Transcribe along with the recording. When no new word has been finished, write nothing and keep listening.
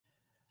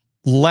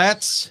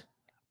Let's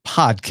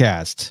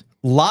podcast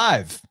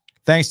live.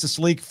 Thanks to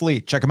Sleek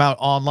Fleet. Check them out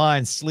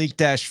online,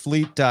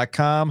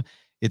 sleek-fleet.com.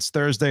 It's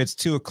Thursday. It's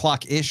 2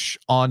 o'clock-ish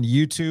on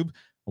YouTube.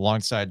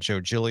 Alongside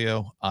Joe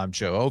Giglio, I'm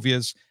Joe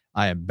Ovies.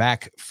 I am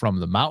back from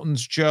the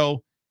mountains,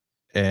 Joe,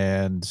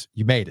 and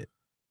you made it.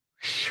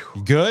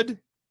 You good?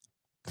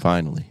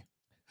 Finally.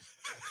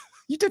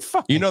 You did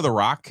fine. You know The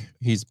Rock?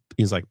 He's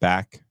like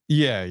back.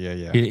 Yeah.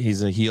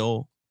 He's a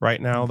heel right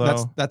now,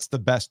 though. That's the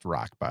best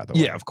Rock, by the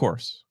way. Yeah, of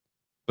course.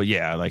 But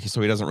yeah, like,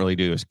 so he doesn't really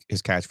do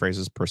his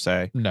catchphrases per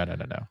se. No.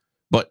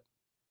 But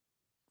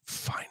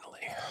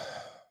finally,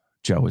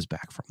 Joe is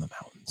back from the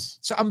mountains.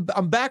 So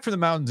I'm back from the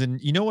mountains, and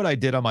you know what I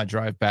did on my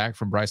drive back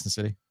from Bryson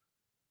City?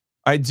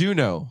 I do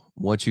know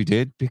what you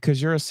did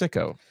because you're a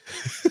sicko.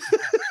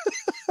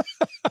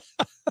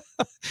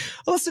 I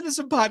listened to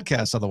some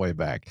podcasts on the way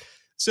back.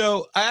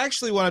 So I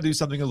actually want to do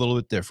something a little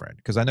bit different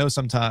because I know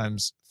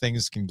sometimes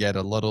things can get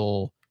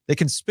they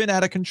can spin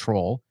out of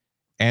control.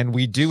 And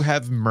we do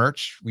have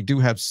merch. We do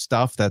have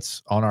stuff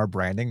that's on our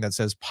branding that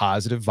says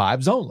positive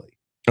vibes only.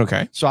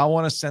 Okay. So I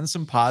want to send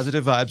some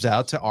positive vibes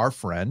out to our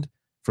friend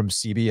from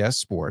CBS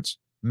Sports,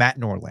 Matt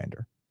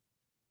Norlander.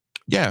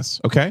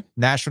 Yes. Okay.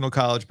 National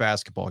college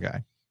basketball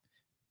guy.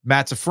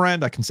 Matt's a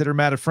friend. I consider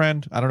Matt a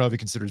friend. I don't know if he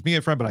considers me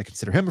a friend, but I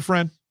consider him a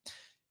friend.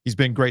 He's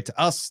been great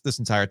to us this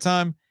entire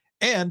time.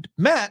 And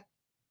Matt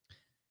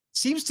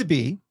seems to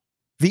be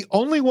the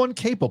only one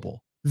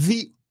capable,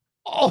 the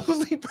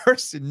only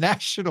person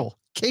national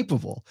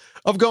capable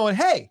of going,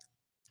 hey,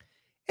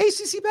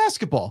 ACC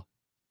basketball,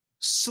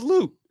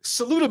 salute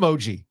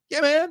emoji.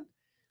 Yeah, man.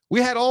 We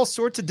had all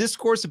sorts of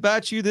discourse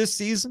about you this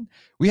season.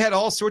 We had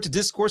all sorts of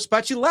discourse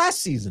about you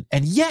last season.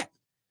 And yet,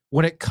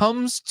 when it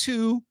comes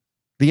to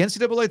the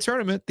NCAA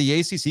tournament, the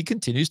ACC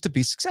continues to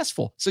be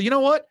successful. So you know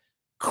what?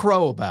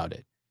 Crow about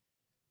it.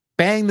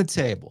 Bang the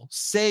table.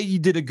 Say you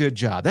did a good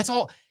job. That's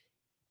all.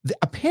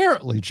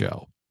 Apparently,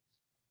 Joe,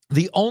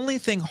 the only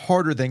thing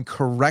harder than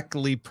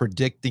correctly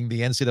predicting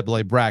the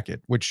NCAA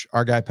bracket, which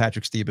our guy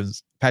Patrick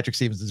Stevens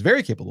is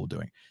very capable of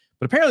doing,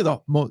 but apparently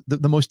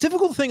the most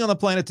difficult thing on the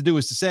planet to do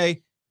is to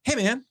say, hey,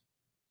 man,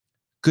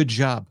 good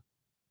job.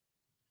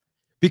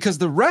 Because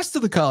the rest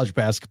of the college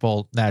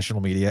basketball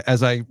national media,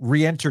 as I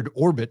re-entered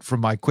orbit from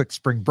my quick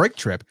spring break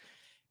trip,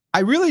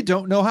 I really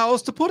don't know how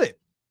else to put it.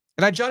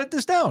 And I jotted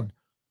this down.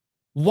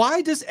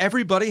 Why does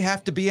everybody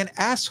have to be an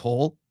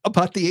asshole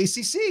about the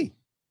ACC?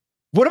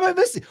 What am I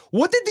missing?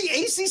 What did the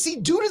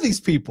ACC do to these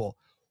people?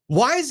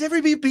 Why is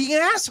everybody being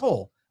an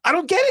asshole? I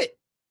don't get it.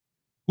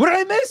 What did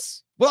I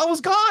miss? Well, I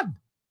was gone.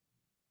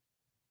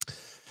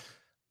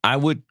 I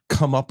would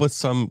come up with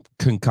some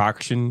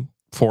concoction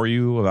for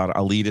you about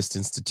elitist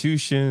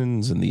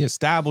institutions and the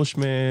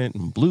establishment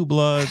and blue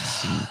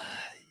bloods.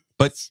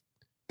 But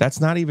that's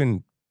not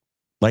even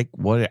like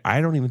what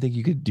I don't even think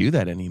you could do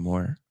that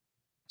anymore.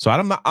 So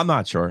I'm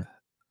not sure.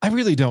 I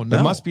really don't know.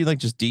 There must be like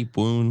just deep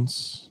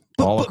wounds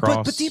all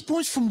across. But deep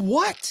wounds from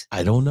what?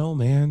 I don't know,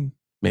 man.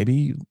 Maybe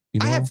you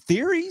know, I have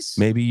theories.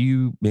 Maybe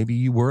you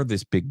were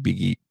this Big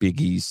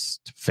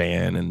East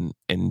fan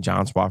and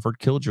John Swofford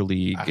killed your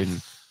league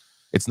and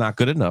it's not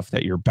good enough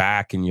that you're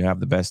back and you have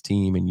the best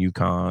team in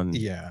UConn.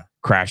 Yeah.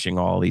 Crashing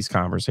all these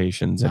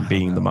conversations and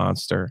being the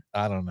monster.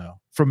 I don't know.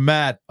 From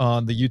Matt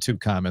on the YouTube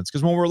comments,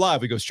 because when we're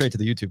live, we go straight to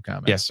the YouTube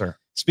comments. Yes, sir.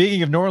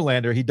 Speaking of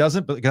Norlander, he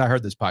doesn't, because I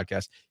heard this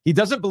podcast, he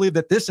doesn't believe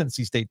that this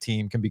NC State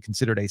team can be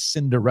considered a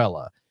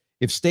Cinderella.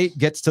 If State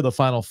gets to the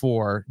Final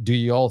Four, do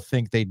you all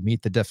think they'd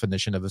meet the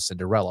definition of a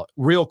Cinderella?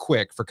 Real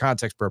quick, for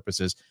context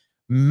purposes,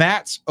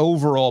 Matt's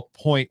overall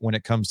point when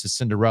it comes to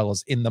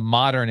Cinderellas in the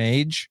modern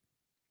age,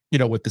 you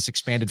know, with this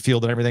expanded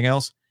field and everything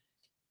else,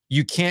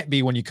 you can't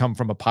be when you come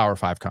from a Power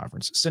 5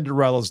 conference.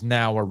 Cinderellas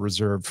now are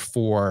reserved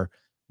for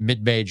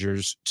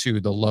mid-majors to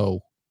the low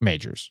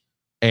majors.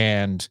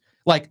 And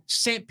like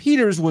St.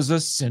 Peter's was a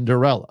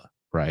Cinderella,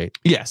 right?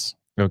 Yes.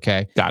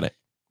 Okay. Got it.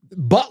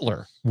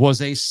 Butler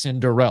was a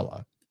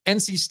Cinderella.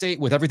 NC State,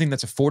 with everything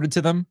that's afforded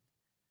to them,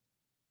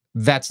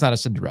 that's not a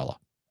Cinderella.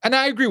 And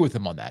I agree with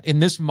him on that. In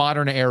this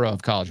modern era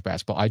of college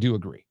basketball, I do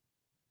agree.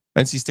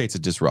 NC State's a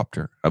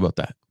disruptor. How about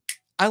that?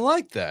 I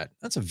like that.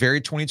 That's a very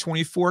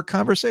 2024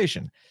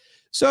 conversation.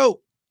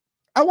 So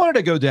I wanted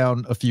to go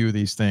down a few of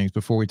these things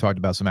before we talked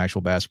about some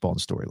actual basketball and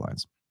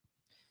storylines.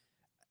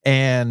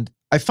 And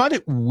I find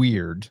it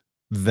weird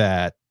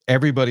that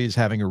everybody's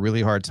having a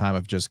really hard time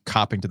of just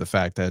copping to the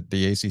fact that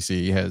the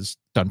ACC has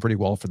done pretty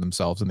well for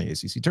themselves in the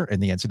in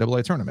the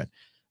NCAA tournament.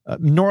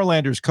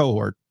 Norlander's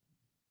cohort,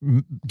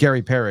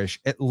 Gary Parrish,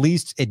 at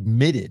least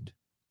admitted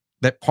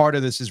that part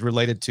of this is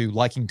related to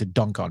liking to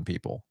dunk on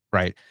people,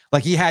 right?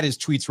 Like he had his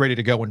tweets ready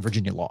to go when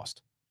Virginia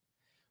lost,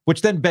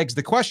 which then begs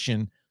the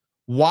question,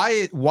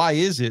 why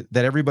is it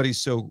that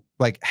everybody's so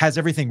like has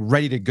everything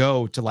ready to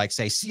go to like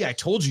say, see, I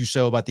told you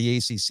so about the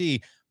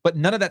ACC, but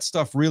none of that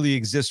stuff really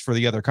exists for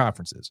the other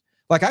conferences.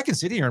 Like I can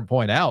sit here and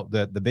point out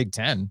that the Big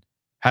Ten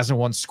hasn't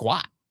won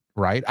squat,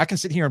 right? I can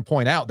sit here and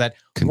point out that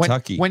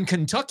when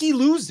Kentucky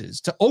loses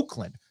to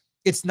Oakland,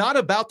 it's not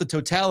about the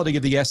totality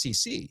of the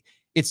SEC.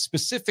 It's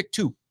specific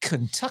to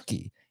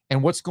Kentucky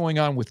and what's going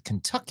on with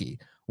Kentucky.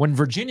 When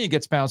Virginia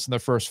gets bounced in the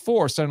first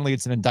 4, suddenly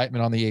it's an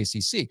indictment on the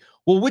ACC.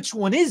 Well, which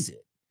one is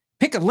it?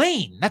 Pick a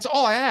lane. That's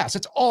all I ask.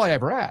 That's all I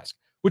ever ask,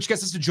 which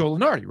gets us to Joe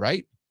Lunardi,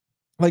 right?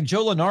 Like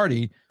Joe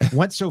Lunardi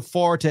went so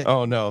far to.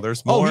 Oh no,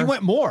 there's more. Oh, he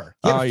went more.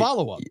 He had a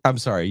follow-up. I'm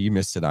sorry, you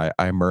missed it.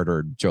 I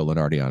murdered Joe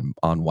Lunardi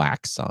on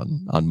wax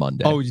on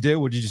Monday. Oh, you did?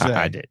 What did you say?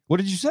 I did. What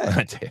did you say?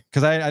 I did,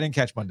 because I didn't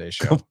catch Monday's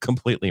show.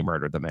 Completely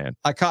murdered the man.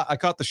 I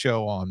caught the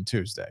show on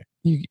Tuesday.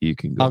 You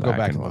can go. I'll go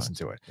back and listen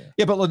to it.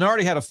 Yeah, but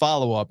Lunardi had a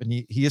follow-up, and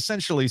he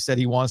essentially said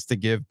he wants to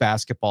give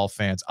basketball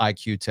fans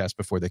IQ tests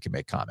before they can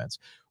make comments,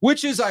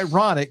 which is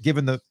ironic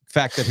given the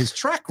fact that his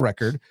track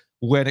record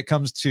when it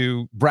comes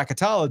to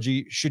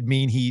bracketology should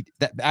mean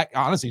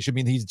honestly should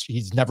mean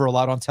he's never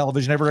allowed on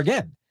television ever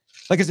again.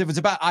 Like, as if it's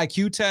about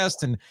IQ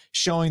tests and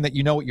showing that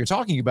you know what you're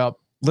talking about,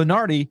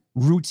 Lunardi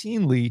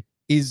routinely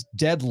is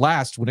dead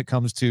last when it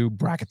comes to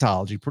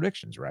bracketology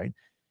predictions, right?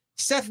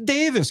 Seth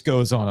Davis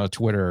goes on a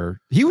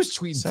Twitter. He was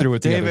tweeting through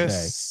it the other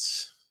day.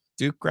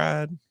 Duke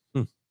grad.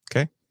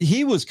 Okay.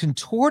 He was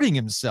contorting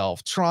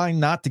himself, trying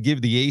not to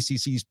give the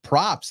ACC's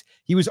props.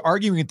 He was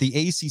arguing that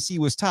the ACC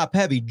was top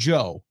heavy.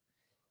 Joe,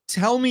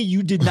 tell me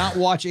you did not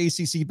watch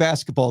ACC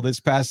basketball this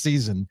past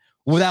season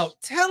without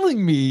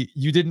telling me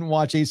you didn't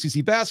watch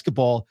ACC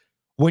basketball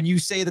when you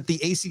say that the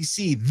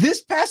ACC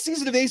this past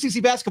season of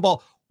ACC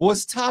basketball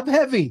was top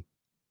heavy.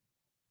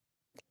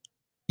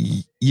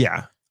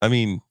 Yeah. I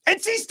mean,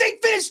 NC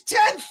State finished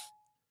 10th.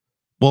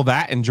 Well,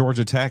 that and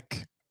Georgia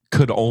Tech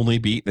could only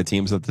beat the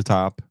teams at the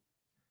top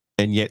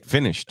and yet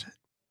finished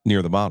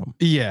near the bottom.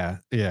 Yeah.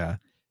 Then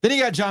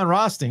you got John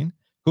Rothstein,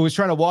 who was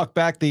trying to walk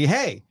back the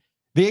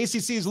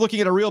ACC is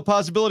looking at a real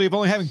possibility of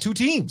only having 2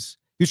 teams.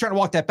 He was trying to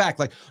walk that back.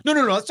 Like, no,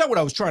 that's not what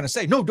I was trying to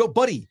say. No,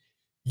 buddy.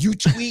 You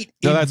tweet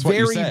in a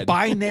very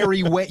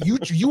binary way.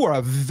 You are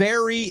a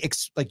very,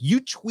 you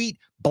tweet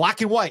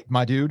black and white,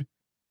 my dude.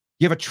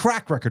 You have a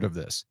track record of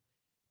this.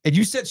 And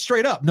you said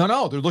straight up,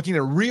 no, they're looking at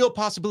a real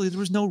possibility. There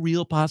was no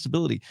real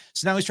possibility.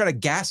 So now he's trying to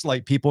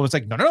gaslight people. And it's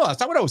like, no, that's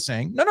not what I was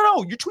saying. No,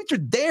 your tweets are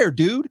there,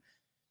 dude.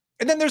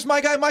 And then there's my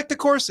guy, Mike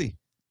DeCourcy.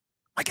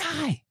 My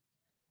guy.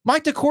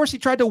 Mike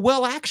DeCourcy tried to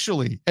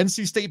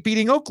NC State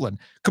beating Oakland,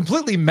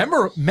 completely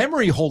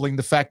memory holding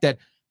the fact that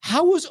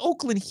how was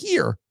Oakland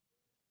here?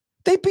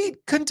 They beat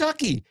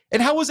Kentucky.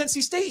 And how was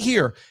NC State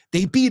here?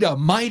 They beat a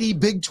mighty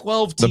Big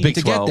 12 team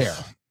to get there.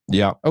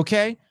 Yeah.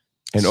 Okay.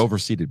 An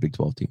overseeded Big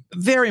 12 team.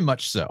 Very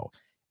much so.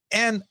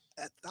 And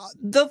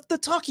the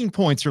talking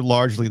points are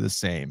largely the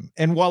same.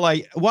 And while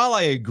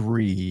I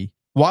agree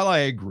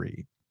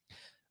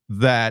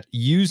that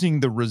using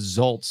the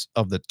results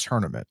of the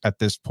tournament at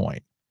this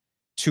point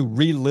to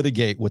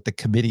relitigate what the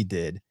committee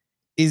did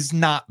is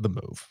not the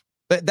move.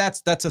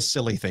 That's a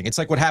silly thing. It's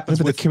like what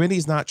happens with the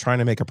committee's not trying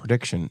to make a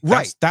prediction.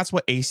 Right. That's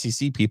what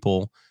ACC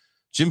people,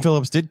 Jim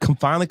Phillips did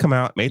finally come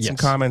out, made some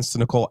comments to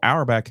Nicole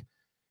Auerbach.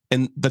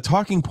 And the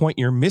talking point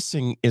you're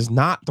missing is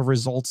not the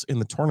results in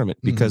the tournament,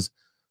 because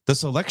the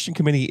selection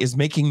committee is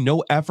making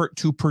no effort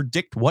to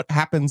predict what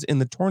happens in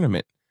the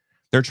tournament.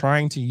 They're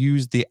trying to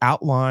use the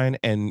outline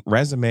and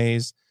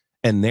resumes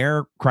and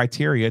their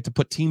criteria to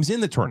put teams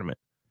in the tournament.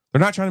 They're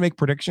not trying to make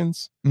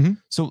predictions.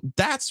 So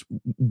that's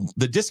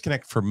the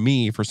disconnect for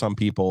me, for some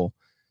people,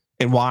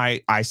 and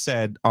why I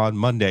said on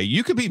Monday,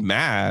 you could be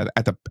mad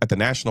at the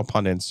national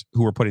pundits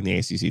who are putting the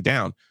ACC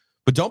down,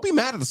 but don't be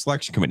mad at the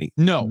selection committee.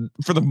 No.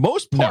 For the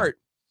most part,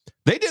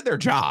 they did their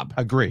job.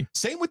 Agree.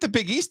 Same with the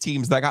Big East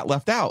teams that got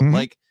left out.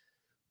 Like,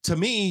 to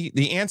me,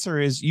 the answer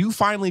is you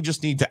finally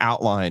just need to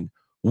outline,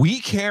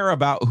 we care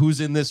about who's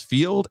in this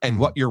field and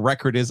what your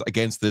record is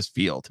against this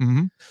field.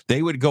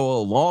 They would go a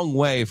long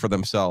way for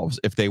themselves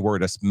if they were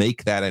to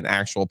make that an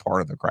actual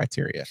part of the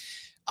criteria.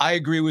 I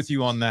agree with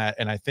you on that.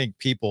 And I think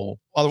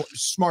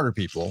smarter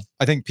people,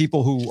 I think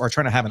people who are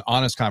trying to have an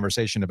honest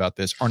conversation about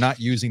this are not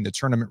using the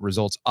tournament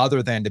results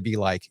other than to be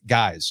like,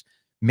 guys,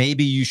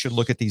 maybe you should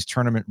look at these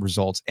tournament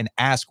results and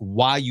ask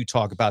why you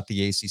talk about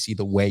the ACC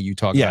the way you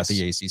talk about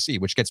the ACC,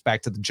 which gets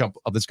back to the jump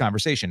of this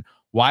conversation.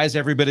 Why is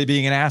everybody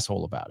being an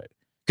asshole about it?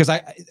 Because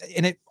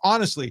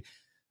honestly,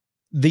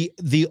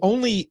 the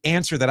only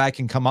answer that I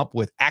can come up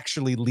with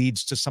actually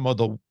leads to some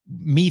of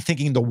me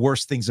thinking the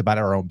worst things about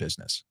our own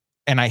business.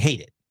 And I hate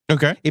it.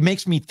 Okay. It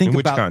makes me think about.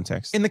 In which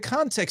context? In the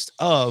context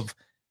of,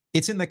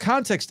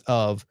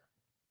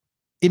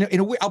 in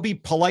a way, I'll be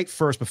polite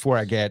first before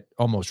I get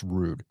almost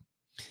rude.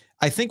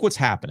 I think what's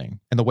happening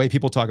and the way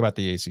people talk about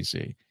the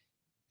ACC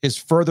is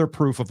further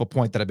proof of a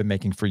point that I've been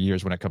making for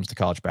years when it comes to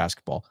college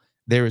basketball.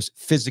 There is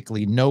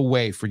physically no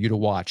way for you to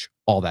watch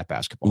all that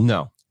basketball.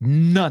 No.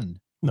 None.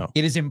 No.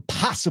 It is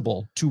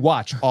impossible to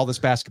watch all this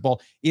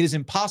basketball. It is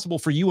impossible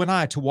for you and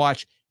I to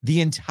watch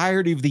the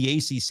entirety of the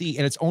ACC,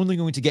 and it's only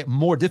going to get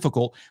more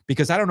difficult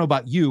because I don't know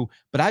about you,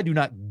 but I do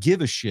not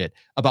give a shit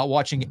about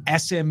watching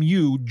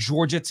SMU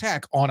Georgia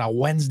Tech on a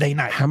Wednesday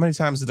night. How many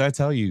times did I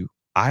tell you?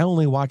 I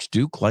only watched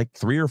Duke like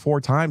 3 or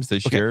 4 times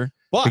this year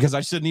because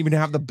I shouldn't even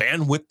have the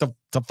bandwidth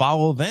to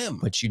follow them.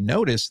 But you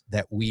notice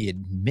that we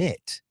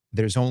admit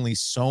there's only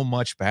so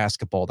much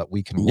basketball that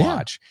we can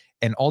watch.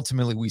 And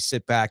ultimately, we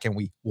sit back and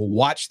we will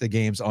watch the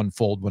games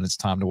unfold when it's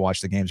time to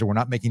watch the games. And we're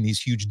not making these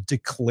huge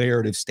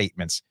declarative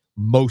statements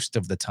most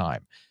of the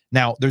time.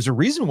 Now, there's a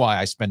reason why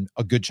I spend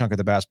a good chunk of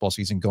the basketball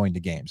season going to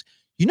games.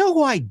 You know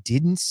who I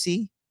didn't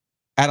see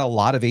at a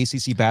lot of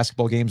ACC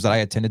basketball games that I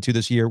attended to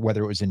this year,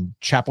 whether it was in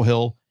Chapel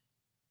Hill,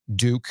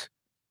 Duke,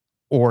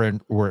 or at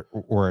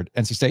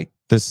NC State?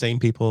 The same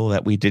people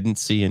that we didn't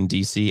see in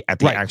DC at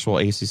the actual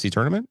ACC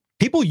tournament?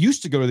 People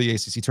used to go to the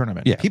ACC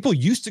tournament. Yeah. People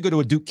used to go to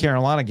a Duke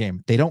Carolina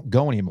game. They don't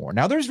go anymore.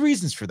 Now, there's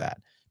reasons for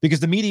that because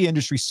the media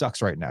industry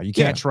sucks right now. You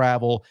can't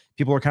travel.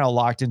 People are kind of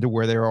locked into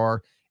where they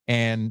are,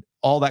 and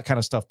all that kind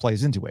of stuff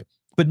plays into it.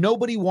 But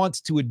nobody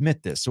wants to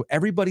admit this. So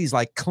everybody's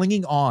like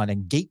clinging on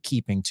and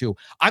gatekeeping to,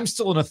 I'm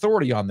still an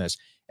authority on this.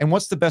 And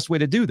what's the best way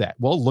to do that?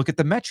 Well, look at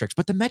the metrics.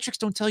 But the metrics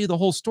don't tell you the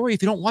whole story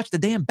if you don't watch the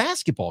damn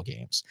basketball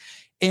games.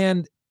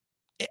 And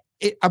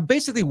I'm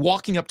basically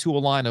walking up to a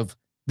line of,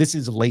 this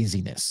is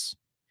laziness.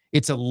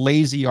 It's a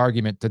lazy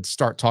argument to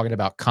start talking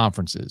about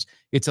conferences.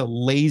 It's a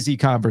lazy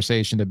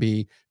conversation to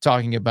be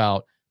talking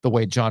about the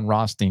way John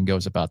Rothstein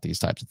goes about these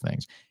types of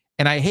things.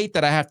 And I hate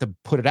that I have to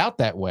put it out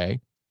that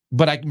way,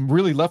 but I'm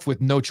really left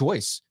with no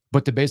choice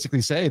but to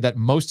basically say that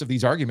most of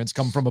these arguments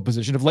come from a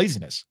position of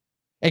laziness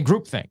and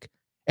groupthink.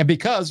 And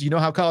because you know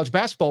how college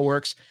basketball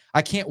works,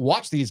 I can't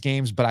watch these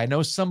games, but I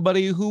know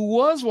somebody who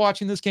was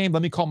watching this game.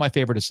 Let me call my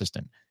favorite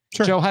assistant.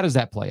 Sure. Joe, how does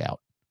that play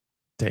out?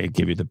 They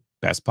give you the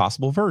best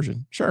possible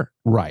version. Sure.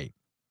 Right.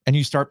 And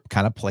you start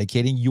kind of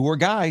placating your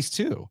guys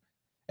too.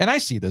 And I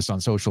see this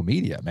on social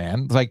media,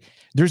 man. Like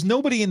there's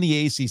nobody in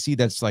the ACC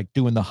that's like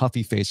doing the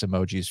huffy face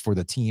emojis for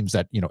the teams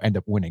that, you know, end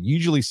up winning. You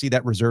usually see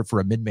that reserved for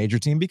a mid-major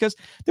team because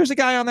there's a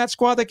guy on that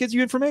squad that gives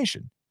you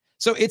information.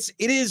 So it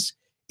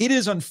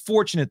is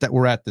unfortunate that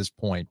we're at this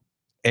point.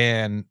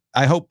 And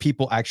I hope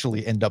people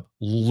actually end up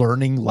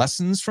learning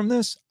lessons from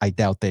this. I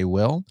doubt they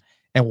will.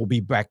 And we'll be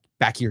back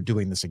here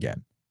doing this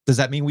again. Does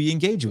that mean we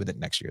engage with it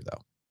next year,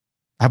 though?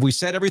 Have we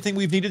said everything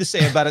we've needed to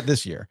say about it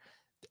this year?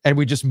 And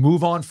we just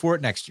move on for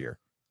it next year?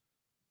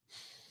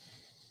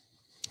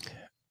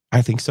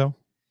 I think so.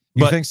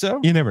 You think so?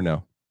 You never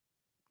know.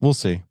 We'll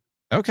see.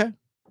 Okay.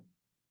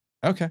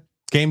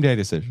 Game day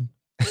decision.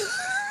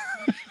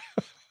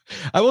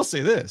 I will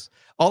say this.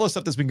 All the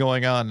stuff that's been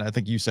going on, I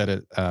think you said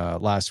it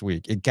last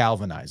week, it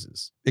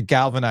galvanizes. It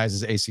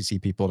galvanizes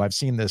ACC people. And I've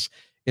seen this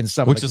in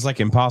some which is like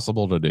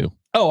impossible to do.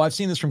 Oh, I've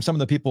seen this from some of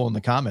the people in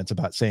the comments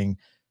about saying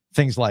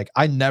things like,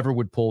 I never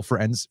would pull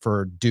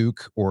for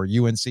Duke or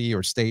UNC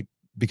or State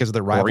because of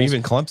their rivals. Or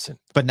even Clemson.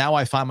 But now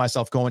I find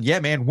myself going, yeah,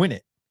 man, win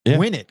it. Yeah.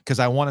 Win it, because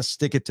I want to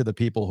stick it to the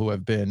people who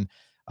have been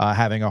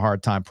having a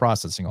hard time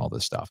processing all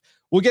this stuff.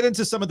 We'll get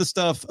into some of the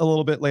stuff a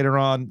little bit later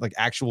on, like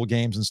actual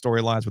games and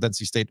storylines with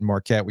NC State and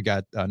Marquette. We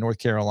got North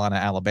Carolina,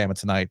 Alabama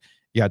tonight.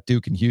 You got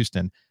Duke and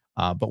Houston.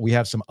 But we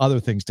have some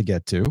other things to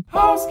get to.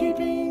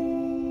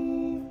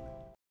 Housekeeping.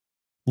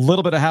 A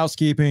little bit of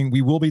housekeeping.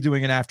 We will be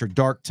doing it after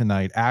dark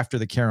tonight, after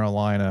the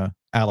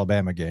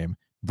Carolina-Alabama game.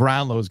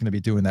 Brownlow is going to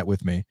be doing that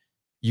with me.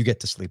 You get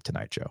to sleep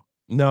tonight, Joe.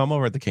 No, I'm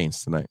over at the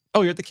Canes tonight.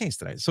 Oh, you're at the Canes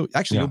tonight. So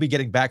actually, you'll be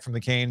getting back from the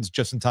Canes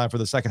just in time for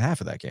the second half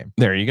of that game.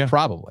 There you go.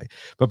 Probably.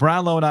 But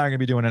Brownlow and I are going to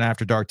be doing an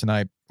after dark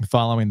tonight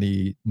following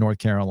the North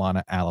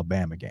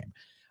Carolina-Alabama game.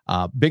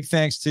 Big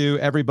thanks to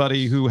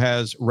everybody who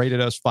has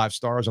rated us 5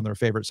 stars on their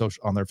favorite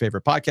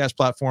podcast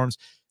platforms.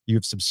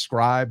 You've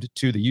subscribed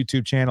to the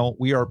YouTube channel.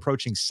 We are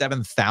approaching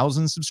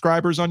 7,000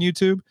 subscribers on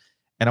YouTube.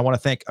 And I want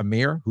to thank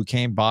Amir, who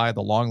came by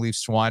the Longleaf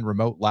Swine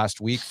remote last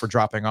week for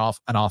dropping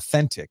off an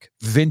authentic,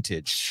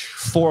 vintage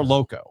Four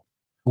Loko,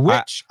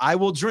 which I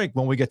will drink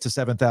when we get to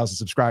 7,000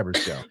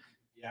 subscribers, Joe.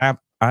 I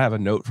have a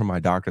note from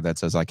my doctor that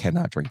says I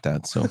cannot drink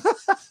that. So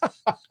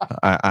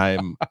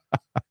I'm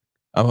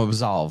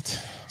absolved.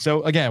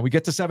 So again, we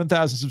get to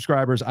 7,000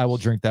 subscribers. I will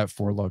drink that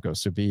Four Loko.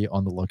 So be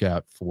on the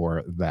lookout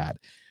for that.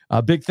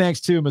 Big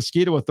thanks to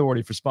Mosquito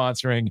Authority for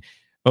sponsoring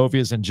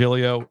Ovies and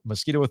Giglio.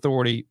 Mosquito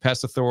Authority,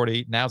 Pest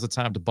Authority. Now's the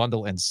time to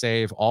bundle and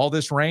save. All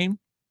this rain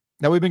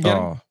that we've been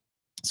getting,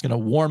 it's going to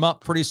warm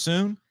up pretty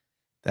soon.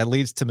 That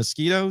leads to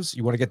mosquitoes.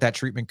 You want to get that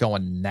treatment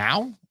going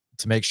now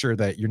to make sure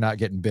that you're not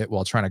getting bit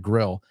while trying to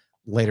grill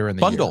later in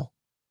the year.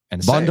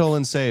 Bundle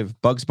and save.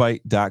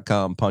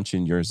 Bugsbite.com. Punch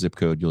in your zip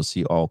code. You'll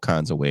see all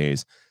kinds of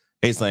ways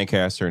Ace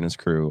Lancaster and his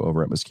crew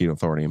over at Mosquito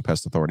Authority and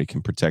Pest Authority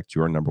can protect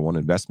your #1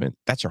 investment.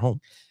 That's your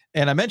home.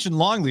 And I mentioned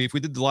Longleaf.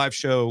 We did the live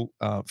show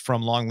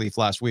from Longleaf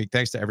last week.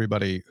 Thanks to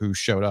everybody who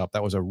showed up.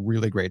 That was a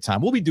really great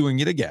time. We'll be doing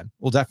it again.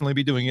 We'll definitely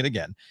be doing it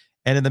again.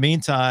 And in the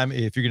meantime,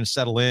 if you're going to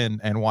settle in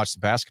and watch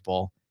the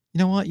basketball, you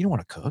know what? You don't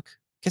want to cook.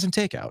 Get some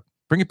takeout.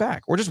 Bring it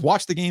back. Or just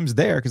watch the games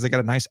there because they got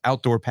a nice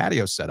outdoor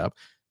patio set up.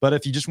 But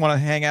if you just want to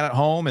hang out at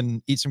home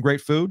and eat some great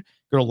food,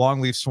 go to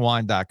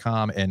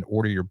longleafswine.com and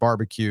order your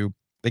barbecue.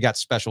 They got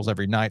specials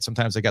every night.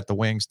 Sometimes they got the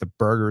wings. The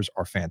burgers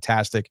are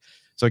fantastic.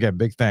 So again,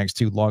 big thanks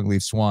to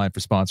Longleaf Swine for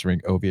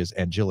sponsoring Ovies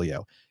and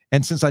Giglio.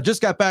 And since I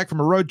just got back from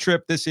a road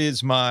trip, this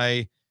is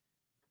my,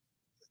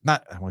 I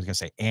was going to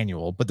say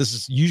annual, but this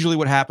is usually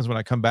what happens when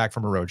I come back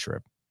from a road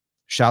trip.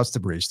 Shouts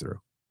to Breeze Through.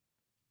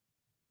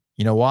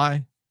 You know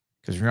why?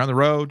 Because you're on the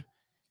road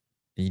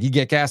and you need to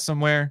get gas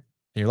somewhere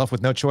and you're left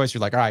with no choice.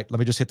 You're like, all right, let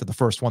me just hit to the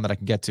first one that I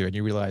can get to. And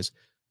you realize,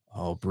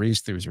 oh,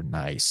 breeze throughs are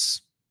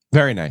nice.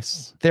 Very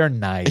nice. They're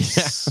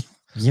nice.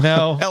 You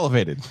know?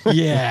 Elevated.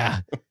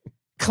 Yeah.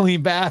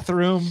 Clean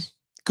bathroom,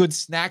 good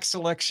snack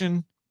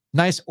selection,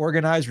 nice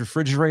organized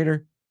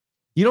refrigerator.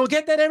 You don't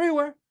get that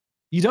everywhere.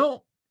 You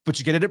don't, but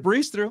you get it at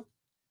Breeze Through.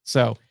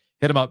 So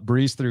hit them up,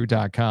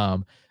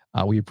 breezethrough.com.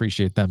 We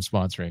appreciate them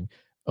sponsoring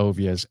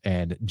Ovies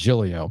and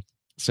Giglio.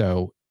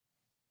 So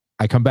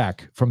I come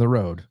back from the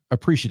road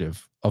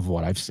appreciative of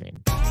what I've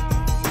seen.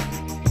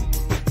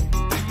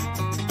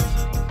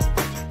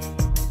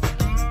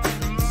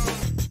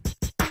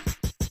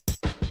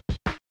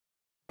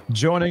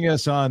 Joining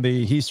us on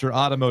the Heister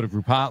Automotive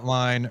Group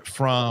hotline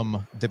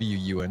from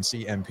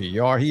WUNC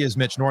NPR, he is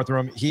Mitch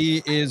Northrum.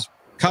 He is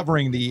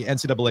covering the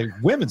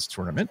NCAA Women's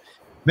Tournament.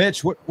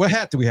 Mitch, what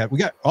hat do we have?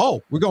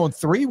 We're going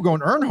 3. We're going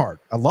Earnhardt.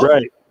 I love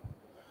it.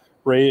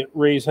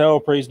 Raise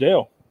hell, praise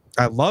Dale.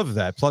 I love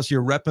that. Plus,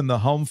 you're repping the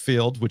home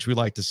field, which we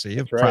like to see.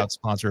 A proud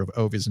sponsor of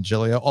Ovies and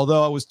Giglio.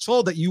 Although I was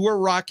told that you were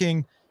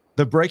rocking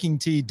the Breaking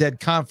Tea Dead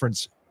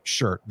Conference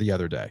shirt the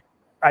other day.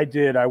 I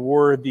did. I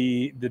wore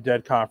the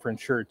Dead Conference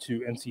shirt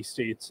to NC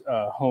State's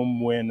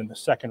home win in the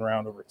second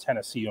round over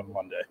Tennessee on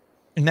Monday.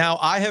 Now,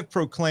 I have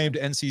proclaimed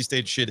NC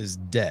State shit is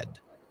dead.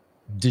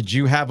 Did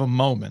you have a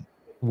moment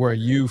where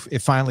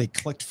it finally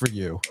clicked for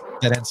you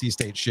that NC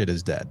State shit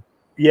is dead?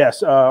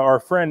 Yes. Our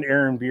friend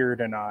Aaron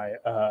Beard and I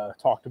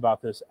talked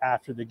about this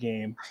after the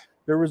game.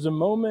 There was a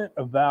moment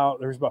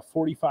there was about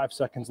 45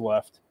 seconds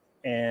left,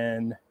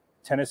 and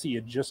Tennessee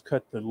had just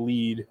cut the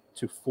lead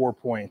to 4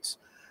 points.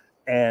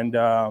 And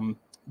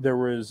there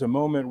was a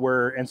moment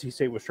where NC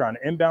State was trying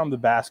to inbound the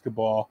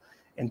basketball,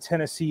 and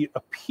Tennessee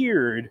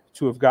appeared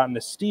to have gotten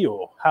a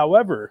steal.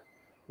 However,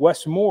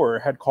 Wes Moore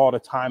had called a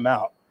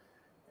timeout,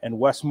 and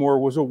Wes Moore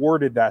was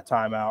awarded that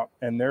timeout,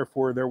 and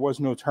therefore there was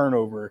no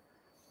turnover.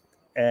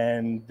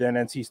 And then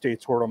NC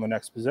State scored on the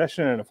next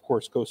possession and, of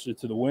course, coasted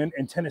to the win.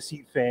 And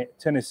Tennessee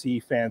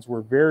fans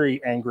were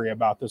very angry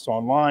about this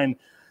online.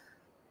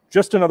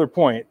 Just another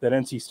point that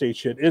NC State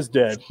shit is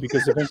dead,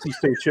 because if NC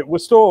State shit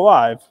was still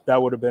alive, that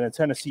would have been a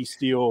Tennessee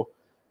steal,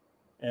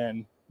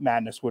 and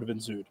madness would have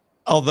ensued.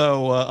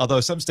 Although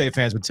some State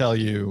fans would tell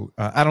you,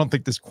 I don't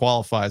think this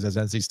qualifies as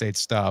NC State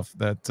stuff,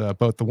 that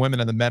both the women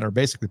and the men are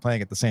basically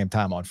playing at the same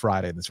time on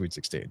Friday in the Sweet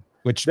 16,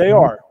 which they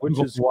are, which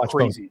is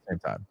crazy. At the same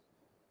time.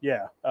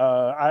 Yeah,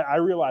 I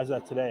realized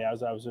that today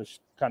as I was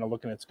just kind of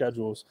looking at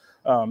schedules.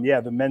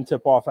 The men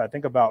tip off, I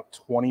think, about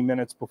 20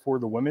 minutes before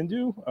the women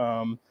do,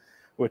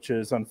 which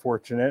is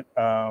unfortunate.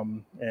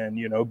 And,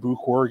 Boo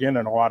Corrigan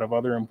and a lot of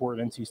other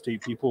important NC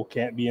State people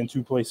can't be in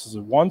 2 places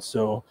at once,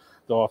 so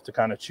they'll have to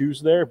kind of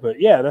choose there. But,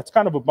 yeah, that's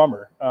kind of a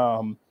bummer.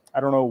 I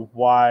don't know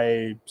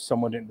why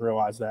someone didn't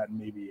realize that and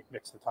maybe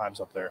mix the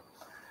times up there.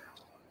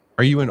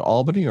 Are you in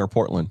Albany or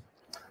Portland?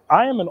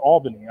 I am in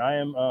Albany. I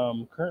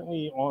am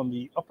currently on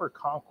the upper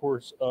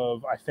concourse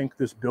of, I think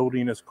this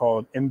building is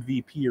called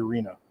MVP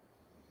Arena.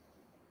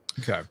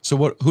 Okay.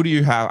 So who do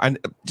you have? I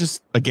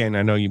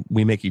know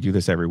we make you do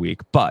this every week,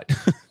 but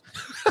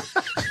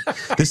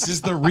this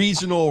is the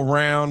regional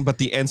round, but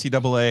the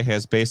NCAA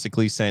has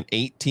basically sent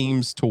 8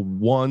 teams to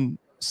one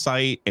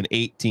site and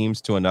 8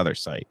 teams to another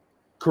site.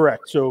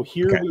 Correct. So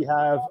here we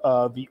have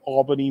the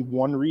Albany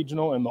 1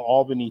 regional and the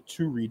Albany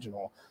 2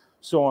 regional.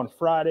 So on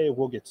Friday,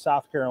 we'll get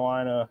South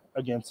Carolina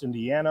against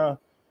Indiana,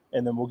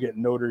 and then we'll get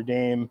Notre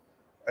Dame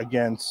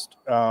against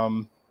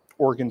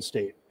Oregon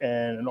State.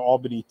 And in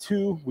Albany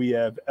 2, we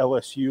have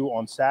LSU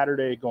on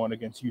Saturday going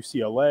against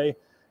UCLA,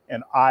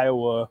 and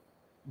Iowa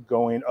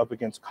going up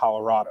against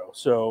Colorado.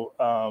 So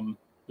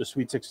the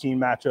Sweet 16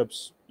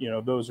 matchups,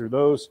 those are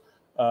those.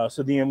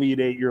 So the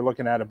Elite 8, you're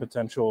looking at a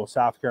potential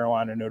South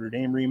Carolina Notre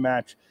Dame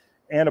rematch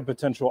and a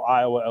potential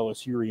Iowa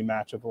LSU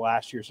rematch of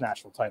last year's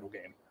national title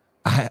game.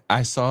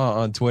 I saw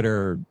on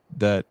Twitter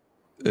that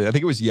I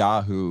think it was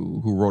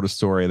Yahoo who wrote a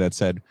story that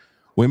said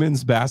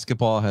women's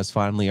basketball has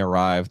finally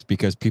arrived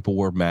because people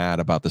were mad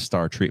about the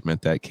star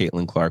treatment that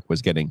Caitlin Clark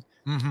was getting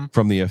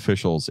from the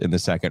officials in the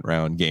second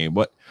round game.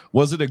 What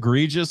was it,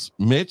 egregious,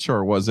 Mitch,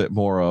 or was it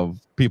more of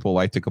people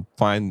like to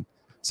find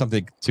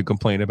something to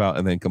complain about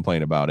and then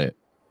complain about it?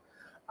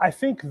 I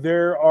think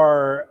there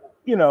are,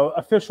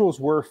 officials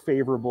were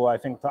favorable, I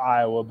think, to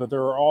Iowa, but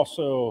there are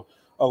also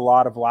a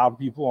lot of loud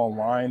people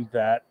online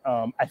that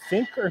I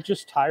think are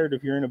just tired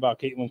of hearing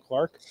about Caitlin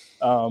Clark.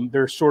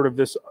 There's sort of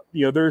this,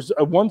 there's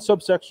one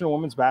subsection of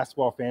women's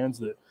basketball fans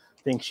that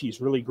think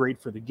she's really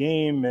great for the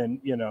game, and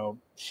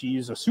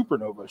she's a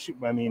supernova.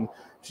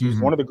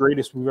 She's one of the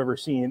greatest we've ever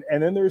seen.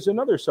 And then there's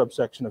another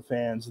subsection of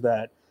fans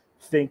that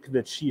think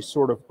that she's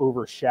sort of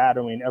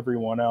overshadowing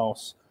everyone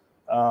else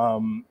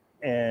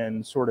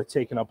and sort of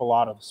taking up a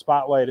lot of the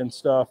spotlight and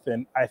stuff.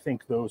 And I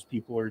think those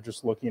people are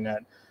just looking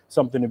at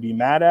something to be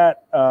mad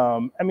at.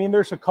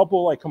 There's a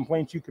couple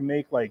complaints you can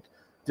make,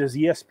 does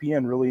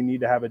ESPN really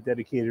need to have a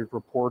dedicated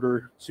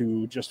reporter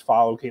to just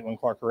follow Caitlin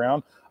Clark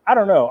around? I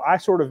don't know. I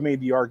sort of made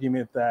the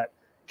argument that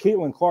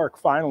Caitlin Clark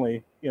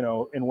finally,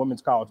 in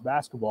women's college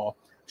basketball,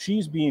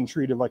 she's being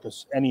treated like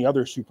any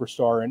other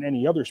superstar in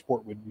any other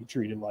sport would be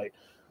treated like.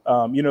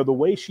 You know, the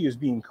way she is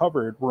being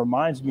covered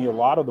reminds me a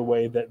lot of the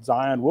way that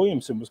Zion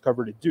Williamson was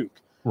covered at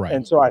Duke. Right.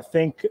 And so I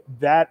think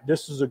that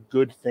this is a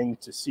good thing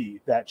to see,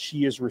 that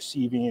she is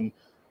receiving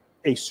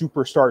a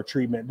superstar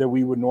treatment that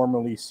we would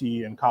normally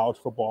see in college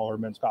football or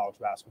men's college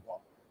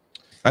basketball.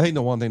 I think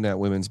the one thing that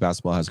women's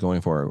basketball has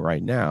going for it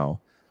right now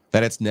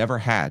that it's never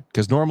had,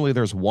 because normally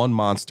there's one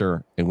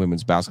monster in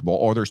women's basketball,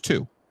 or there's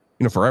two.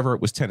 You know, forever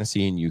it was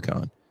Tennessee and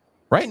UConn.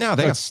 Right now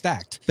they have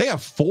stacked. They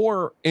have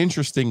 4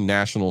 interesting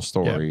national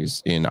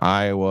stories in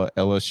Iowa,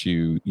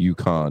 LSU,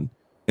 UConn,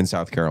 and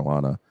South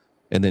Carolina.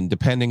 And then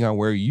depending on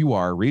where you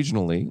are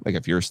regionally, like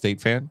if you're a state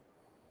fan,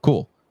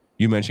 cool.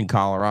 You mentioned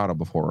Colorado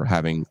before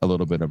having a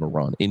little bit of a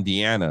run.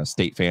 Indiana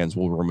state fans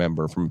will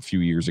remember from a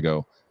few years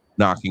ago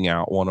knocking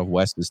out one of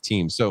West's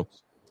teams. So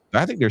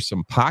I think there's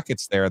some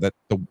pockets there that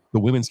the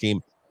women's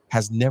game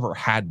has never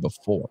had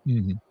before.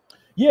 Mm-hmm.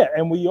 Yeah,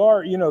 and we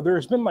are, you know,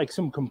 there's been like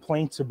some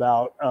complaints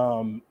about,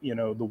 you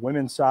know, the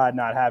women's side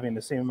not having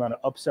the same amount of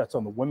upsets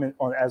on the women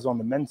as on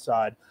the men's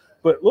side.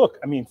 But look,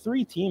 I mean,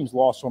 3 teams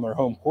lost on their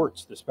home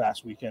courts this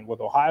past weekend,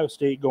 with Ohio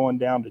State going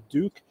down to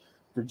Duke,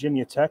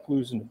 Virginia Tech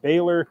losing to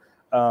Baylor,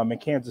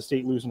 and Kansas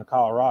State losing to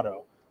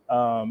Colorado.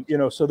 You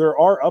know, so there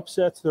are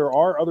upsets. There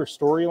are other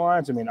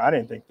storylines. I mean, I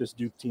didn't think this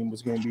Duke team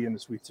was going to be in the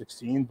Sweet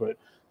 16, but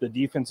the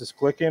defense is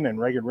clicking and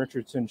Reagan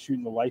Richardson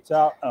shooting the lights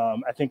out.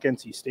 I think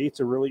NC State's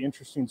a really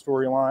interesting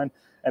storyline,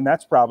 and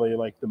that's probably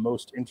like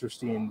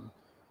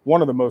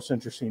one of the most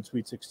interesting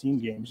Sweet 16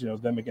 games, you know,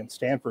 them against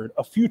Stanford,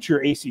 a future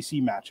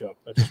ACC matchup.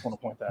 I just want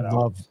to point that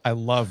out. I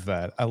love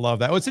that.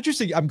 Well, it's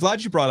interesting. I'm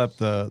glad you brought up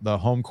the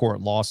home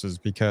court losses,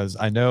 because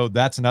I know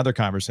that's another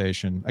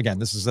conversation. Again,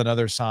 this is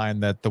another sign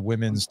that the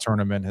women's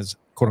tournament has,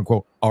 quote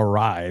unquote,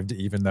 arrived,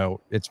 even though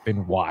it's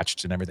been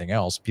watched and everything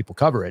else. People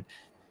cover it.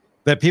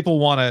 That people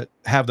want to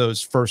have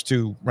those first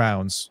 2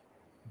 rounds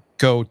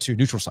go to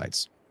neutral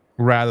sites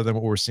rather than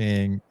what we're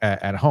seeing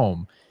at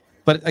home.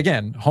 But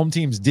again, home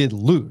teams did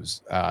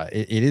lose.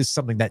 It is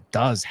something that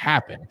does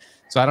happen.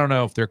 So I don't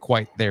know if they're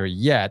quite there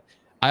yet.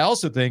 I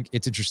also think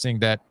it's interesting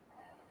that,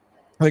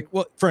 like,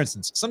 well, for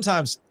instance,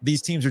 sometimes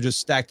these teams are just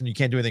stacked and you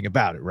can't do anything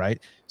about it, right?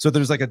 So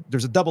there's a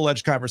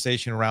double-edged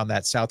conversation around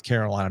that South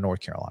Carolina, North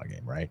Carolina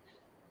game, right?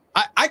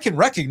 I can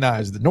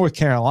recognize that North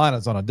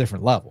Carolina's on a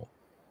different level.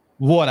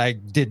 What I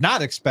did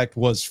not expect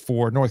was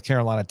for North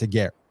Carolina to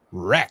get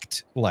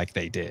wrecked like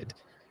they did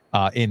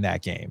in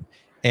that game.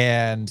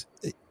 And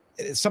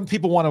some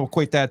people want to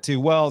equate that to,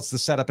 well, it's the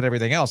setup and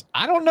everything else.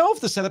 I don't know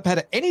if the setup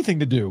had anything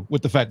to do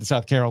with the fact that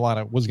South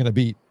Carolina was going to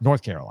beat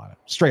North Carolina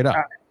straight up.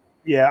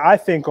 Yeah, I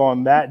think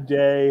on that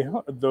day,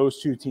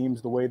 those 2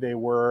 teams, the way they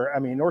were, I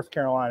mean, North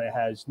Carolina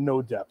has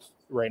no depth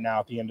right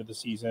now at the end of the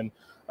season.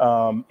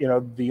 You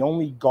know, the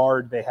only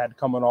guard they had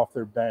coming off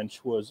their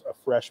bench was a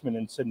freshman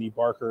in Sydney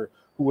Barker,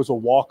 who was a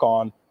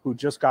walk-on, who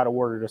just got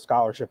awarded a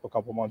scholarship a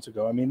couple months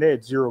ago. I mean, they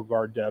had 0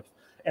 guard depth.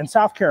 And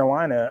South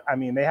Carolina, I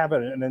mean, they have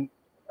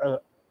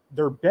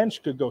their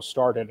bench could go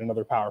start at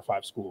another Power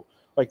 5 school.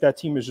 Like, that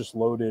team is just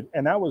loaded.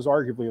 And that was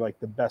arguably like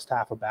the best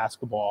half of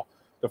basketball,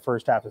 the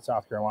first half that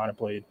South Carolina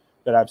played,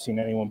 that I've seen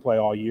anyone play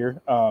all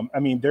year. I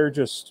mean, they're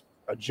just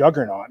a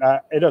juggernaut.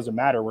 It doesn't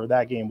matter where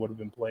that game would have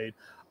been played.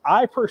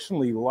 I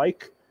personally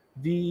like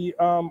the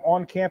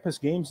on-campus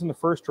games in the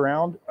first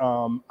round.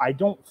 I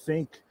don't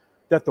think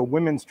that the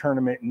women's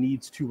tournament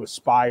needs to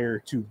aspire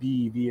to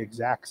be the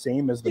exact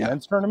same as the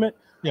men's tournament.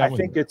 Yeah,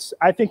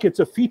 I think it's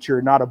a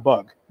feature, not a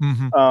bug.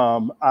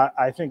 Mm-hmm.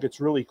 I think it's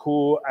really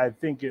cool. I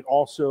think it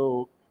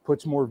also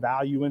puts more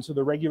value into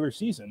the regular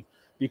season,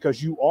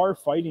 because you are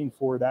fighting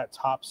for that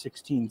top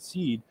 16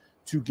 seed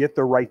to get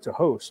the right to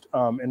host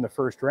in the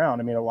first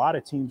round. I mean, a lot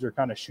of teams are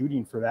kind of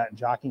shooting for that and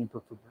jockeying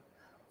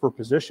for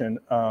position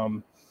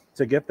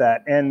to get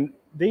that. And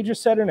they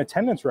just set an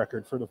attendance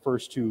record for the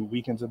first 2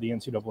 weekends of the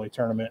NCAA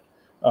tournament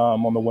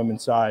on the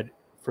women's side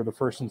for the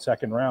first and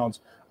second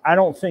rounds. I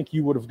don't think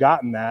you would have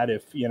gotten that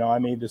if, you know, I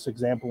made this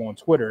example on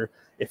Twitter,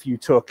 if you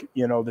took,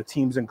 you know, the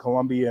teams in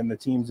Columbia and the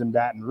teams in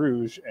Baton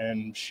Rouge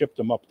and shipped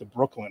them up to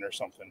Brooklyn or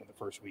something in the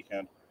first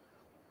weekend.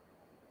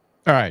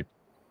 All right.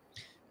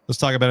 Let's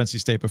talk about NC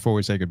State before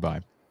we say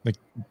goodbye. Like,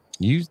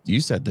 you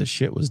said this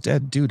shit was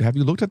dead. Dude, have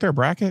you looked at their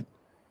bracket?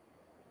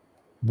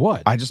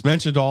 What? I just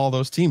mentioned all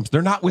those teams.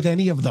 They're not with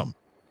any of them.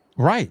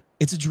 Right.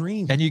 It's a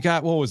dream. And you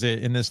got, what was it,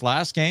 in this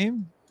last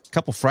game? A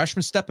couple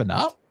freshmen stepping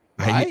up.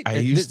 Right? I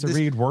used to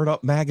read Word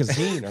Up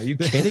magazine. Are you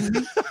kidding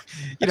me?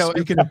 You know,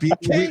 speaking of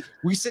BK,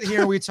 we sit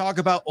here and we talk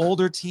about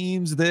older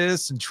teams,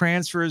 this and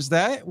transfers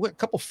that. A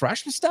couple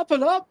freshmen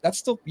stepping up.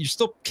 You're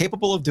still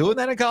capable of doing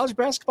that in college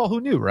basketball. Who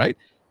knew, right?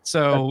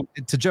 So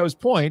to Joe's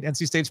point,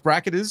 NC State's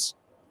bracket is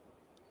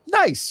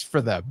nice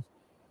for them.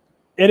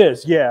 It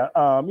is, yeah.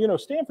 You know,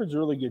 Stanford's a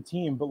really good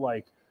team, but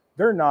like,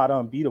 they're not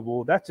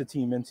unbeatable. That's a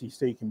team NC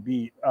State can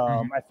beat.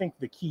 I think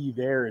the key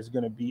there is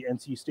going to be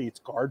NC State's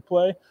guard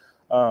play.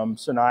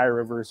 Sanaya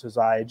Rivers,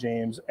 Isaiah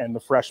James, and the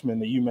freshman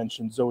that you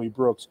mentioned, Zoe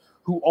Brooks,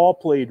 who all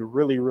played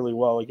really, really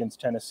well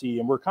against Tennessee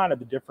and were kind of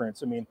the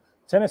difference. I mean,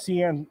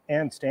 Tennessee and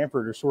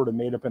Stanford are sort of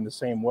made up in the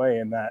same way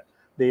in that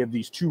they have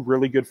these two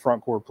really good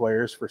front court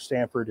players. For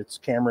Stanford, it's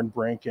Cameron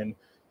Brink and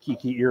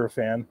Kiki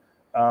Irfan.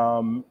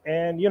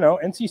 And, you know,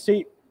 NC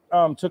State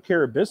took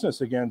care of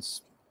business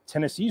against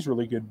Tennessee's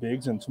really good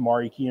bigs and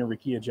Tamari Key and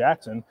Rickea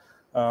Jackson.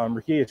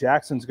 Rickea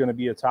Jackson's going to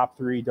be a top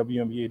 3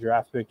 WNBA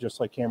draft pick,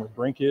 just like Cameron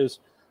Brink is.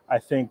 I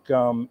think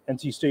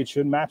NC State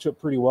should match up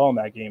pretty well in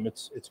that game.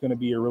 It's going to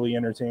be a really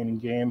entertaining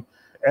game.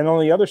 And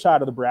on the other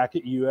side of the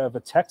bracket, you have a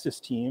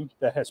Texas team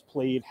that has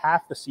played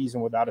half the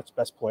season without its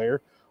best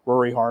player,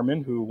 Rory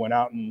Harmon, who went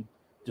out in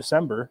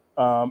December.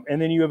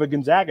 And then you have a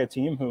Gonzaga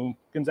team who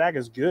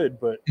Gonzaga's good,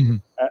 but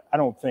I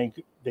don't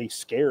think they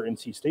scare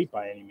NC State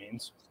by any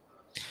means.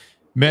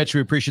 Mitch,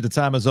 we appreciate the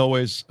time as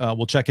always.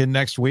 We'll check in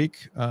next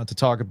week to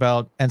talk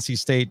about NC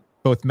State,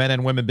 both men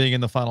and women being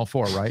in the Final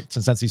Four, right?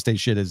 Since NC State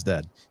shit is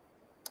dead.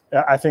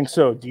 I think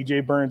so.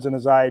 DJ Burns and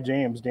Isaiah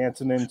James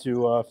dancing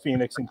into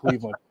Phoenix and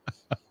Cleveland.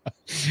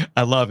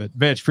 I love it.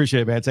 Mitch,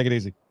 appreciate it, man. Take it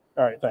easy.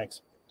 All right,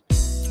 thanks.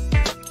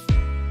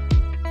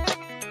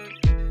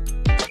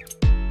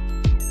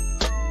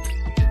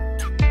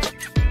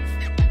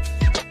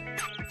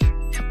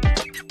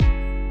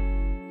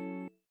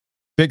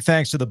 Big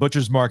thanks to the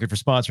Butcher's Market for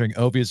sponsoring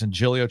Ovies and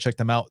Giglio. Check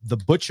them out,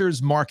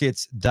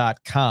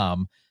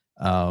 thebutchersmarkets.com.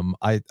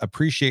 I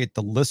appreciate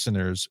the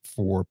listeners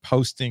for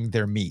posting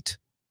their meat.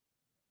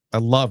 I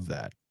love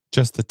that.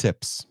 Just the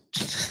tips.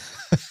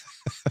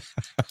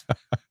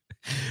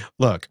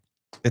 Look,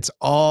 it's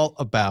all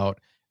about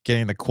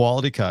getting the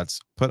quality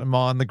cuts, putting them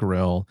on the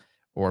grill,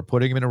 or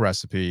putting them in a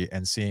recipe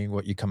and seeing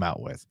what you come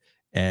out with.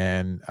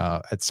 And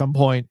at some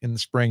point in the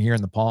spring here,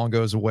 and the pollen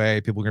goes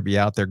away, people are going to be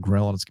out there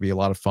grilling. It's going to be a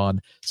lot of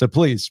fun. So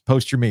please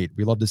post your meat.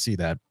 We love to see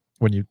that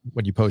when you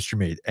post your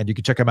meat. And you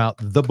can check them out,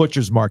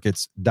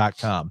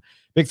 thebutchersmarkets.com.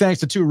 Big thanks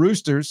to Two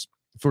Roosters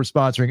for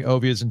sponsoring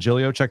Ovies and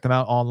Giglio. Check them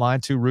out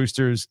online,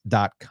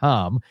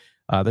 tworoosters.com.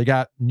 They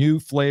got new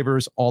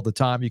flavors all the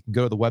time. You can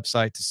go to the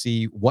website to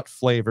see what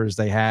flavors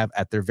they have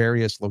at their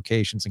various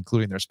locations,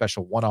 including their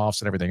special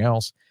one-offs and everything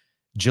else.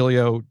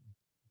 Giglio,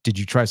 did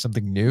you try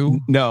something new?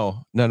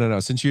 No.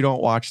 Since you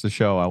don't watch the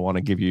show, I want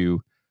to give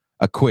you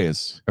a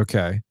quiz.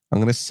 Okay. I'm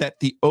going to set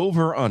the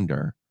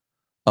over-under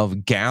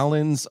of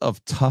gallons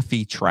of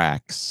Tuffy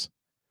tracks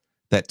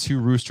that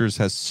Two Roosters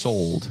has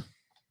sold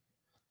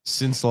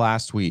since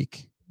last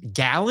week.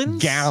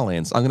 Gallons?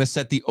 Gallons. I'm going to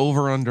set the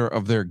over-under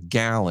of their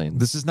gallons.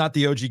 This is not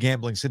the OG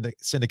Gambling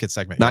Syndicate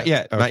segment. Not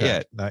yet.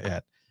 Okay. Not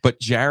yet. But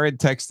Jared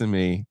texted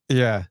me.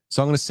 Yeah.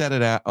 So I'm going to set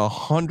it at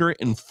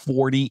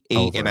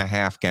 148 and a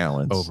half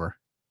gallons. Over.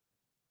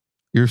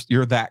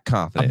 You're that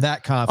confident. I'm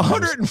that confident.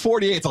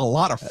 148 is a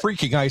lot of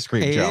freaking ice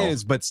cream, It Joe.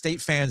 is, but State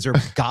fans are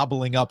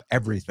gobbling up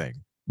everything.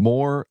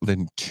 More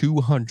than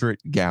 200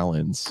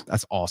 gallons.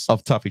 That's awesome.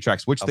 Of Tuffy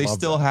tracks, which they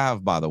still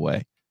have, by the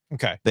way.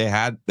 Okay. They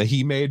had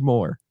he made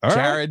more. All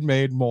Jared right.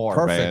 made more.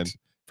 Perfect. Man.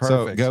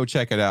 Perfect. So go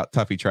check it out.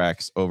 Tuffy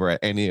Tracks over at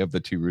any of the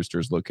Two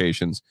Roosters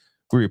locations.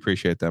 We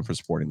appreciate them for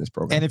supporting this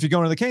program. And if you're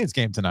going to the Canes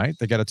game tonight,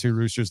 they got a Two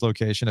Roosters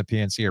location at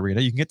PNC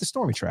Arena. You can get the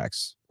Stormy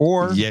tracks.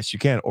 Or yes, you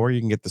can. Or you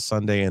can get the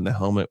Sunday and the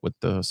helmet with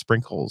the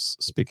sprinkles.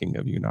 Speaking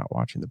of you not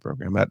watching the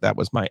program, that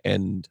was my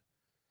end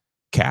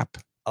cap.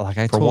 Like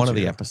I for told one you. of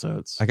the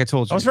episodes. Like I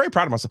told you. I was very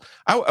proud of myself.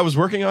 I was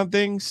working on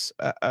things,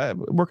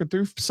 working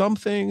through some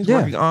things, Yeah.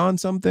 working on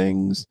some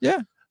things.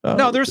 Yeah.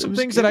 No, there's it some was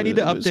things that I good. need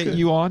to It was update good.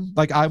 you on.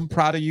 Like, I'm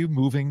proud of you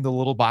moving the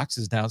little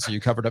boxes down so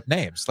you covered up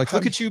names. Like,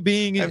 look at you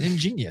being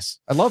ingenious.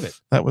 I love it.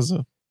 That was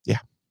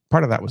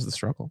part of that was the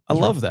struggle. I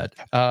love that.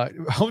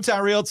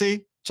 Hometown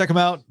Realty, check them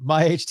out,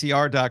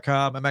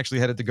 myhtr.com. I'm actually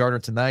headed to Gardner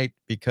tonight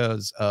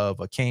because of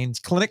a Canes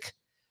clinic,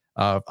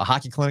 a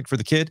hockey clinic for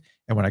the kid.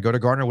 And when I go to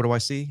Gardner, what do I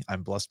see?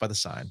 I'm blessed by the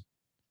sign.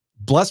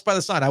 Blessed by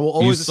the sign. I will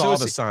always saw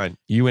the sign.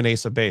 You and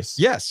Asa Base.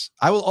 Yes,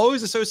 I will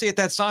always associate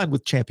that sign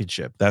with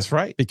championship That's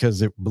right.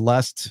 because it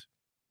blessed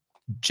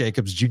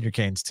Jacobs Junior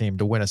Canes team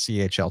to win a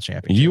CHL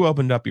championship. You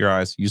opened up your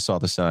eyes. You saw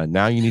the sign.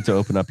 Now you need to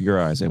open up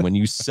your eyes. And when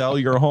you sell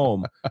your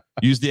home,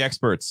 use the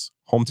experts.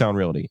 Hometown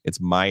Realty. It's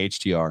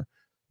myhtr.com.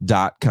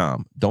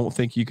 Don't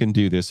think you can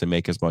do this and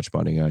make as much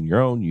money on your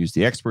own. Use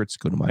the experts.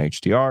 Go to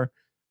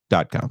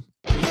myhtr.com.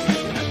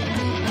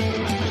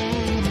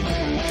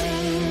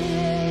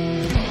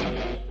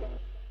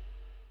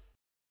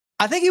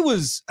 I think it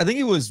was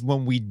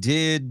when we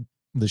did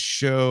the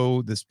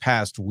show this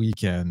past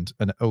weekend,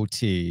 an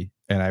OT,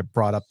 and I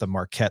brought up the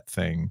Marquette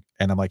thing,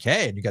 and I'm like,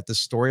 hey, and you got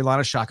this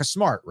storyline of Shaka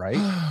Smart, right?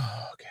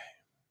 Okay.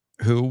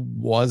 Who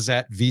was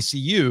at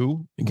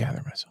VCU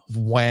Gather myself.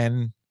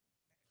 when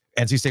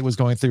NC State was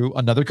going through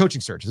another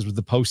coaching search. This was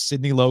the post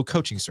Sidney Lowe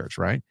coaching search,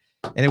 right?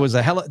 And it was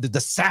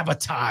the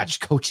sabotage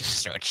coaching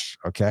search.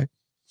 Okay.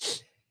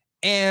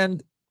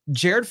 And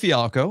Jared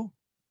Fialco,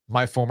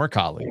 my former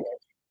colleague,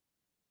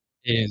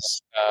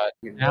 is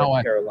now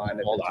at Carolina at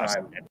the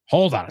time.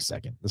 Hold on a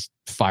second. This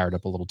fired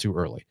up a little too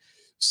early.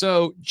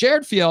 So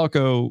Jared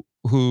Fialco,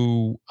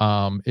 who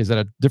is at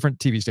a different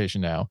TV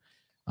station now,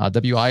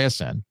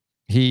 WISN,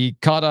 he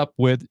caught up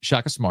with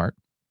Shaka Smart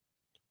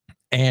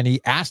and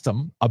he asked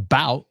him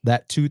about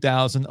that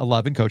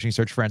 2011 coaching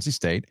search for NC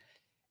State.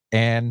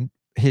 and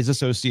his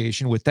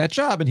association with that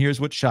job. And here's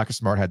what Shaka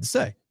Smart had to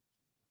say.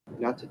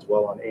 Not to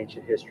dwell on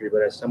ancient history,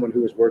 but as someone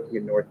who was working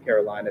in North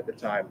Carolina at the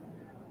time,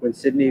 when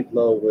Sidney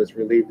Lowe was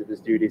relieved of his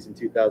duties in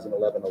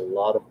 2011, a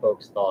lot of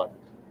folks thought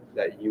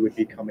that you would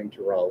be coming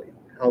to Raleigh.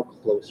 How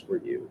close were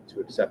you to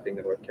accepting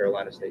the North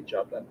Carolina State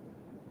job then?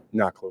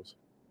 Not close.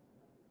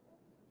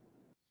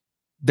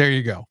 There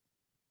you go.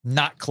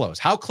 Not close.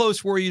 How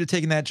close were you to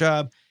taking that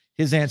job?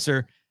 His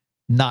answer,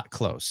 not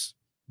close.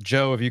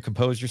 Joe, have you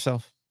composed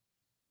yourself?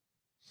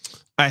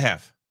 I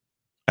have,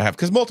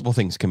 because multiple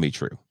things can be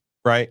true,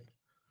 right?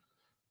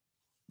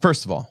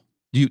 First of all,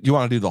 do you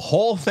want to do the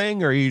whole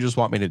thing, or you just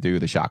want me to do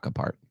the Shaka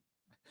part?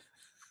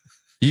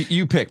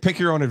 You pick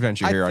your own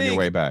adventure here on your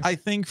way back. I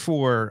think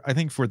for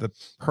the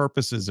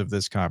purposes of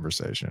this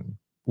conversation,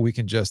 we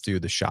can just do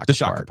the Shaka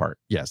part.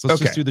 Yes,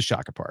 let's just do the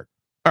Shaka part.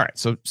 All right.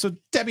 So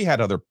Debbie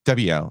had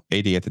Debbie L,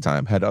 AD at the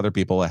time, had other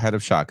people ahead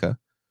of Shaka,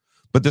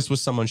 but this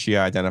was someone she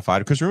identified,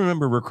 because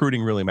remember,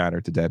 recruiting really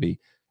mattered to Debbie.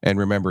 And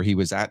remember, he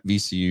was at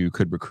VCU,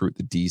 could recruit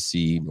the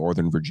DC,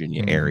 Northern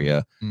Virginia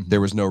area.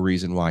 There was no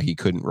reason why he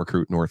couldn't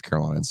recruit North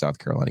Carolina and South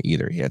Carolina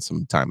either. He had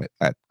some time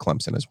at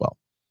Clemson as well.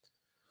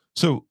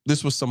 So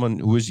this was someone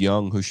who was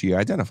young, who she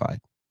identified.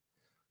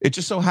 It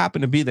just so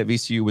happened to be that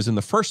VCU was in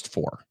the first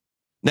four.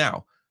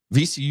 Now,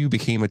 VCU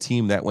became a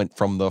team that went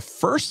from the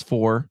first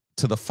four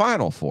to the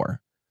final four.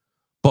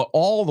 But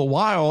all the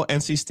while,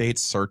 NC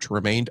State's search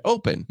remained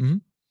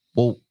open.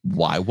 Well,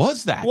 why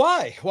was that?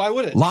 Why? Why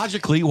would it?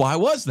 Logically, why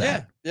was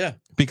that? Yeah.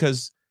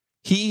 Because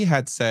he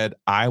had said,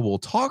 I will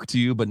talk to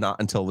you, but not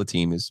until the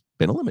team has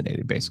been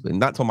eliminated, basically.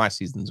 Not until my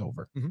season's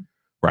over.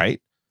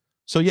 Right?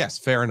 So, yes,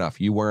 fair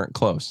enough. You weren't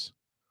close.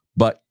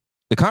 But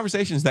the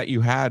conversations that you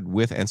had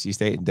with NC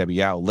State and Debbie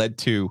Yao led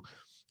to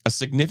a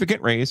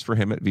significant raise for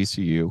him at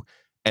VCU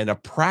and a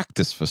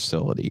practice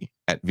facility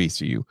at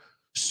VCU.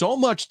 So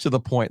much to the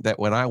point that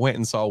when I went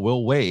and saw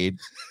Will Wade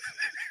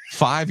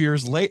 6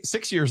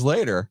 years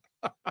later,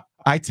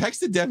 I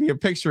texted Debbie a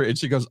picture and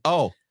she goes,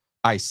 "Oh,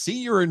 I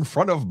see you're in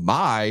front of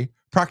my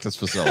practice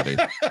facility."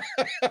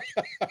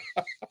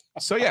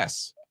 So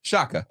yes,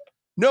 Shaka,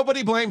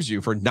 nobody blames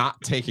you for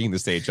not taking the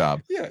state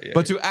job.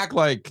 But to act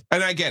like,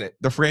 and I get it,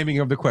 the framing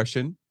of the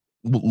question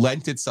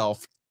lent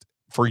itself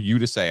for you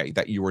to say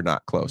that you were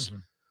not close.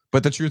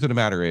 But the truth of the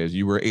matter is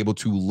you were able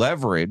to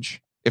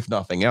leverage, if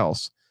nothing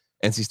else,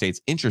 NC State's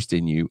interest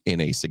in you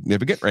in a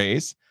significant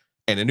raise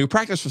and a new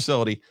practice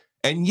facility.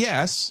 And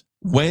yes,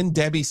 when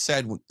Debbie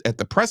said at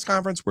the press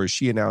conference where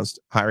she announced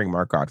hiring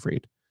Mark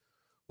Gottfried,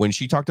 when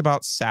she talked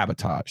about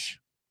sabotage,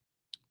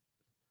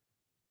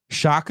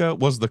 Shaka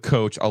was the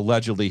coach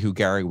allegedly who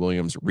Gary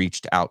Williams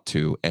reached out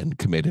to and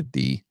committed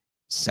the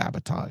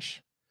sabotage.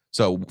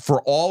 So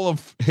for all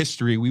of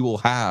history, we will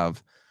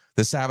have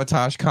the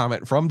sabotage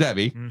comment from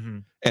Debbie,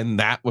 and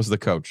that was the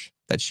coach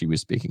that she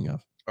was speaking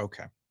of.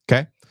 Okay.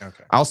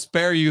 I'll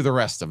spare you the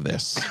rest of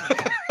this.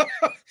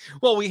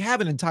 Well, we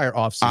have an entire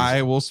offseason.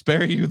 I will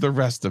spare you the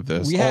rest of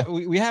this. We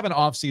have an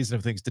offseason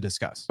of things to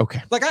discuss.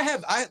 Okay.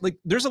 Like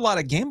there's a lot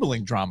of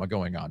gambling drama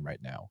going on right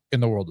now in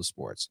the world of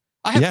sports.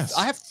 I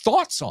have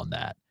thoughts on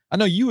that. I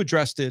know you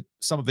addressed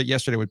some of it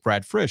yesterday with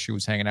Brad Frisch, who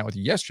was hanging out with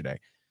you yesterday.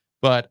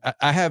 But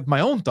I have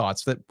my own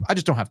thoughts that I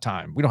just don't have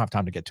time. We don't have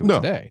time to get to it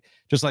today.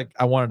 Just like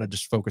I wanted to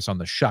just focus on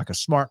the Shaka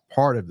Smart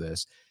part of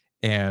this,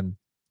 and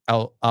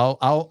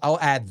I'll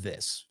add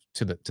this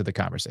to the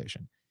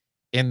conversation.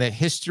 In the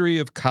history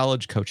of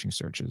college coaching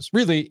searches,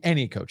 really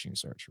any coaching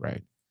search,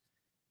 right?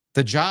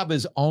 The job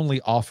is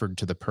only offered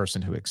to the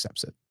person who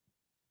accepts it.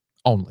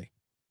 Only.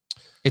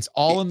 It's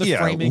all in the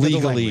framing legally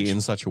of the language. In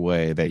such a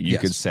way that you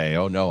could say,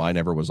 "Oh no, I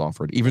never was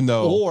offered," even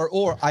though,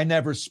 or I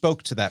never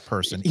spoke to that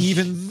person,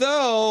 even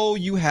though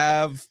you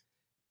have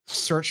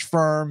search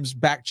firms,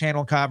 back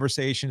channel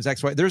conversations,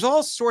 XY. There's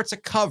all sorts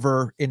of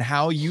cover in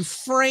how you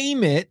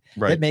frame it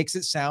that makes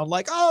it sound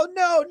like, "Oh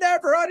no,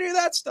 never, I do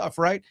that stuff,"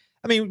 right?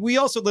 I mean, we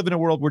also live in a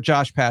world where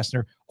Josh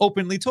Pastner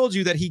openly told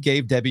you that he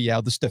gave Debbie Yao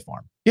the stiff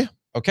arm. Yeah.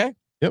 Okay.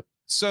 Yep.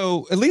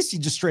 So at least he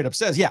just straight up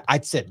says, "Yeah, I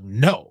said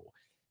no."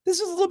 This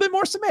is a little bit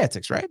more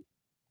semantics, right?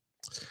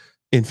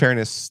 In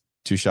fairness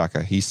to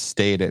Shaka, he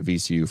stayed at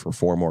VCU for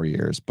 4 more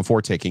years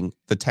before taking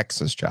the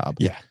Texas job.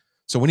 Yeah.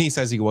 So when he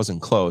says he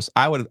wasn't close,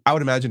 I would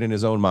imagine in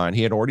his own mind,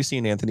 he had already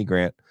seen Anthony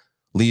Grant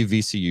leave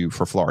VCU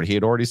for Florida. He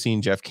had already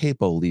seen Jeff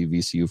Capel leave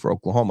VCU for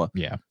Oklahoma.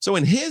 Yeah. So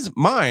in his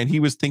mind,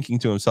 he was thinking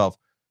to himself,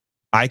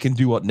 I can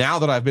do what, now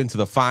that I've been to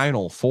the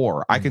Final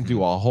Four, I can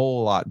do a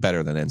whole lot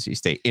better than NC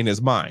State in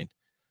his mind.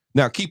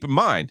 Now, keep in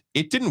mind,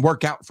 it didn't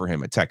work out for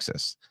him at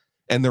Texas.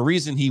 And the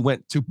reason he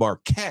went to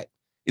Marquette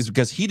is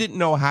because he didn't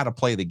know how to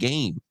play the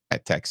game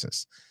at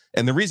Texas.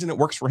 And the reason it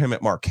works for him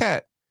at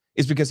Marquette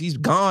is because he's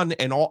gone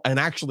and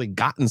actually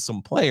gotten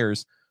some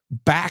players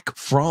back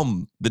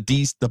from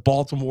the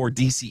Baltimore,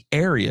 DC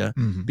area,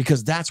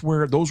 because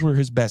those were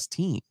his best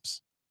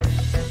teams.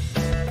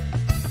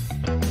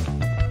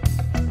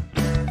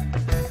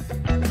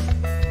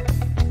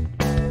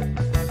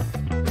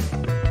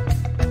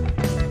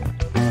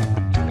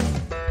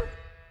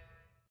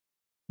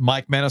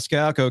 Mike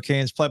Maniscalco,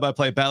 Canes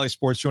play-by-play Bally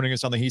Sports, joining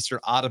us on the Heister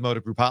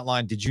Automotive Group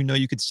Hotline. Did you know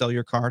you could sell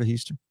your car to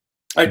Heister?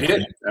 I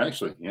did,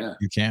 actually. Yeah,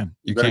 you can.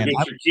 You better can.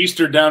 get your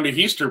Heister down to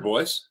Heister,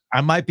 boys.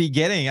 I might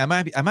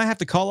have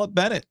to call up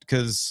Bennett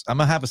because I'm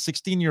gonna have a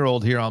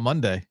 16-year-old here on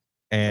Monday,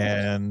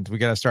 and we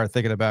got to start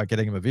thinking about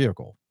getting him a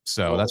vehicle.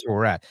 So that's where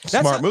we're at.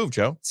 Smart move,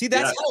 Joe. See,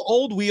 that's how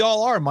old we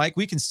all are, Mike.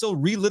 We can still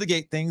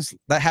relitigate things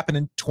that happened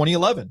in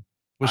 2011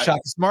 with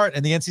Shaka Smart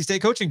and the NC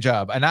State coaching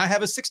job. And I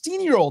have a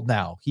 16-year-old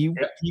now.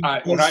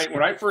 When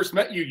I first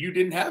met you, you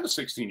didn't have a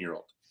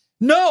 16-year-old.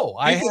 No,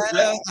 I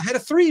had a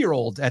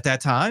 3-year-old at that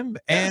time,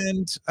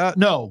 and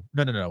no,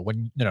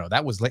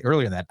 that was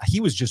earlier than that. He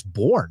was just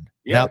born.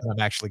 Yeah. Now that I'm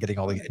actually getting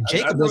all the and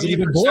Jacob wasn't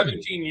even born.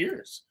 17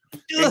 years.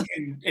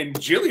 And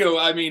Giglio,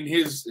 I mean,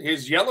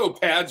 his yellow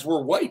pads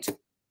were white.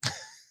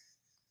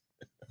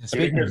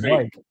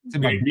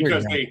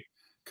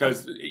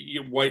 Because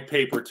white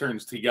paper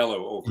turns to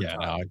yellow over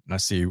time. No, I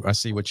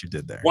see what you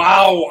did there.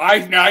 Wow,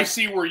 I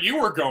see where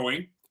you were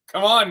going.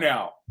 Come on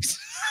now.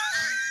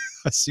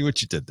 I see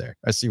what you did there.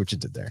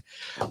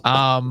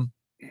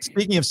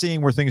 Speaking of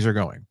seeing where things are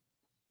going,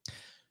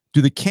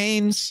 do the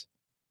Canes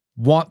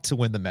want to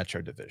win the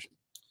Metro Division?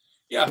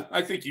 Yeah,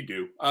 I think you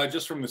do.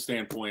 Just from the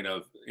standpoint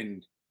of,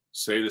 and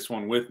say this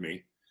one with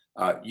me,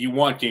 you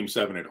want Game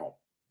 7 at home.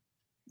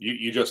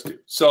 You just do.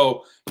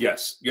 So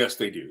yes,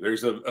 they do.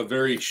 There's a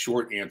very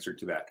short answer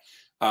to that.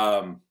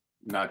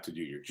 Not to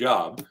do your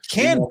job.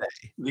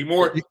 The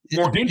more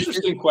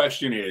interesting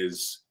question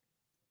is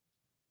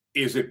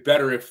it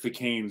better if the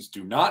Canes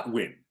do not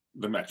win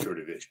the Metro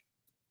Division?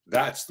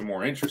 That's the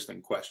more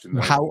interesting question.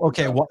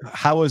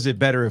 How is it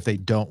better if they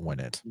don't win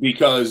it?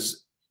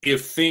 Because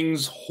if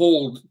things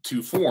hold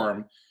to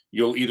form,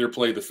 you'll either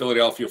play the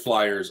Philadelphia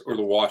Flyers or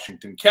the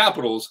Washington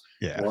Capitals.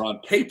 Yeah. Or on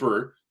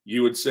paper,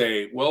 you would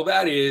say, well,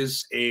 that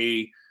is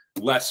a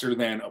lesser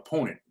than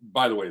opponent.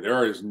 By the way,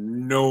 there is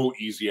no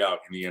easy out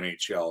in the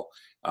NHL.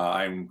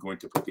 I'm going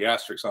to put the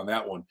asterisk on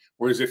that one.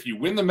 Whereas if you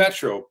win the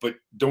Metro, but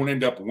don't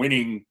end up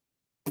winning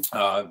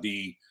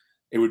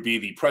it would be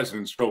the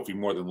President's Trophy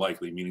more than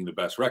likely, meaning the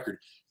best record,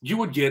 you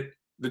would get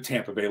the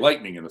Tampa Bay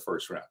Lightning in the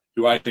first round,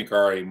 who I think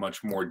are a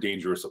much more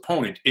dangerous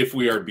opponent if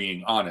we are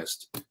being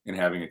honest and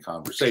having a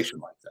conversation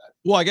like that.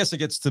 Well, I guess it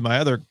gets to my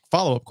other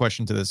follow-up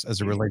question to this as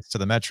it relates to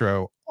the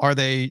Metro. Do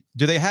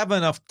they have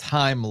enough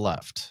time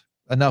left,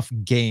 enough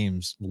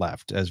games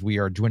left as we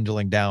are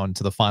dwindling down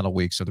to the final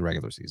weeks of the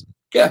regular season?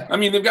 Yeah, I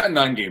mean, they've got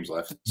 9 games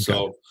left. Okay.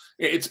 So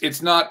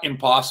it's not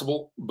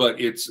impossible,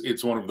 but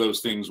it's one of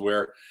those things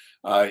where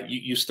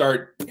you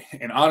start,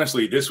 and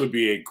honestly, this would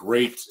be a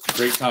great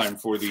time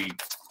for the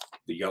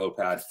yellow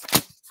pad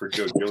for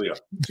Joe Giglio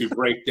to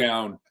break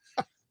down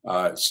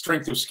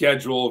strength of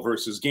schedule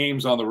versus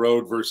games on the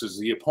road versus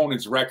the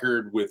opponent's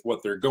record with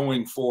what they're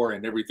going for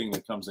and everything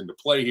that comes into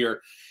play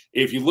here.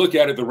 If you look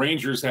at it, the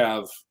Rangers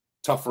have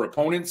tougher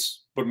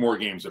opponents, but more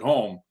games at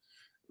home.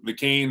 The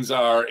Canes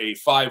are a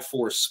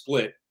 5-4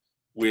 split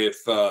with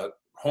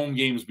home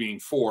games being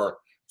 4,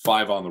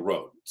 5 on the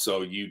road.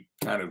 So you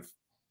try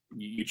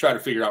to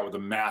figure out what the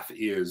math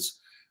is,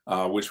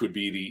 which would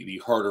be the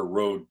harder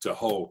road to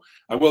hoe.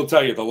 I will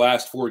tell you, the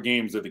last 4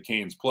 games that the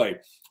Canes play,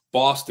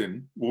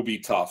 Boston will be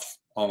tough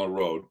on the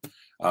road,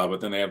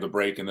 but then they have the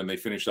break, and then they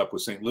finish up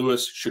with St.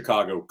 Louis,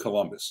 Chicago,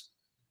 Columbus.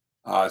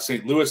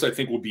 St. Louis, I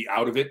think, will be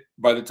out of it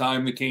by the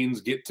time the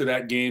Canes get to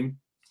that game.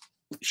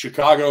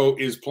 Chicago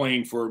is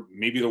playing for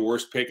maybe the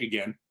worst pick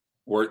again,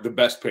 or the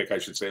best pick, I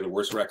should say, the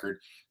worst record.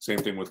 Same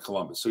thing with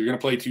Columbus. So you're going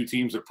to play 2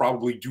 teams that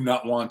probably do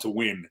not want to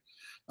win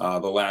the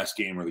last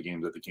game or the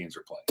game that the Canes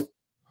are playing.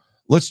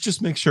 Let's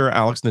just make sure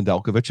Alex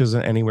Nedeljkovic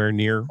isn't anywhere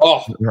near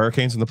the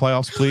Hurricanes in the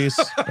playoffs, please.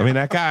 I mean,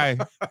 that guy,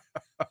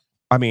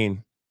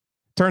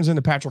 turns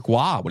into Patrick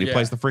Waugh when he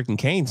plays the freaking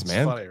Canes,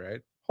 man. Funny,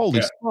 right?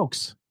 Holy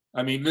smokes.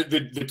 I mean,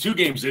 the 2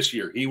 games this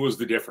year, he was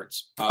the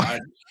difference.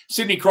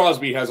 Sidney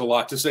Crosby has a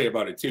lot to say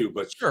about it too,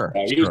 but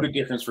he was the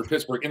difference for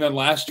Pittsburgh. And then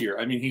last year,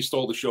 I mean, he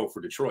stole the show for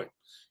Detroit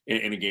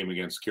in a game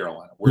against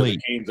Carolina, where the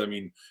Canes,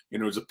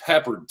 it was a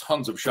peppered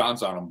tons of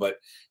shots on him, but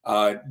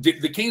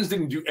the Canes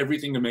didn't do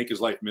everything to make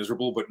his life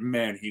miserable, but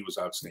man, he was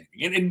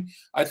outstanding. And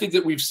I think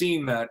that we've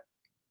seen that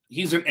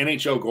he's an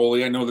NHL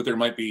goalie. I know that there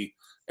might be,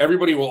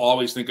 everybody will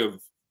always think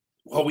of,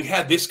 well, we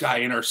had this guy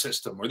in our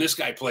system, or this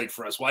guy played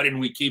for us. Why didn't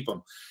we keep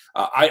him?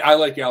 I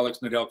like Alex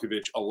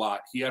Nedeljkovic a lot.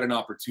 He had an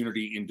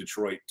opportunity in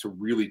Detroit to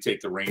really take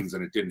the reins,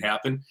 and it didn't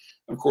happen.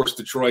 Of course,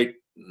 Detroit,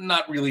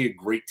 not really a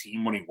great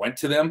team when he went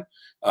to them.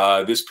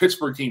 This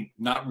Pittsburgh team,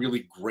 not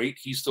really great.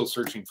 He's still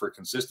searching for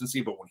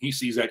consistency, but when he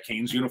sees that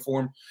Canes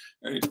uniform,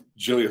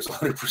 Giglio's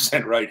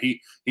 100% right.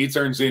 He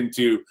turns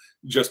into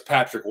just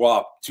Patrick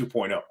Waugh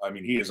 2.0. I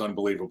mean, he is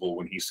unbelievable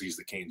when he sees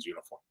the Canes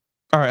uniform.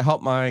 All right,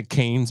 help my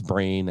Canes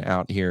brain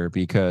out here,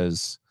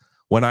 because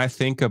when I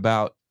think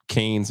about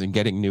Canes and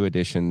getting new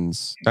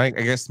additions, I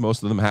guess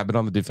most of them have been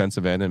on the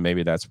defensive end, and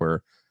maybe that's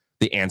where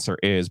the answer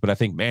is. But I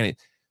think, man,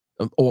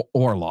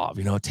 Orlov,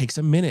 it takes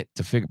a minute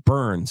to figure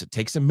Burns. It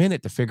takes a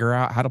minute to figure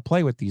out how to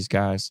play with these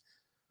guys.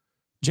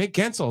 Jake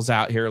Gensel's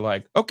out here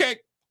like, okay,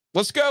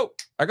 let's go.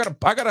 I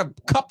got a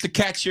cup to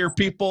catch here,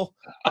 people.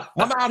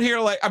 I'm out here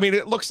like, I mean,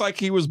 it looks like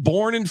he was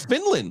born in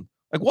Finland.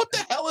 Like, what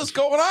the hell is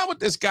going on with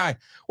this guy?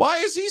 Why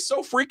is he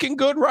so freaking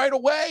good right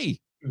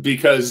away?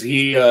 Because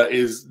he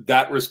is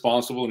that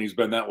responsible, and he's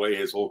been that way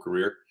his whole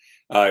career.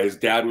 His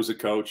dad was a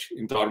coach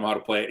and taught him how to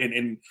play.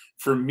 And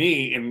for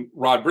me and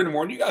Rod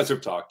Brindamore, and you guys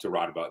have talked to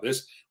Rod about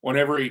this,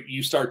 whenever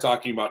you start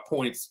talking about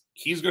points,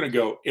 he's going to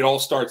go, it all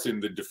starts in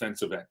the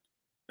defensive end.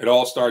 It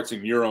all starts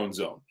in your own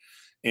zone.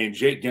 And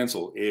Jake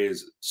Gensel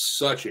is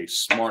such a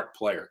smart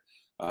player.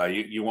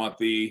 You want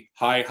the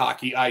high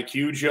hockey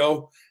IQ,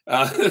 Joe?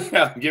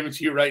 I'll give it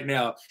to you right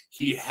now.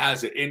 He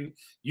has it. And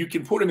you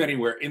can put him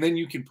anywhere. And then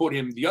you can put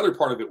him, the other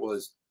part of it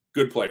was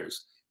good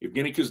players.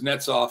 Evgeny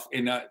Kuznetsov,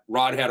 and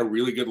Rod had a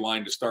really good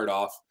line to start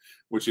off,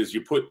 which is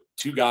you put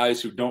two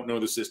guys who don't know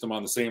the system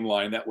on the same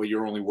line. That way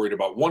you're only worried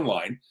about one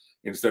line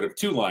instead of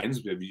two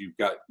lines. You've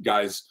got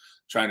guys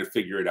trying to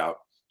figure it out.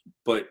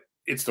 But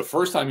it's the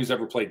first time he's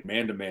ever played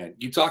man-to-man.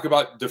 You talk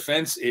about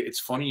defense.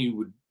 It's funny you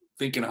would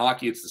think in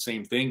hockey it's the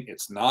same thing.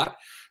 It's not.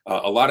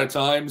 A lot of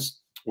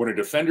times when a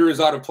defender is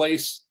out of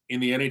place in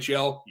the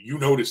NHL, you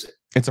notice it.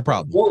 It's a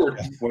problem.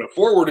 When a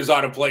forward is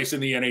out of place in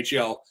the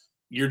NHL,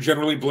 you're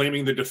generally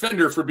blaming the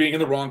defender for being in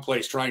the wrong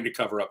place, trying to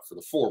cover up for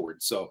the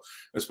forward. So,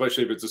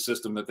 especially if it's a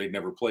system that they've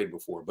never played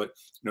before. But,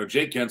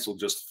 Jake Gensel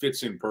just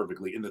fits in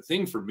perfectly. And the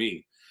thing for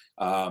me,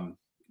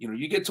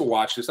 you get to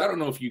watch this. I don't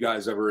know if you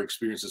guys ever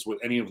experienced this with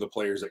any of the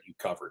players that you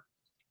covered,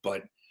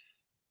 but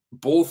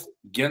both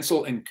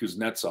Gensel and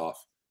Kuznetsov,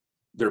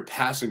 their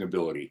passing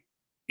ability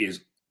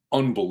is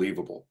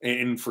unbelievable.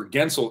 And for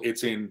Gensel,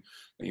 it's in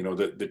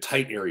the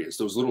tight areas,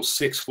 those little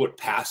 6-foot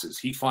passes.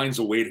 He finds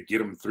a way to get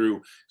them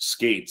through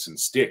skates and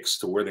sticks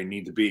to where they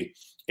need to be.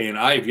 And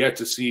I've yet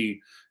to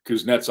see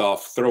Kuznetsov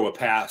throw a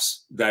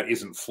pass that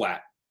isn't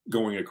flat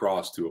going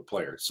across to a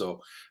player. So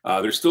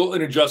there's still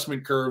an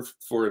adjustment curve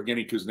for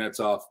Evgeny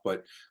Kuznetsov,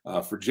 but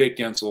for Jake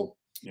Gensel,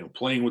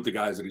 playing with the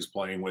guys that he's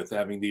playing with,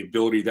 having the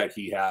ability that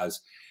he has,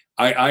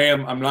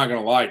 I'm not going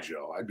to lie,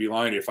 Joe. I'd be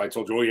lying if I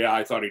told you, oh yeah,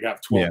 I thought he'd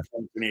have 12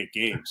 points in 8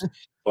 games.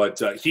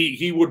 But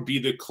he would be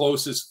the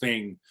closest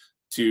thing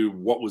to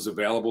what was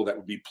available that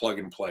would be plug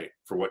and play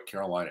for what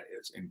Carolina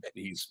is. And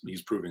he's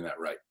proving that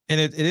right. And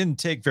it didn't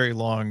take very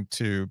long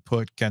to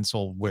put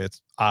Gensel with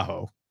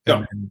Aho.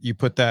 No. And you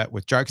put that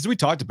with Jar, because we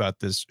talked about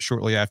this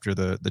shortly after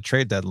the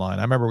trade deadline.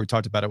 I remember we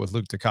talked about it with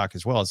Luke DeCock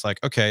as well. It's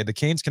like, okay, the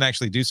Canes can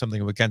actually do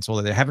something with Gensel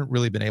that they haven't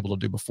really been able to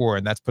do before.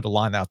 And that's put a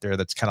line out there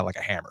that's kind of like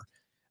a hammer.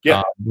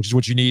 Yeah, which is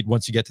what you need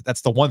once you get to. That's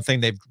the one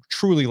thing they've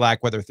truly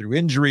lacked, whether through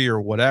injury or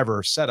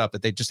whatever setup,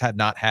 that they just had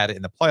not had it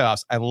in the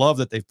playoffs. I love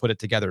that they've put it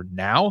together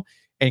now,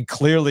 and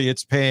clearly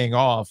it's paying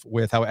off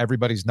with how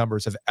everybody's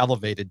numbers have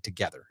elevated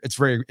together. It's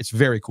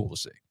very cool to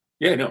see.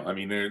 Yeah, no, I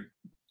mean,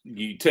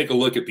 you take a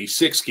look at the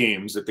 6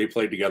 games that they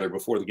played together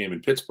before the game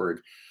in Pittsburgh,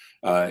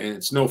 and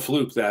it's no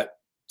fluke that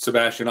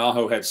Sebastian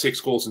Aho had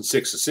 6 goals and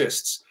 6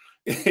 assists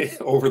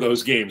over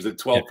those games at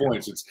 12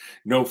 points. It's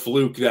no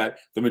fluke that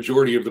the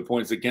majority of the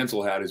points that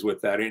Gensel had is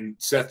with that. And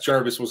Seth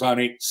Jarvis was on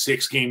a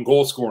 6-game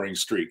goal scoring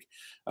streak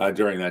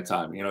during that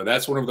time.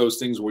 That's one of those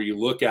things where you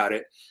look at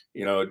it,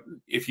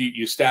 if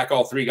you stack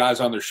all 3 guys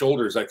on their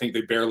shoulders, I think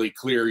they barely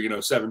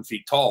clear, 7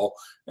 feet tall.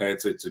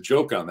 It's a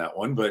joke on that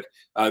one, but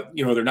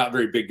they're not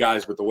very big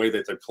guys, but the way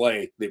that they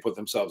play, they put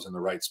themselves in the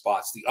right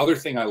spots. The other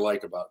thing I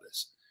like about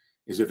this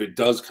is if it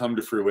does come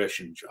to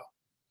fruition, Joe,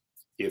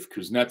 if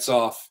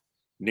Kuznetsov,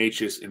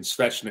 Necas, and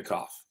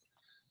Svechnikov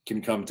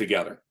can come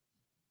together.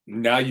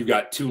 Now you've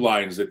got 2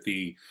 lines that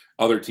the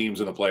other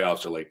teams in the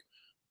playoffs are like,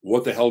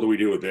 what the hell do we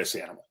do with this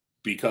animal?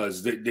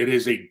 Because it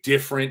is a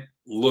different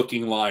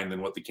looking line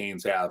than what the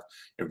Canes have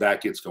if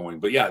that gets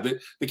going. But yeah, the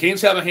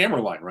Canes have a hammer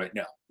line right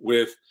now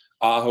with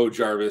Aho,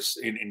 Jarvis,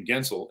 and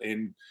Gensel.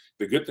 And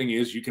the good thing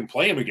is you can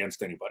play them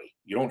against anybody.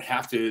 You don't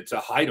have to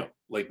hide them.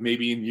 Like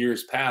maybe in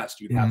years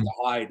past, you'd have to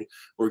hide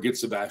or get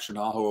Sebastian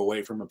Aho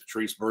away from a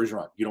Patrice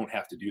Bergeron. You don't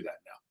have to do that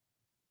now.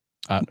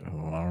 I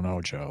don't know,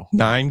 Joe.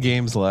 9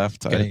 games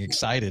left. Getting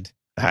excited.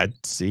 I'd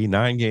see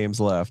 9 games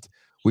left.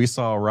 We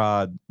saw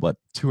Rod,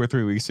 2 or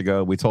 3 weeks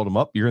ago. We told him,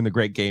 you're in the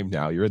great game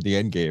now. You're in the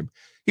end game.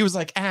 He was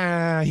like,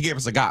 he gave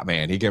us a got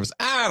man. He gave us,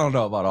 I don't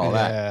know about all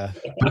that.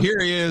 But here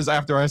he is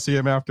after I see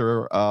him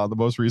after the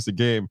most recent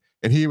game.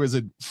 And he was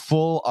in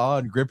full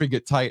on gripping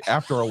it tight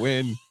after a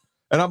win.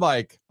 And I'm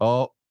like,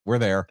 oh, we're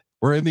there.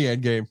 We're in the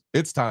end game.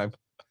 It's time.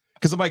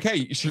 Because I'm like,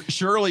 hey,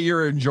 surely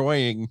you're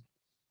enjoying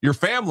your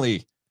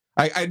family.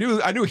 I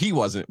knew he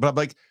wasn't, but I'm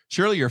like,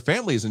 surely your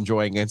family is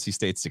enjoying NC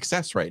State's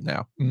success right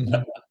now. Mm-hmm.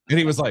 And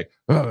he was like,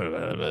 he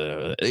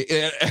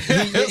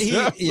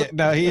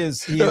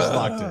is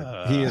locked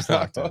in. He is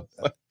locked in.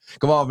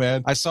 Come on,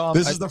 man. I saw him.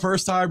 This is the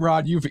first time,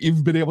 Rod,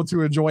 you've been able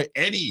to enjoy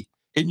any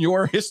in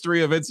your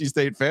history of NC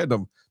State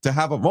fandom to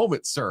have a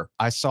moment, sir.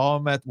 I saw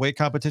him at Weight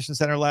Competition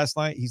Center last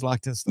night. He's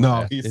locked in. Still,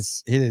 no,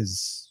 it's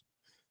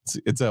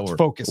over.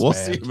 Focused. We'll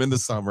man. see him in the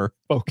summer.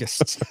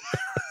 Focused.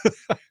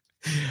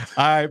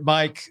 All right,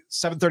 Mike,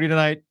 7:30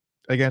 tonight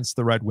against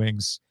the Red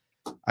Wings.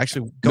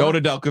 Actually, No to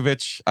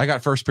Delkovich. I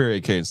got first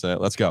period Canes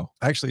tonight. Let's go.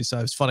 Actually, so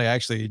it's funny. I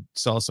actually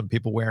saw some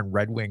people wearing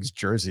Red Wings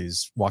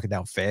jerseys walking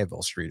down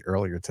Fayetteville Street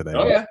earlier today.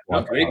 Oh yeah,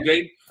 no,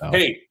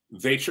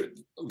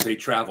 they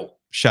travel.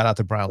 Shout out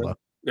to Brownlow.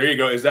 There you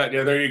go. Is that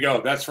there? You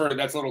go. That's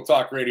Little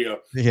Talk Radio.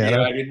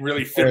 Yeah, I didn't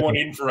really fit one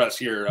in for us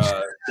here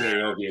today,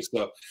 Ovies.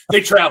 So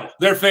they travel.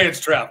 Their fans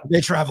travel.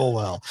 They travel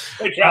well.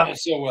 They travel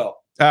so well.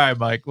 All right,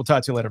 Mike. We'll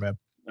talk to you later, man.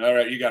 All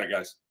right, you got it,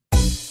 guys.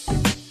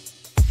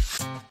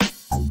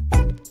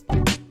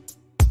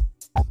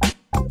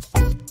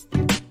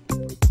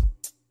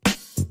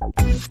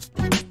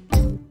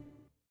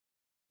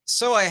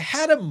 So I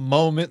had a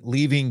moment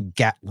leaving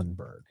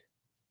Gatlinburg,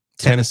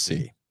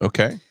 Tennessee.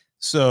 Okay.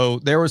 So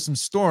there were some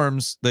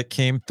storms that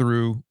came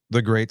through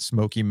the Great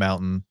Smoky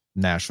Mountain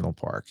National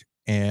Park,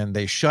 and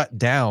they shut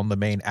down the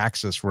main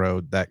access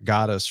road that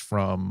got us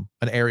from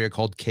an area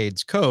called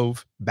Cades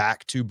Cove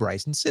back to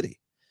Bryson City.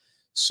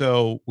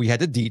 So we had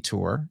to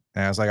detour,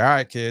 and I was like, all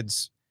right,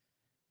 kids,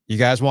 you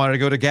guys wanted to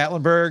go to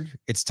Gatlinburg?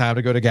 It's time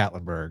to go to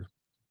Gatlinburg,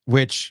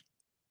 which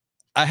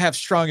I have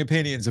strong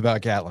opinions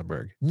about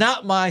Gatlinburg.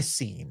 Not my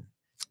scene.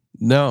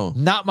 No.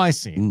 Not my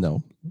scene.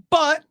 No.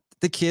 But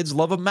the kids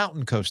love a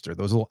mountain coaster,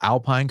 those little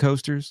alpine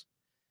coasters.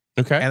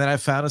 Okay. And then I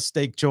found a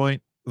steak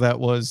joint that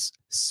was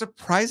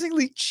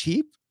surprisingly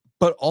cheap,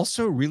 but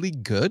also really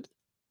good.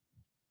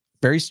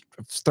 Very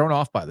thrown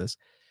off by this.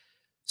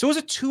 So it was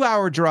a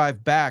 2-hour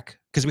drive back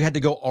because we had to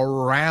go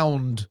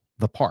around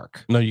the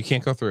park. No, you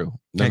can't go through.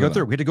 Can't go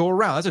through. We had to go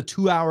around. That's a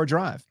 2-hour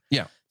drive.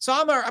 Yeah. So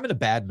I'm in a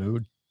bad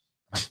mood.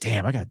 I'm like,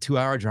 damn, I got a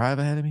 2-hour drive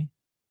ahead of me.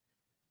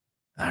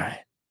 All right.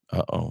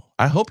 Uh-oh.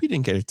 I hope you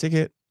didn't get a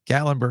ticket.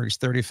 Gatlinburg's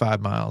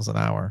 35 miles an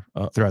hour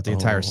throughout the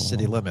entire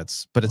city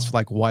limits, but it's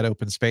like wide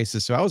open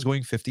spaces. So I was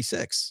going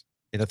 56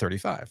 in a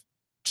 35,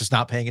 just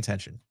not paying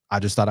attention. I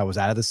just thought I was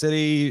out of the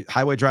city,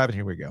 highway driving.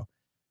 Here we go.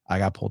 I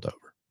got pulled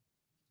over.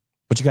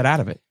 But you got out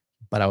of it.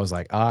 But I was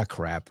like,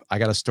 crap. I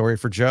got a story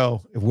for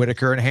Joe.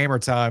 Whitaker and Hamer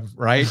time,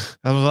 right?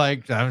 I was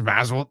like, I might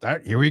as well.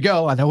 Here we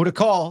go. I know who to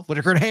call.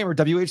 Whitaker and Hamer,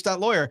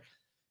 WH.lawyer.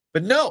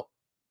 But no,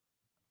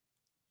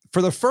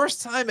 for the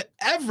first time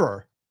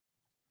ever,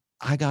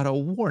 I got a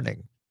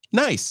warning.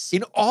 Nice.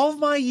 In all of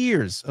my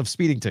years of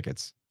speeding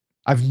tickets,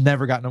 I've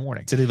never gotten a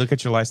warning. Did they look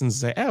at your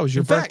license and say, "Oh, it was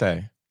your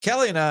birthday"?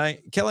 Kelly and I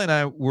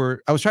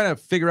were. I was trying to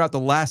figure out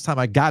the last time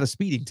I got a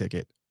speeding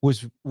ticket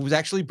was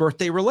actually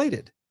birthday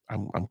related.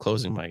 I'm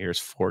closing my ears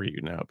for you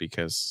now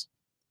because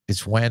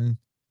it's when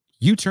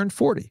you turned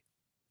 40.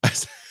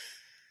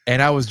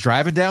 And I was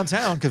driving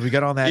downtown because we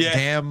got on that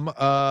damn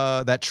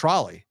that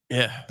trolley.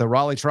 Yeah, the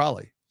Raleigh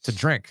trolley to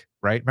drink.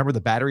 Right? Remember the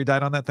battery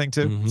died on that thing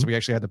too, so we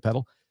actually had to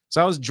pedal.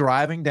 So I was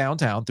driving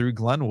downtown through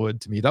Glenwood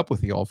to meet up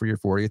with you all for your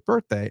 40th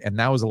birthday, and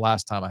that was the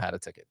last time I had a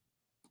ticket.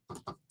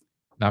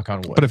 Knock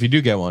on wood. But if you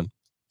do get one,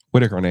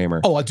 Whitaker and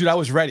Hamer. Oh, dude, I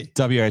was ready.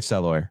 WH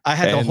lawyer. I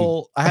had the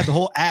whole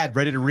ad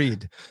ready to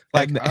read.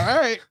 Like, all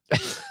right.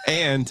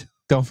 And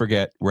don't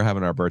forget, we're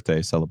having our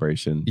birthday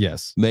celebration.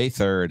 Yes, May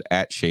 3rd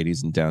at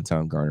Shady's in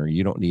downtown Garner.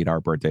 You don't need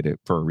our birthday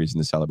for a reason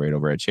to celebrate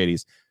over at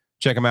Shady's.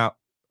 Check them out.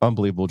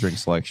 Unbelievable drink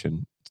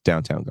selection. It's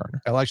downtown Garner.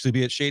 I'll actually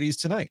be at Shady's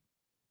tonight.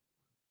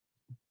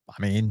 I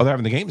mean, they're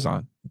having the games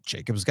on.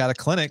 Jacob's got a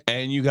clinic,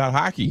 and you got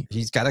hockey.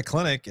 He's got a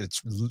clinic.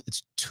 It's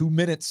 2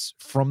 minutes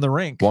from the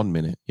rink. 1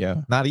 minute,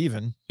 yeah, not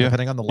even.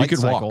 Depending on the light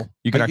cycle. Walk.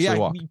 You could actually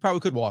walk. You probably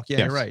could walk. Yeah,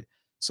 you're right.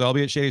 So I'll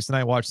be at Shady's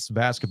tonight watching some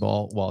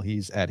basketball while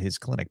he's at his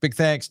clinic. Big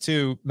thanks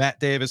to Matt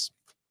Davis.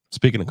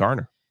 Speaking of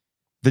Garner,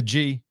 the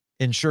G,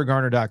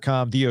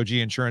 insuregarner.com,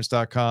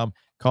 doginsurance.com.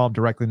 Call him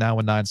directly now,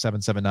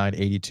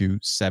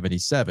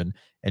 1-977-982-77,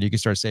 and you can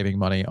start saving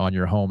money on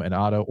your home and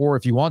auto. Or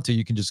if you want to,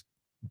 you can just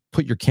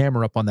put your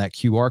camera up on that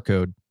QR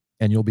code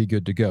and you'll be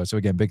good to go. So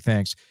again, big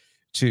thanks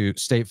to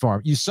State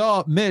Farm. You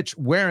saw Mitch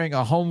wearing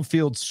a home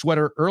field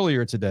sweater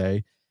earlier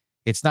today.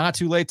 It's not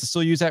too late to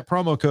still use that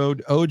promo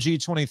code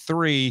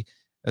OG23,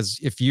 as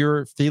if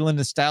you're feeling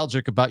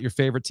nostalgic about your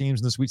favorite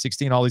teams in the Sweet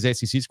 16, all these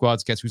ACC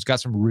squads. Guess who's got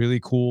some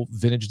really cool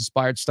vintage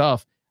inspired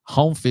stuff?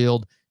 Home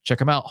Field. Check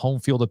them out,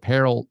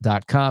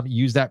 homefieldapparel.com.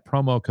 Use that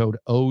promo code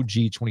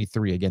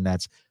OG23. Again,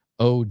 that's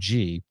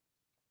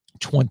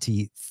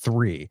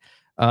OG23.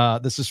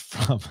 This is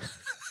from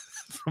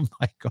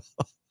Michael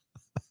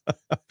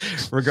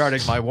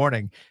regarding my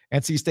warning.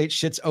 NC State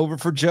shit's over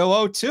for Joe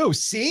O too.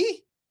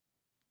 See?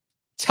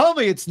 Tell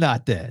me it's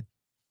not dead.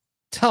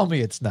 Tell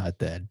me it's not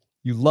dead.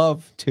 You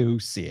love to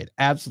see it.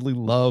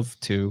 Absolutely love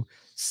to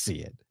see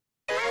it.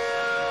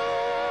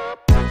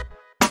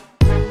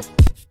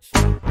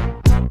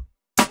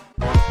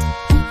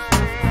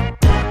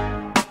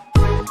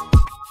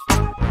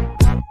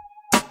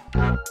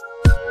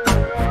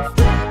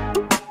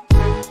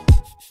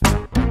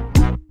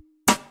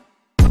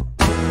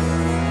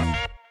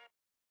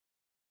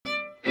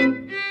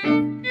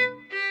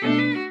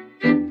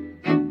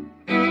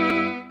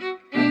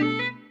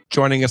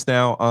 Joining us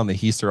now on the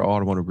Heister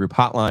Automotive Group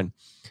hotline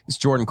is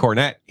Jordan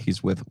Cornette.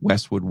 He's with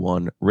Westwood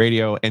One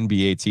Radio,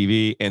 NBA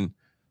TV, and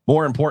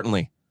more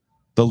importantly,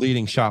 the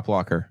leading shot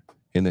blocker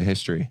in the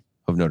history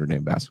of Notre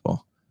Dame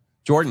basketball.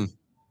 Jordan,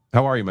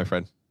 how are you, my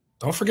friend?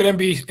 Don't forget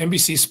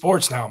NBC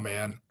Sports now,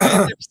 man.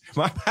 I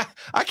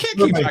can't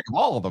keep track of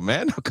all of them,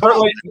 man.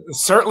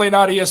 Certainly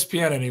not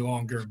ESPN any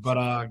longer,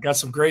 but got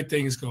some great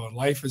things going.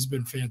 Life has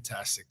been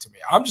fantastic to me.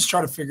 I'm just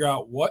trying to figure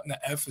out what in the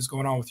F is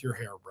going on with your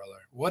hair, brother.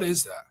 What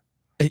is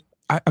that?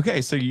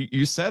 Okay, so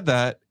you said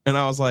that, and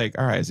I was like,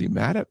 all right, is he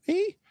mad at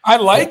me? I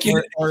like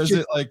it. Or is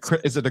it like,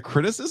 is it a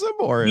criticism,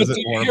 or is it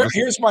more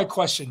here's my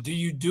question. Do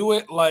you do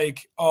it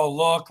like, oh,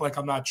 look, like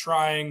I'm not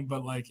trying,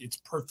 but like it's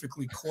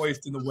perfectly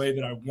coiffed in the way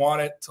that I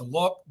want it to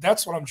look?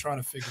 That's what I'm trying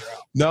to figure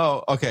out.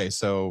 No. Okay.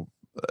 So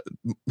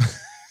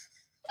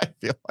I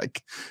feel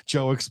like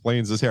Joe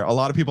explains his hair. A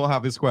lot of people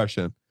have this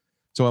question.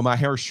 So when my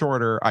hair is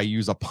shorter, I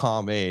use a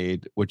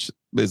pomade, which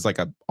is like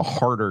a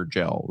harder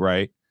gel,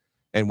 right?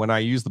 And when I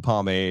use the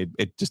pomade,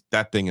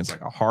 that thing is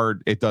like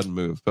it doesn't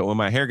move. But when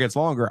my hair gets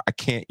longer, I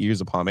can't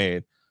use a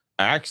pomade.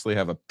 I actually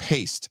have a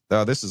paste.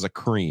 This is a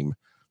cream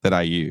that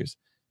I use.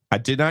 I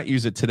did not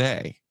use it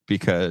today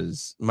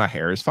because my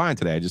hair is fine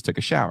today. I just took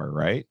a shower,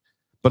 right?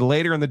 But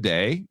later in the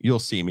day, you'll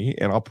see me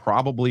and I'll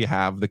probably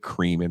have the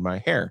cream in my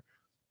hair.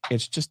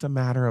 It's just a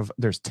matter of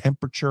there's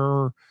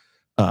temperature,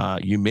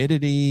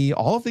 humidity.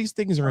 All of these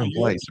things are in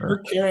place.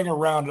 You're carrying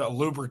around a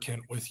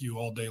lubricant with you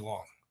all day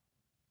long.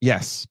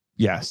 Yes.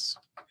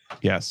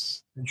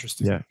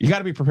 Interesting. Yeah, you got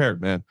to be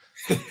prepared, man.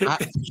 I have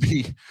to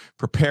be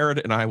prepared,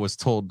 and I was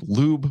told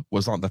lube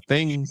was on the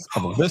things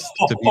on the list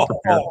to be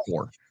prepared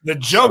for. The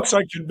jokes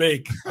I can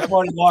make. I've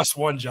already lost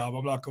one job.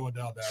 I'm not going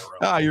down that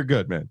road. You're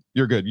good, man.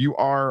 You're good. You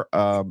are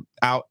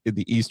out in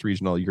the East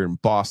Regional. You're in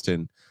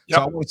Boston. Yep.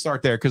 So I want to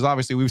start there because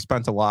obviously we've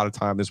spent a lot of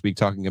time this week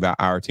talking about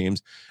our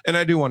teams, and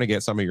I do want to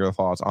get some of your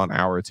thoughts on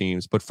our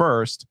teams. But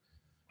first,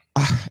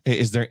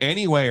 is there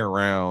any way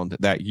around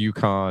that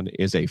UConn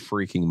is a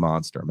freaking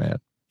monster, man?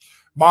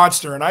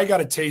 Monster, and I got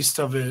a taste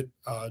of it,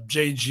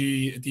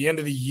 JG, at the end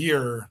of the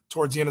year,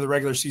 towards the end of the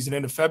regular season,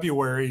 into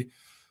February,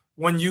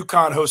 when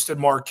UConn hosted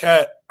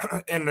Marquette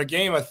in a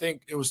game. I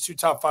think it was 2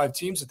 top 5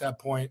 teams at that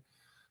point,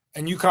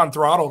 and UConn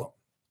throttled them.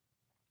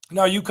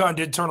 Now, UConn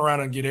did turn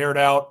around and get aired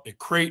out at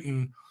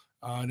Creighton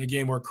in a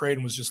game where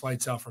Creighton was just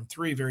lights out from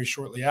 3 very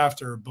shortly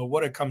after. But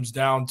what it comes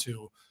down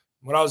to,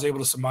 what I was able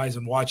to surmise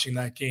in watching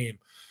that game,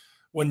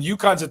 when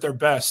UConn's at their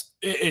best,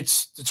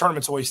 the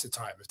tournament's a waste of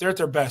time. If they're at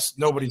their best,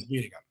 nobody's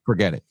beating them.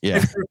 Forget it. Yeah.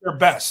 If they're at their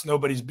best,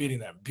 nobody's beating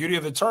them. Beauty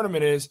of the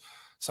tournament is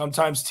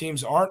sometimes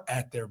teams aren't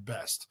at their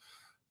best.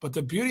 But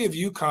the beauty of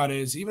UConn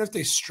is even if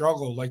they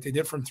struggle like they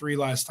did from 3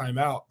 last time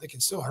out, they can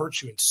still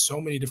hurt you in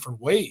so many different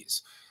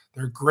ways.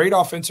 They're a great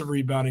offensive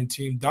rebounding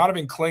team.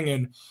 Donovan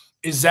Clingan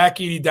is Zach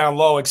Edey down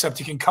low, except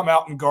he can come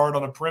out and guard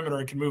on the perimeter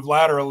and can move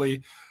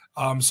laterally.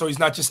 So he's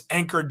not just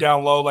anchored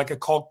down low like a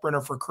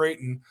Kalkbrenner for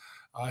Creighton.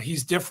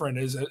 He's different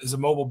as a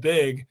mobile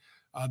big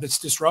that's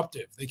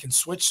disruptive. They can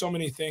switch so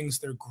many things.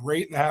 They're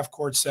great in the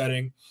half-court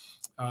setting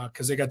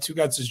because they got 2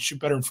 guys that shoot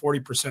better than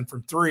 40%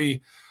 from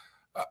 3.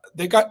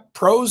 They got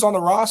pros on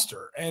the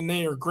roster, and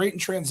they are great in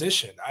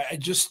transition. I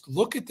just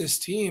look at this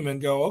team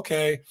and go,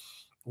 okay,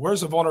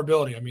 where's the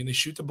vulnerability? I mean, they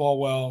shoot the ball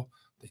well.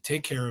 They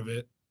take care of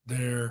it.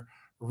 They're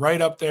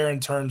right up there in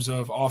terms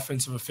of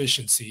offensive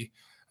efficiency.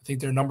 I think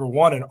they're number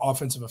 1 in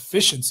offensive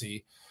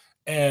efficiency,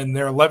 and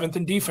they're 11th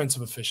in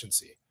defensive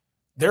efficiency.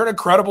 They're an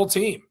incredible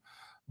team.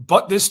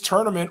 But this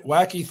tournament,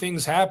 wacky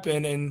things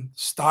happen, and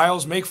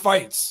styles make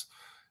fights.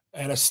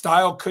 And a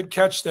style could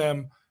catch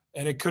them,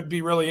 and it could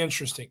be really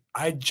interesting.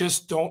 I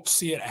just don't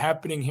see it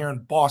happening here in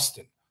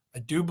Boston. I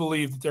do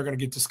believe that they're going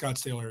to get to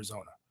Scottsdale,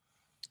 Arizona.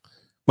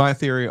 My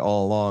theory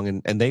all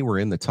along, and they were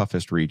in the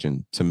toughest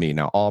region to me.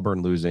 Now,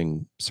 Auburn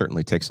losing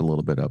certainly takes a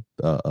little bit of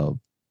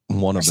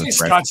one of the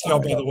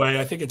Scottsdale, by the way.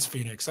 I think it's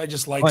Phoenix. I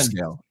just like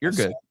Glendale. You're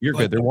good. You're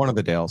good. They're one of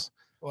the Dales.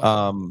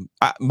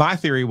 My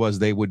theory was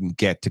they wouldn't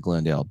get to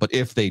Glendale, but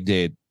if they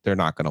did, they're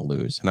not going to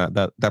lose, and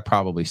that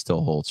probably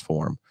still holds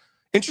form.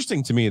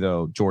 Interesting to me,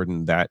 though,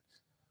 Jordan, that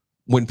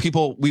when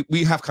people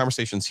we have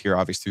conversations here,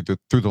 obviously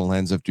through the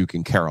lens of Duke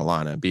and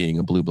Carolina being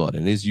a blue blood,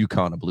 and is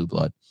UConn a blue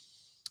blood?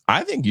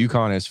 I think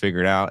UConn has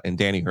figured out, and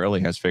Danny Hurley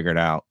has figured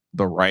out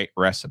the right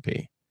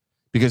recipe,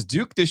 because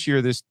Duke this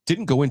year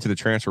didn't go into the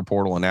transfer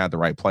portal and add the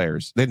right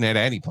players. They didn't add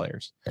any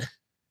players.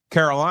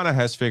 Carolina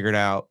has figured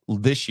out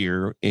this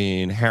year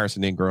in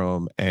Harrison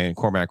Ingram and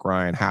Cormac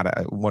Ryan,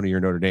 one of your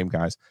Notre Dame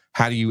guys,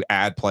 how do you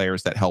add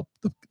players that help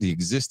the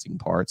existing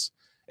parts?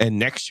 And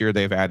next year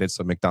they've added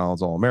some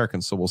McDonald's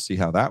All-Americans, so we'll see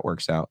how that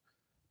works out.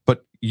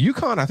 But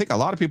UConn, I think a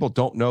lot of people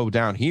don't know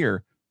down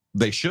here.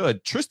 They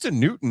should. Tristan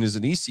Newton is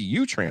an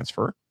ECU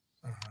transfer,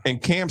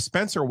 and Cam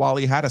Spencer, while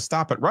he had a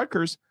stop at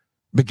Rutgers,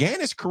 began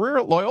his career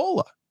at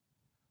Loyola.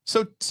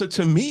 So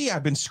to me,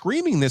 I've been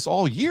screaming this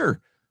all year,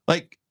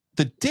 like,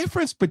 the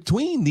difference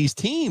between these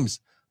teams,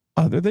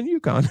 other than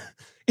UConn,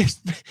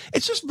 it's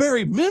just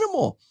very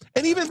minimal.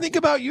 And even think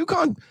about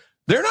UConn.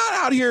 They're not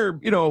out here,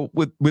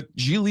 with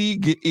G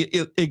League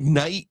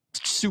Ignite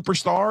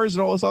superstars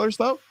and all this other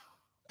stuff.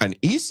 An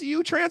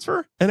ECU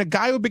transfer and a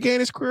guy who began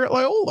his career at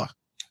Loyola.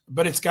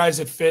 But it's guys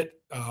that fit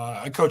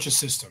a coach's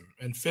system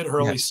and fit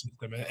Hurley's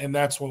system, and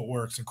that's what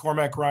works. And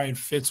Cormac Ryan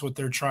fits what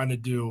they're trying to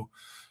do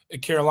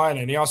at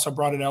Carolina, and he also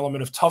brought an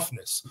element of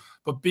toughness.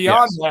 But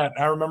beyond that,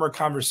 I remember a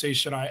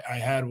conversation I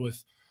had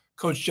with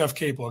Coach Jeff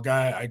Capel, a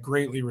guy I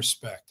greatly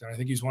respect. And I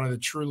think he's one of the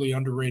truly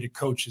underrated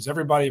coaches.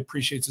 Everybody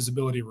appreciates his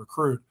ability to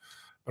recruit,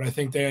 but I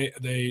think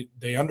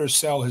they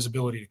undersell his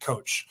ability to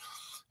coach.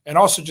 And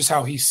also just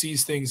how he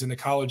sees things in the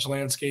college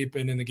landscape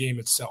and in the game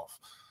itself.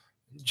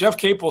 Jeff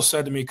Capel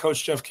said to me,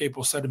 Coach Jeff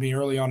Capel said to me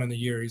early on in the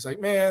year, he's like,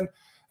 man,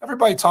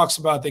 everybody talks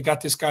about they got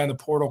this guy in the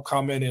portal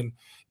coming and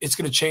it's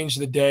going to change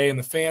the day, and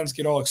the fans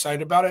get all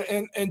excited about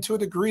it. And to a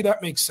degree,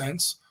 that makes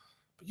sense.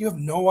 But you have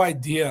no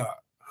idea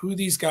who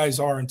these guys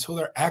are until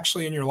they're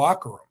actually in your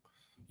locker room.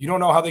 You don't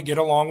know how they get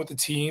along with the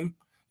team.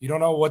 You don't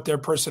know what their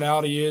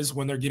personality is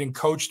when they're getting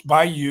coached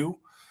by you.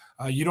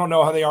 You don't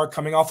know how they are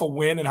coming off a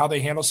win and how they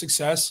handle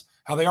success,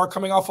 how they are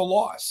coming off a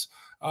loss,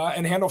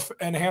 and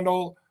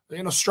handle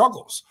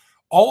struggles.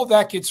 All of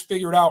that gets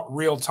figured out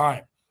real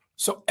time.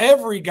 So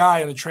every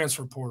guy in the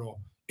transfer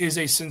portal is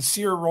a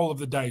sincere roll of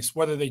the dice.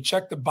 Whether they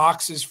check the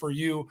boxes for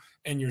you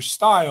and your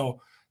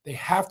style, they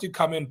have to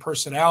come in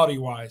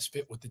personality-wise,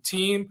 fit with the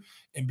team,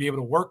 and be able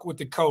to work with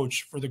the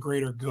coach for the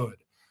greater good.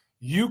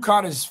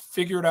 UConn has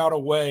figured out a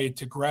way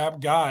to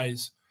grab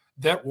guys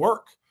that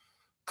work.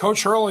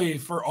 Coach Hurley,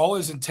 for all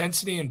his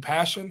intensity and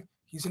passion,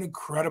 he's an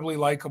incredibly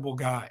likable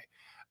guy.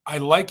 I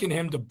liken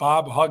him to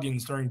Bob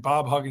Huggins during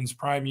Bob Huggins'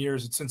 prime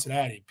years at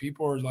Cincinnati.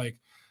 People are like,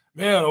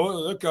 man,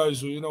 that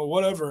guy's,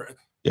 whatever.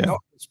 Yeah. No,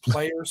 his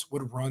players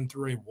would run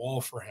through a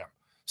wall for him.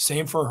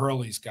 Same for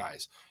Hurley's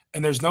guys.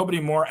 And there's nobody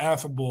more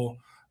affable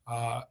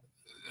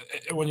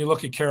when you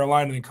look at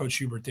Carolina than Coach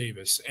Hubert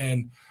Davis.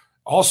 And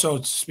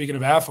also, speaking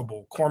of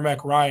affable,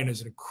 Cormac Ryan is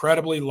an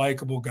incredibly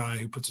likable guy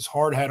who puts his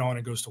hard hat on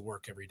and goes to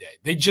work every day.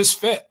 They just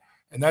fit.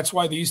 And that's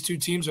why these two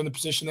teams are in the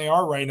position they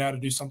are right now to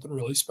do something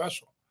really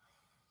special.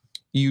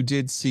 You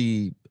did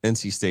see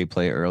NC State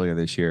play earlier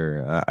this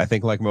year. I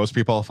think, like most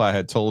people, if I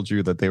had told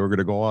you that they were going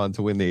to go on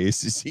to win the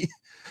ACC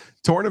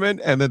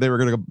tournament and that they were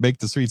going to make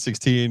the Sweet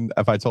 16,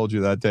 if I told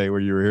you that day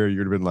when you were here, you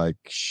would have been like,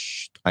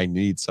 shh, I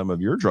need some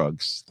of your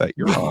drugs that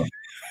you're on,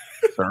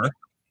 sir.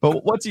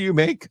 But what do you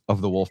make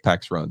of the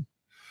Wolfpack's run?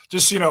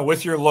 Just,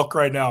 with your look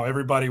right now,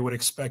 everybody would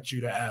expect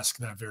you to ask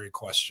that very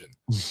question.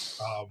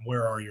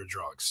 Where are your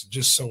drugs?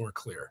 Just so we're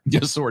clear.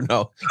 Yes or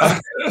no?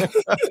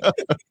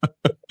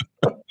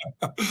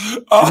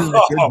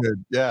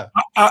 Yeah.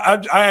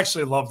 I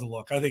actually love the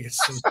look. I think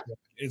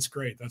it's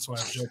great. That's why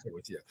I'm joking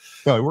with you.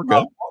 No, we're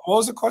good. What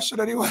was the question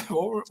anyway?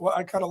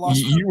 I kind of lost.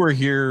 You were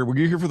here. Were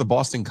you here for the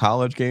Boston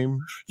College game?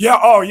 Yeah.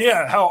 Oh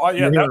yeah. Yeah.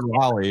 You're here in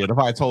Raleigh. And if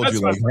I told you,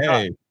 like,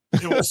 hey,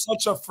 it was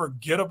such a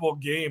forgettable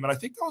game, and I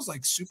think that was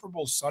like Super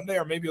Bowl Sunday,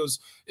 or maybe it was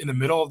in the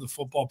middle of the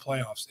football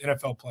playoffs,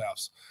 NFL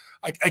playoffs.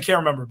 I can't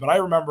remember, but I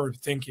remember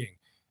thinking,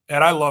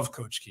 and I love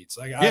Coach Keats.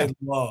 Like I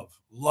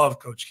love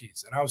Coach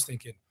Keats, and I was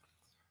thinking,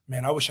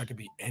 man, I wish I could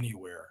be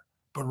anywhere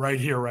but right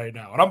here, right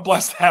now. And I'm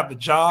blessed to have the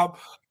job.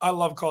 I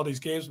love calling these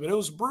games, but it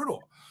was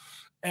brutal.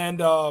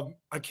 And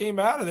I came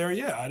out of there.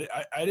 Yeah,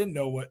 I didn't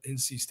know what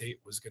NC State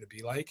was going to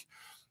be like.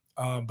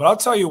 But I'll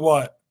tell you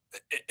what,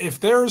 is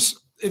there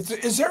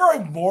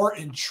a more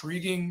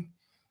intriguing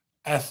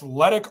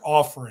athletic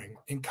offering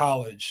in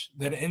college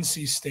than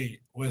NC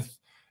State with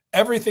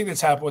everything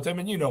that's happened with them?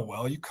 And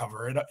well, you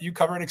cover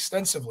it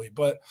extensively.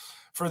 But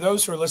for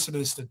those who are listening to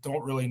this that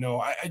don't really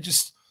know,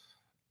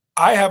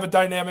 I have a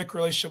dynamic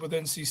relationship with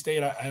NC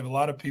State. I have a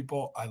lot of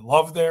people I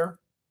love there.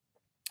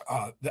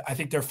 I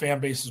think their fan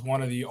base is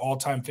one of the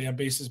all-time fan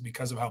bases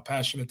because of how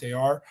passionate they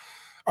are.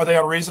 Are they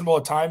unreasonable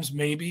at times?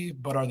 Maybe,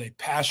 but are they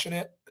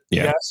passionate?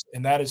 Yeah. Yes,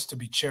 and that is to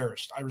be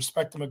cherished. I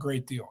respect them a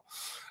great deal.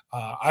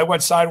 I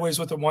went sideways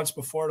with them once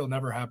before. It'll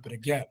never happen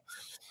again.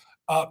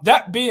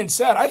 That being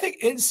said, I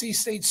think NC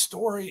State's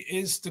story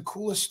is the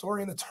coolest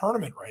story in the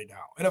tournament right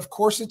now. And, of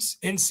course, it's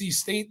NC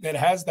State that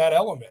has that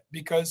element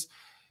because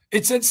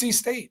it's NC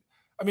State.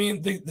 I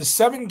mean, the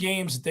 7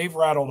 games that they've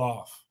rattled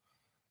off,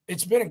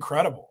 it's been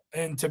incredible.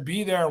 And to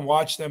be there and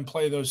watch them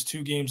play those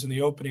 2 games in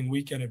the opening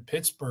weekend in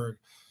Pittsburgh,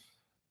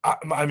 I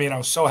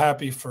was so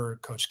happy for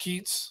Coach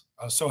Keats.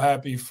 I was so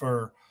happy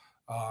for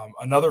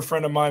another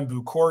friend of mine,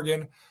 Boo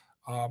Corrigan.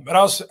 And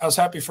I was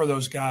happy for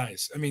those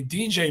guys. I mean,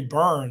 DJ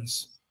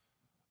Burns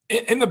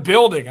in the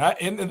building,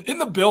 in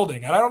the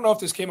building, and I don't know if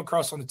this came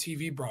across on the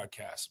TV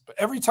broadcast, but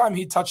every time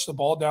he touched the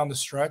ball down the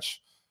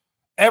stretch,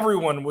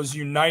 everyone was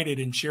united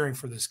in cheering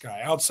for this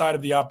guy outside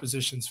of the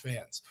opposition's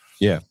fans.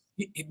 Yeah.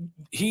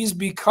 He's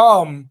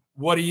become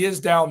what he is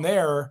down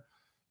there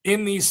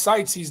in these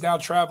sites. He's now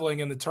traveling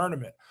in the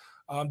tournament.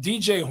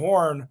 DJ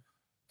Horn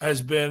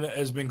has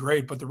been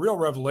great, but the real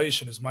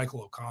revelation is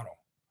Michael O'Connell.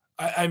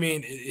 I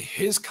mean,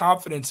 his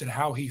confidence in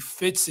how he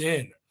fits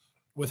in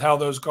with how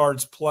those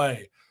guards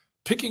play,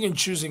 picking and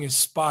choosing his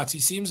spots. He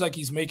seems like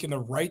he's making the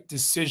right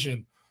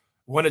decision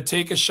when to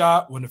take a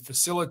shot, when to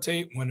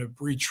facilitate, when to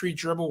retreat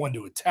dribble, when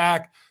to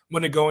attack,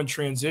 when to go in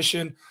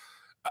transition.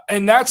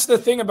 And that's the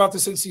thing about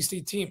this NC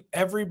State team.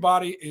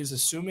 Everybody is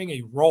assuming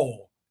a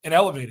role and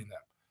elevating them.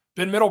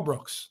 Ben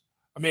Middlebrooks.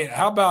 I mean,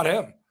 how about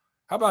him?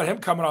 How about him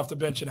coming off the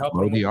bench and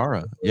helping them?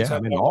 Diarra. Yeah, I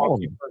mean, all of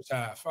them. First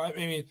half. I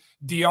mean,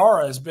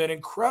 Diarra has been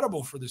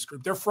incredible for this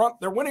group.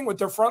 They're winning with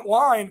their front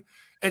line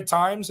at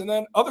times, and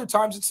then other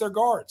times it's their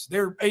guards.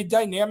 They're a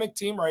dynamic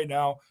team right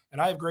now, and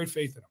I have great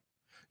faith in them.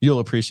 You'll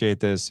appreciate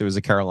this. It was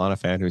a Carolina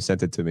fan who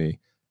sent it to me.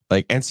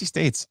 Like, NC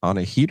State's on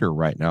a heater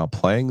right now,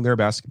 playing their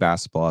best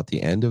basketball at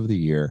the end of the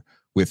year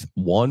with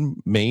one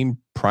main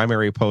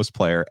primary post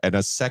player and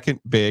a second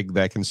big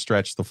that can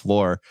stretch the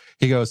floor.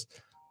 He goes,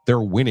 they're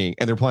winning,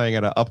 and they're playing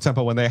at an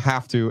up-tempo when they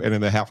have to and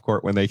in the half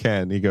court when they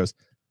can. He goes,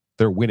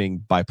 they're winning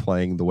by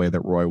playing the way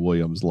that Roy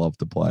Williams loved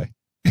to play.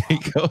 He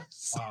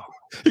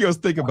goes,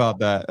 think about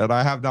that. And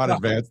I have not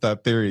advanced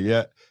that theory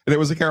yet. And it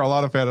was a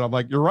Carolina fan, and I'm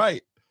like, you're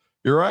right.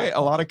 You're right.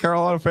 A lot of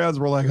Carolina fans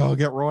were like, oh,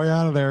 get Roy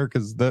out of there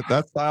because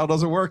that style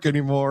doesn't work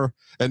anymore.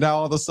 And now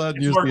all of a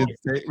sudden you see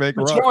State make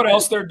a run. You know what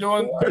else they're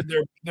doing?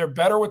 They're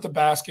better with the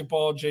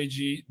basketball,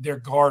 JG. They're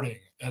guarding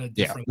at a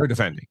different they're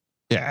defending.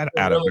 Yeah,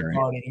 at really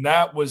guarding. And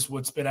that was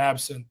what's been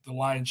absent the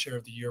lion's share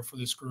of the year for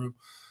this group.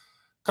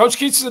 Coach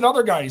Keats is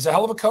another guy. He's a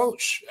hell of a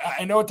coach.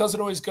 I know it doesn't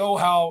always go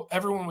how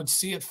everyone would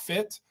see it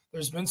fit.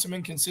 There's been some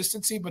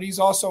inconsistency, but he's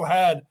also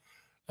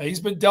he's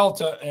been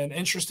dealt an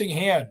interesting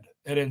hand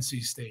at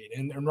NC State.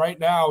 And right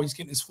now he's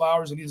getting his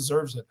flowers and he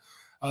deserves it.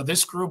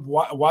 This group,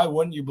 why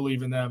wouldn't you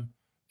believe in them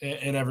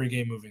in every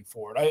game moving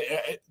forward?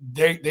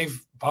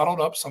 They've bottled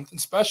up something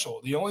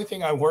special. The only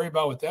thing I worry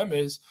about with them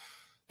is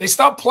they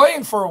stopped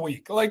playing for a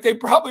week. Like, they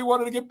probably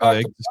wanted to get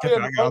back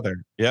out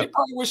there. They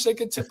probably wish they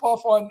could tip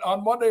off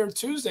on Monday or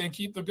Tuesday and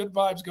keep the good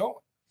vibes going.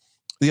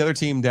 The other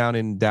team down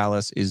in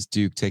Dallas is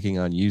Duke taking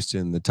on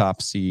Houston, the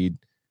top seed.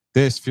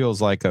 This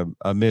feels like a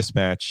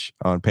mismatch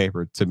on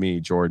paper to me,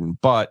 Jordan,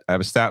 but I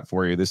have a stat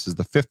for you. This is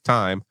the 5th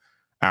time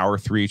our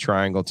 3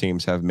 triangle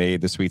teams have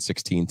made the Sweet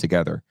 16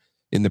 together.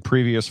 In the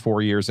previous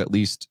 4 years, at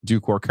least,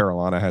 Duke or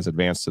Carolina has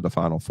advanced to the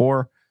Final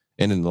Four.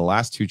 And in the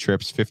last 2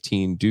 trips,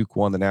 15, Duke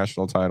won the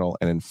national title,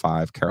 and in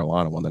 5,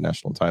 Carolina won the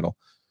national title.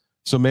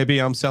 So maybe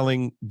I'm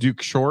selling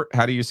Duke short.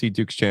 How do you see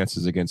Duke's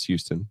chances against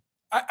Houston?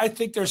 I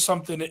think there's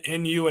something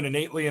in you and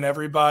innately in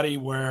everybody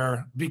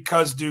where,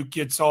 because Duke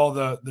gets all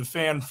the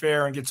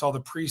fanfare and gets all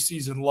the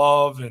preseason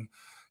love, and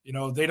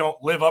they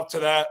don't live up to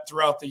that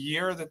throughout the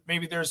year, that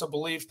maybe there's a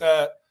belief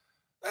that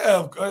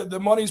the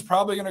money's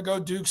probably going to go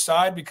Duke's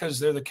side because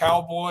they're the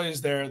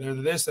Cowboys, they're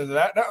this, they're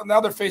that.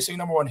 Now they're facing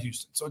 #1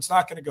 Houston, so it's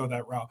not going to go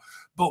that route.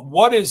 But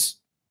what is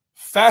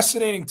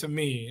fascinating to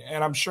me,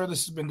 and I'm sure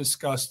this has been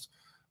discussed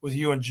with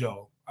you and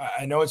Joe,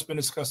 I know it's been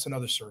discussed in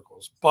other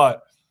circles,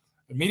 but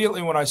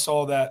immediately when I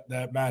saw that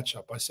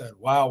matchup, I said,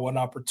 wow, what an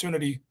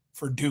opportunity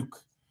for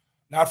Duke,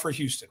 not for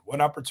Houston. What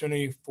an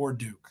opportunity for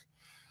Duke.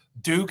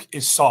 Duke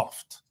is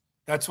soft.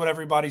 That's what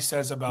everybody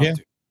says about Duke.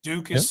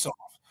 Duke is soft.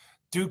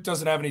 Duke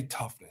doesn't have any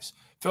toughness.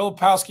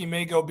 Filipowski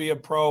may go be a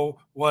pro,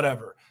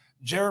 whatever.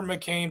 Jared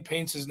McCain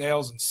paints his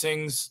nails and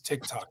sings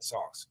TikTok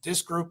songs.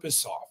 This group is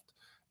soft.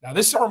 Now,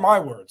 this are my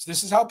words.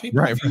 This is how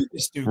people view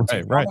this Duke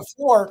team. On the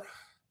floor,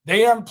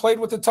 they haven't played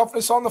with the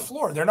toughness on the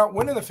floor. They're not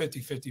winning the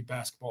 50-50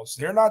 basketballs.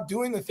 They're not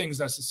doing the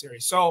things necessary.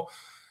 So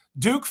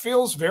Duke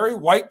feels very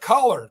white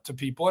collar to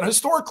people, and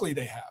historically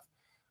they have.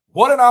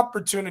 What an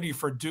opportunity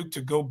for Duke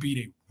to go beat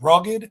a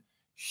rugged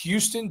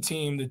Houston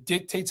team that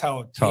dictates how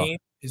a game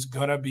is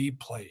going to be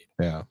played.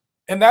 Yeah.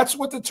 And that's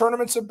what the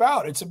tournament's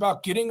about. It's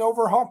about getting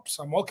over humps.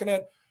 I'm looking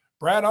at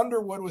Brad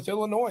Underwood with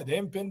Illinois. They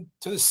haven't been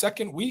to the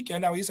second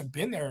weekend. Now, he hasn't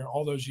been there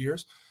all those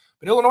years,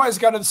 but Illinois has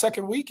got to the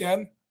second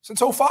weekend since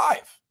 2005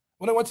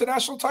 when they went to the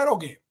national title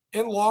game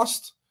and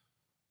lost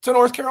to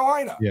North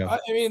Carolina. Yeah.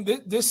 I mean,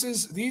 this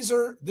is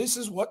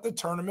what the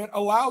tournament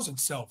allows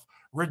itself.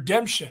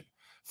 Redemption,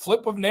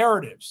 flip of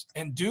narratives,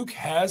 and Duke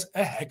has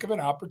a heck of an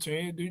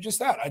opportunity to do just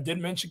that. I did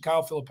mention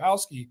Kyle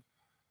Filipowski.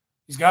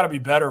 He's got to be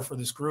better for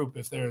this group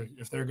if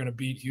they're going to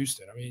beat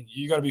Houston. I mean,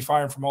 you got to be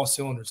firing from all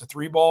cylinders. A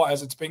 3-ball,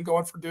 as it's been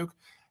going for Duke,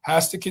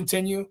 has to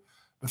continue,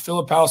 but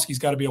Filipowski's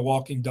got to be a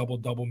walking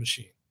double-double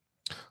machine.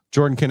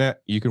 Jordan Cornette,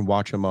 you can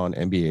watch him on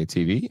NBA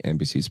TV,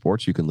 NBC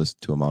Sports. You can listen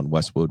to him on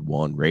Westwood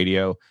One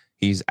Radio.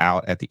 He's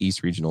out at the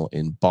East Regional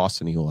in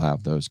Boston. He will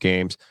have those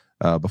games.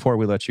 Before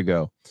we let you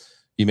go,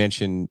 you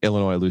mentioned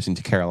Illinois losing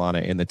to Carolina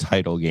in the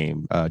title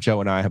game.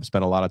 Joe and I have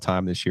spent a lot of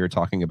time this year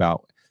talking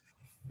about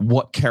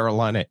what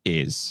Carolina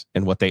is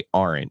and what they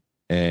aren't.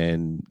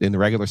 And in the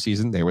regular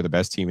season, they were the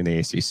best team in the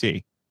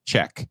ACC.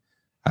 Check.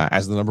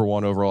 As the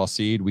 #1 overall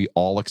seed, we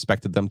all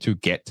expected them to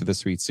get to the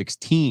Sweet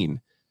 16.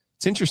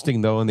 It's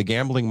interesting, though, in the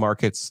gambling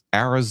markets,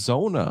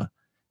 Arizona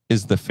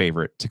is the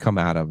favorite to come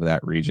out of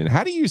that region.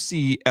 How do you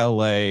see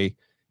LA,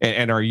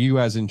 and are you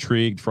as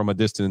intrigued from a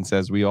distance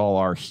as we all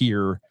are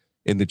here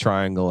in the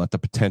Triangle at the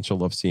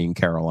potential of seeing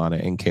Carolina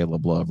and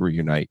Caleb Love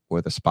reunite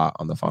with a spot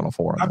on the Final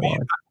Four?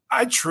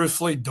 I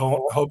truthfully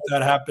don't hope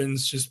that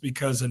happens, just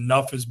because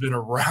enough has been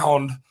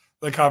around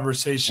the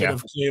conversation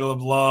of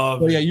Caleb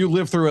Love. Well, yeah, you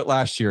lived through it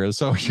last year,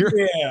 so you're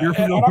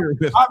familiar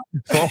with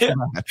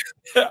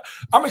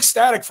I'm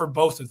ecstatic for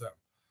both of them.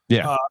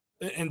 Yeah.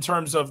 In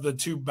terms of the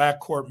two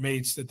backcourt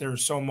mates, that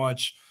there's so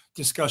much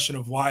discussion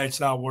of why it's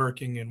not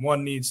working and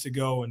one needs to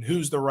go and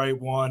who's the right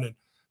one. And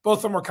Both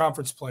of them are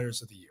conference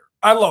players of the year.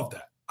 I love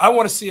that. I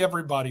want to see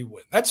everybody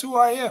win. That's who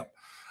I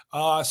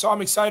am. So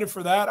I'm excited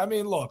for that. I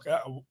mean, look,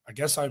 I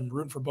guess I'm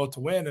rooting for both to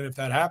win. And if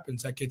that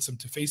happens, that gets them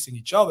to facing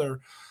each other.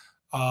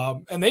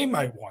 And they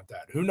might want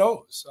that. Who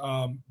knows?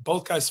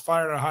 Both guys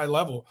firing at a high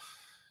level.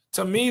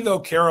 To me, though,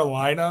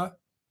 Carolina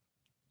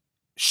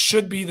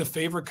should be the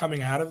favorite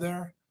coming out of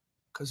there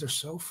because they're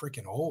so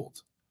freaking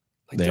old.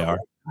 Like they are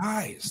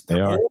guys. They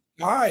are old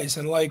guys.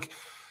 And like,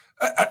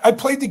 I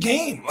played the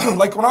game.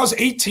 Like when I was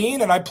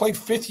 18 and I played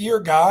 5th-year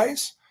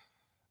guys,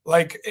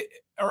 like,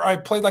 or I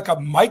played like a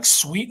Mike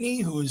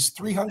Sweetney who is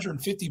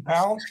 350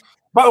 pounds.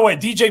 By the way,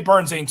 DJ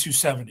Burns ain't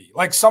 270.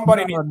 Like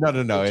somebody no.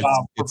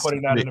 for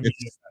putting that in the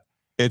media.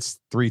 It's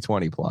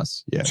 320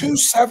 plus. Yeah.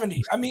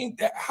 270. I mean,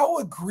 how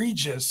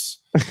egregious,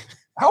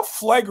 how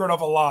flagrant of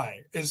a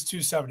lie is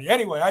 270?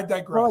 Anyway, I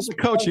digress. Well, as a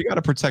coach, you got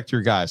to protect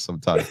your guys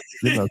sometimes.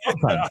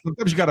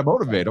 Sometimes you got to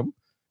motivate them.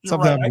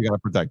 Sometimes you got to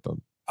protect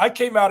them. I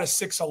came out as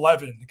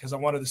 6'11" because I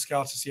wanted the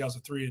scouts to see I was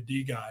a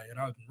 3-and-D guy, and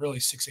I was really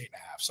 6'8.5".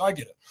 So I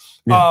get it.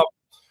 Yeah.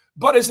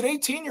 But as an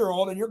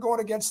 18-year-old and you're going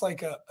against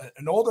like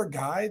an older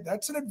guy,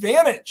 that's an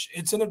advantage.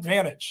 It's an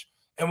advantage.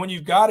 And when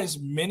you've got as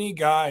many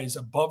guys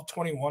above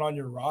 21 on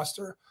your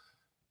roster,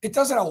 it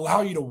doesn't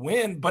allow you to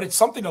win, but it's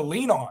something to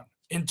lean on.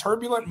 In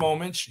turbulent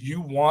moments,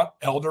 you want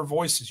elder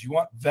voices. You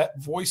want vet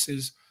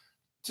voices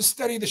to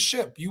steady the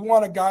ship. You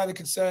want a guy that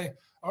can say,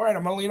 all right,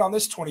 I'm going to lean on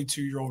this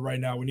 22-year-old right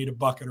now. We need a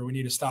bucket or we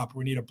need a stop or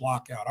we need a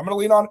block out. I'm going to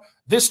lean on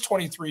this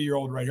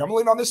 23-year-old right here. I'm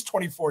going to lean on this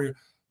 24-year-old.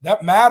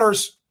 That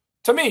matters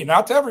to me,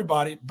 not to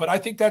everybody, but I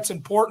think that's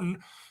important.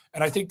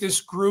 And I think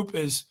this group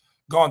has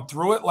gone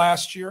through it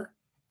last year.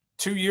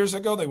 2 years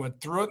ago, they went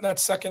through it in that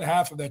second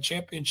half of that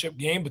championship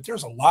game, but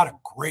there's a lot of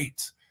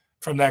great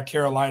from that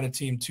Carolina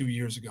team 2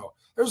 years ago.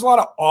 There's a lot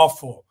of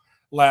awful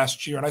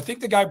last year. And I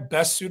think the guy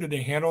best suited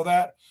to handle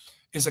that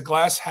is a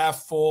glass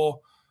half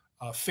full,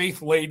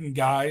 faith-laden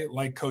guy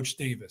like Coach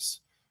Davis,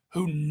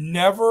 who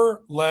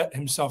never let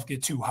himself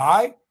get too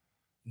high,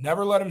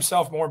 never let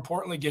himself, more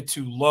importantly, get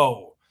too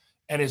low.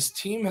 And his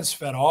team has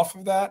fed off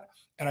of that.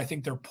 And I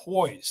think they're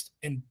poised.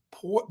 And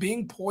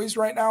being poised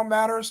right now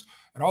matters.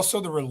 And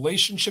also the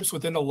relationships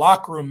within the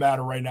locker room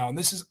matter right now. And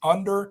this is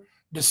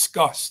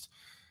under-discussed.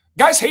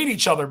 Guys hate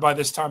each other by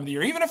this time of the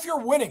year. Even if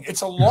you're winning,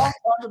 it's a long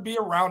time to be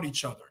around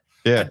each other.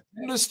 Yeah.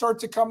 And to start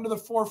to come to the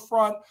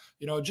forefront,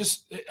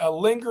 just a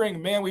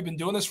lingering, man, we've been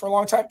doing this for a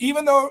long time.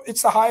 Even though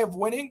it's the high of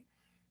winning,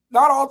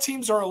 not all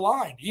teams are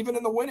aligned, even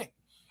in the winning.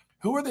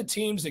 Who are the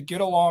teams that get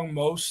along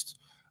most?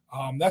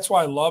 That's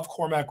why I love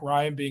Cormac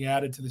Ryan being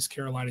added to this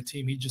Carolina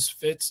team. He just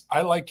fits.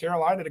 I like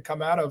Carolina to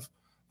come out of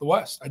the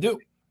West. I do.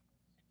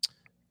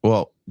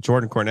 Well,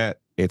 Jordan Cornette,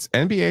 it's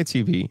NBA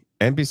TV,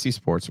 NBC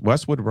Sports,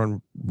 Westwood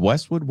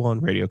One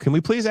Radio. Can we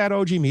please add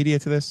OG Media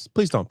to this?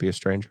 Please don't be a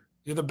stranger.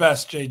 You're the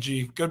best,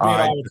 JG. Good being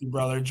on with you,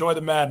 brother. Enjoy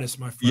the madness,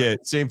 my friend. Yeah,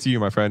 same to you,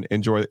 my friend.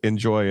 Enjoy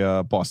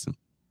Boston.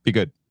 Be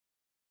good.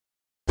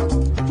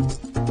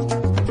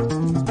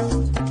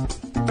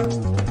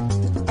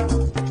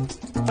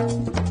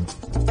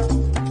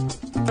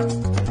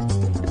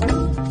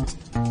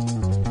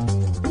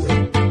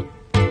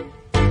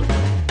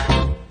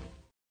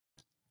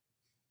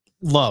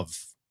 Love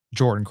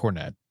Jordan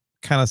Cornette.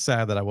 Kind of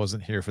sad that I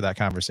wasn't here for that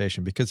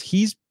conversation because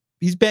he's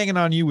banging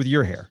on you with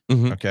your hair.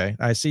 Mm-hmm. Okay,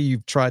 I see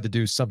you've tried to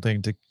do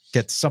something to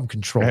get some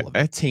control of it.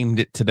 I tamed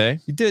it today.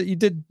 You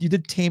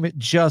did tame it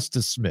just a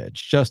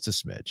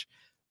smidge.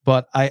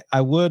 But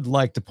I would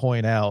like to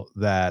point out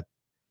that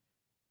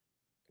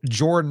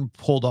Jordan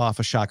pulled off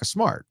a Shaka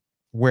Smart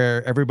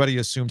where everybody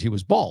assumed he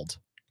was bald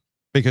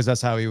because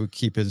that's how he would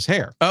keep his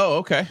hair. Oh,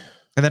 okay.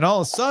 And then all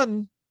of a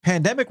sudden,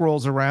 pandemic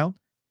rolls around,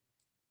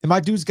 and my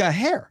dude's got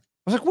hair.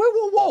 I was like,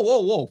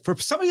 whoa. For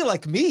somebody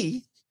like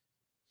me,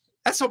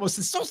 that's almost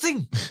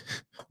insulting.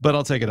 But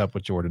I'll take it up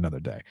with Jordan another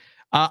day.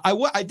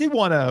 I did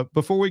want to,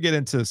 before we get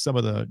into some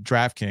of the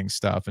DraftKings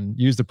stuff, and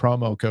use the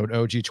promo code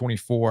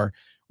OG24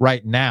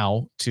 right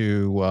now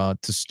to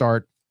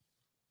start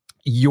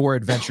your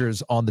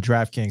adventures on the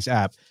DraftKings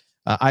app.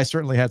 I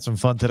certainly had some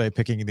fun today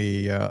picking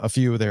a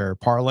few of their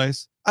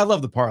parlays. I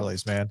love the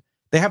parlays, man.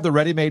 They have the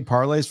ready-made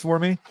parlays for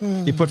me.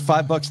 You put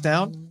 $5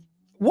 down.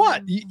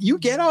 What? You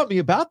get on me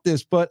about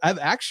this, but I've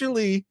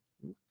actually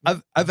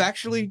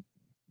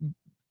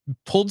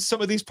pulled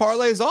some of these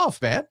parlays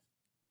off, man.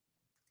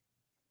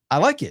 I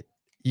like it.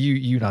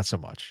 You not so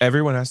much.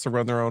 Everyone has to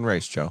run their own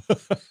race, Joe.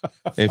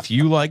 If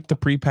you like the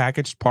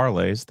prepackaged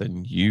parlays,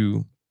 then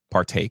you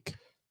partake.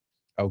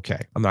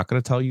 Okay. I'm not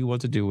going to tell you what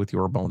to do with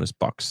your bonus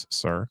bucks,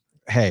 sir.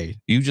 Hey,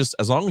 you just,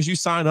 as long as you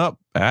sign up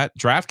at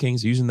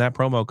DraftKings using that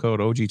promo code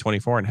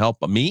OG24 and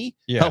help me,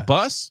 help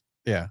us.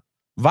 Yeah.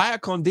 Vaya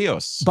con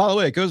Dios. By the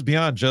way, it goes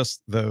beyond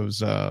just those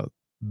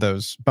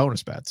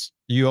bonus bets.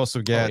 You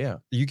also get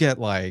you get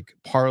like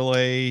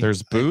parlay.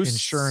 There's boosts,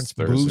 insurance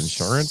there's boosts,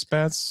 insurance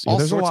bets. Yeah,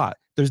 there's a lot.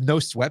 There's no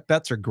sweat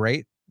bets are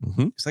great.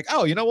 Mm-hmm. It's like,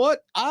 oh, you know what?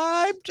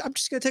 I'm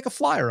just gonna take a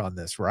flyer on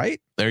this,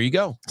 right? There you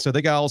go. So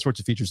they got all sorts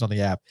of features on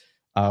the app,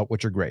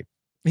 which are great.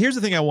 Here's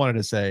the thing I wanted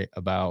to say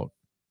about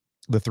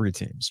the three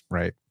teams,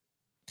 right?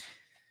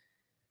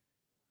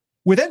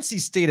 with NC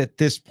State at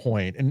this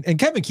point, and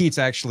Kevin Keats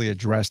actually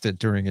addressed it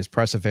during his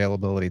press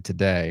availability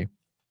today,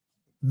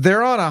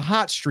 they're on a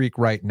hot streak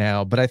right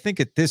now, but I think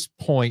at this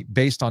point,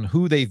 based on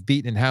who they've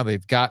beaten and how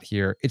they've got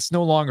here, it's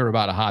no longer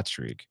about a hot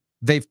streak.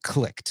 They've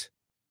clicked.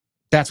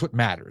 That's what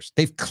matters.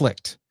 They've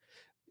clicked.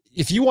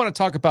 If you want to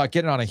talk about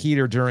getting on a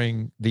heater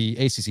during the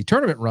ACC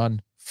tournament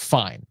run,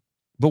 fine.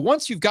 But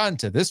once you've gotten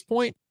to this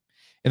point,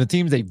 and the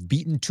teams they've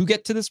beaten to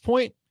get to this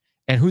point,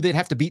 and who they'd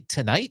have to beat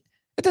tonight,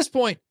 at this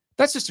point,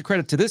 that's just a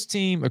credit to this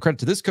team, a credit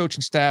to this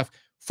coaching staff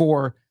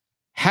for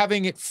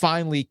having it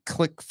finally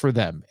click for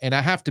them. And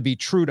I have to be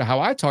true to how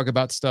I talk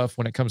about stuff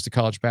when it comes to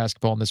college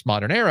basketball in this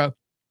modern era,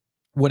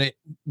 when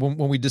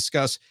we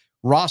discuss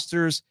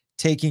rosters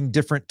taking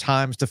different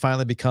times to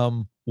finally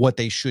become what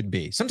they should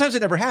be. Sometimes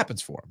it never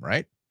happens for them,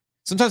 right?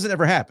 Sometimes it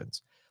never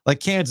happens. Like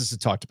Kansas has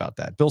talked about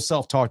that. Bill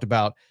Self talked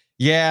about,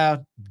 yeah,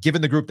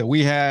 given the group that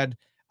we had,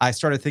 I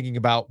started thinking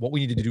about what we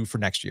needed to do for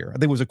next year. I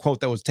think it was a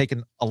quote that was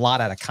taken a lot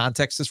out of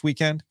context this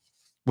weekend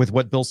with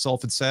what Bill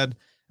Self had said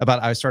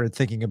about I started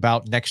thinking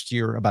about next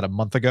year about a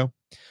month ago,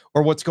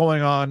 or what's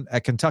going on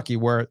at Kentucky,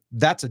 where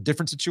that's a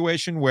different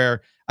situation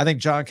where I think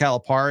John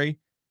Calipari,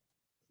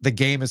 the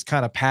game has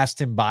kind of passed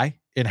him by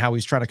in how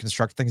he's trying to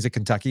construct things at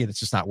Kentucky, and it's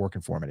just not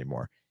working for him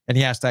anymore. And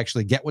he has to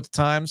actually get with the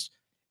times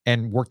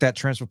and work that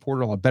transfer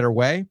portal a better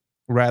way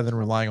rather than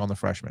relying on the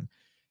freshmen.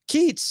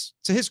 Keats,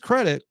 to his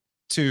credit,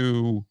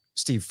 to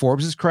Steve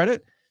Forbes'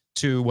 credit,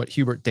 to what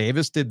Hubert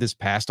Davis did this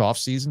past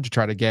offseason to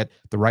try to get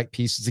the right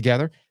pieces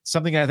together,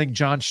 something I think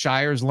John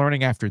Shire is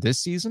learning after this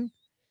season.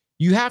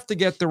 You have to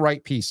get the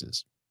right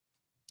pieces.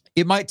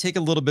 It might take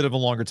a little bit of a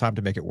longer time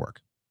to make it work.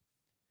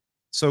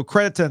 So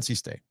credit to NC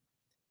State.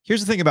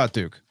 Here's the thing about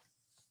Duke.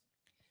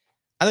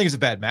 I think it's a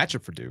bad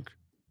matchup for Duke.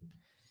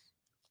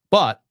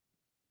 But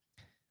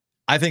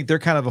I think they're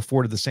kind of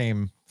afforded the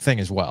same thing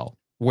as well,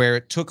 where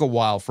it took a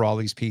while for all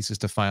these pieces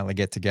to finally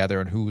get together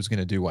and who was going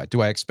to do what.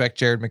 Do I expect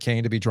Jared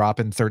McCain to be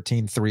dropping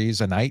 13 threes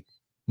a night?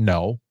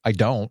 No, I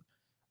don't.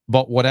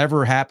 But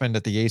whatever happened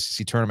at the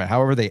ACC tournament,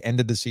 however they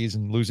ended the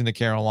season, losing to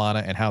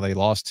Carolina and how they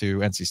lost to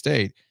NC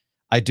State,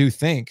 I do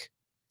think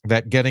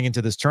that getting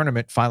into this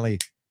tournament finally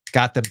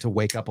got them to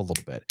wake up a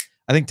little bit.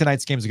 I think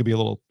tonight's game is going to be a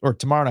little, or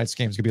tomorrow night's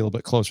game is going to be a little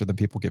bit closer than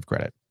people give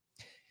credit.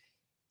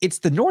 It's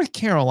the North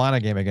Carolina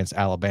game against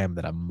Alabama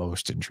that I'm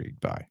most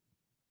intrigued by.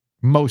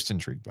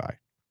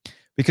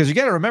 Because you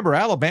got to remember,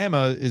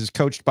 Alabama is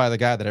coached by the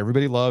guy that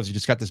everybody loves. He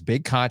just got this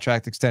big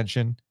contract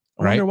extension.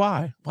 I wonder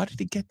why. Why did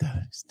he get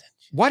that extension?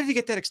 Why did he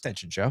get that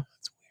extension, Joe?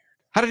 That's weird.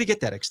 How did he get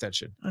that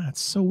extension?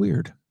 That's so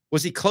weird.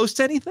 Was he close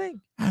to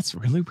anything? That's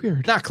really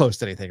weird. Not close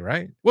to anything,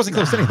 right? Wasn't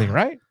close to anything,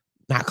 right?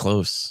 Not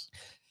close.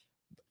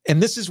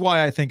 And this is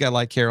why I think I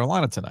like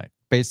Carolina tonight.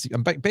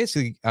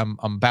 Basically,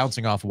 I'm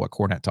bouncing off of what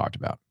Cornette talked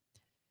about.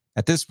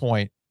 At this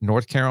point,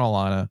 North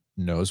Carolina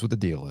knows what the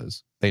deal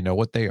is. They know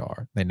what they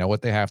are. They know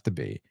what they have to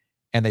be.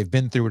 And they've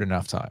been through it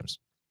enough times.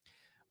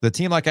 The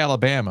team like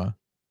Alabama,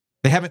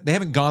 they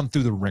haven't gone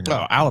through the ringer.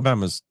 Oh,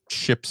 Alabama's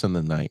ships in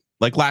the night.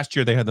 Like last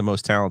year, they had the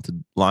most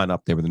talented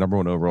lineup. They were the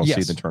 #1 overall seed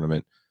in the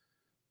tournament.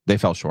 They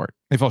fell short.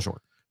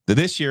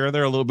 This year,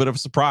 they're a little bit of a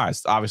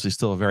surprise. Obviously,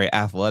 still a very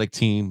athletic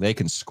team. They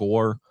can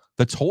score.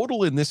 The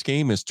total in this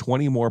game is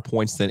 20 more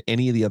points than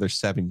any of the other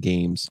 7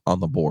 games on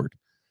the board.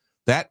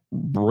 That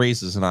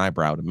raises an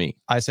eyebrow to me.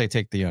 I say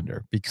take the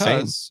under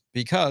because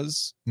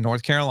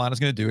North Carolina is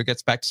going to do. It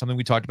gets back to something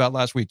we talked about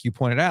last week. You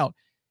pointed out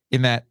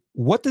in that,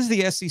 what does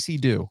the SEC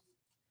do?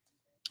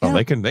 Oh,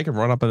 they can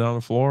run up and down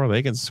the floor.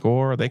 They can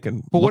score. They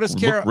can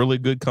look really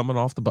good coming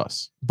off the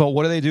bus. But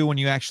what do they do when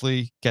you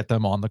actually get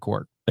them on the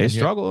court? They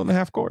struggle in the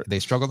half court. They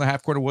struggle in the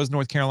half court. It was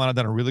North Carolina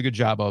done a really good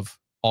job of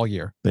all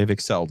year. They've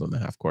excelled in the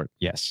half court.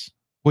 Yes.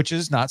 Which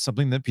is not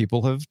something that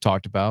people have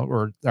talked about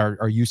or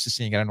are used to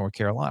seeing out of North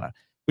Carolina,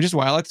 which is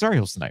why I like the Tar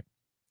Heels tonight.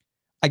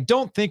 I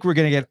don't think we're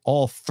going to get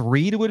all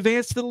 3 to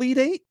advance to the Elite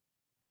 8.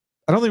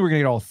 I don't think we're going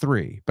to get all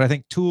 3, but I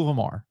think 2 of them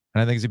are.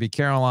 And I think it's going to be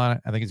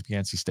Carolina. I think it's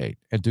going to be NC State.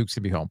 And Duke's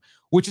going to be home,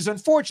 which is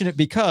unfortunate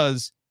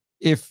because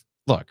I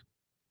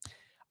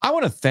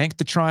want to thank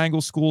the Triangle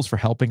schools for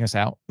helping us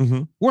out.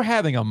 Mm-hmm. We're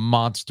having a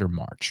monster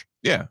March.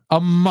 Yeah. A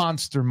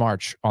monster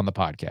March on the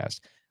podcast.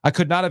 I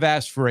could not have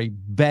asked for a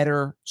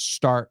better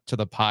start to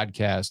the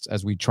podcast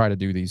as we try to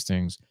do these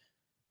things.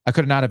 I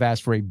could not have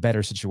asked for a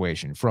better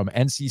situation, from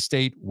NC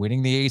State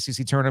winning the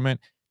ACC tournament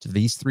to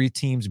these 3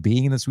 teams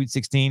being in the Sweet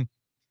 16.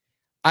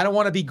 I don't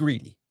want to be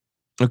greedy.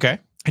 Okay.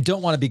 I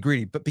don't want to be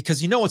greedy, but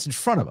because you know what's in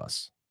front of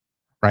us,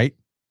 right?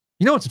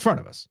 You know what's in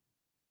front of us.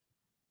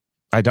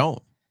 I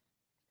don't.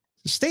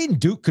 State and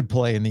Duke could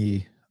play in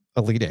the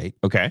Elite 8.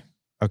 Okay.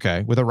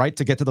 With a right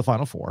to get to the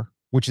Final Four,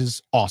 which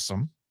is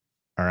awesome.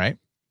 All right.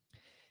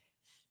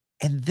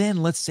 And then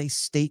let's say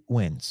State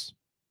wins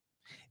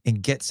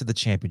and gets to the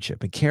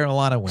championship, and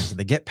Carolina wins and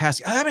they get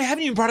past. I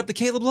haven't even brought up the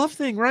Caleb Love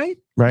thing, right?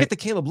 Right. Get the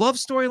Caleb Love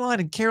storyline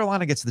and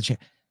Carolina gets to the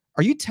championship.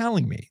 Are you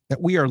telling me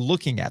that we are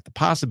looking at the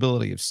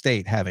possibility of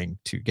State having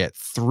to get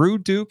through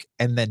Duke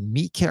and then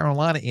meet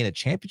Carolina in a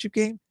championship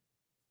game?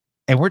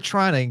 And we're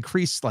trying to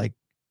increase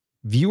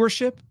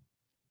viewership?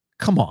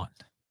 Come on.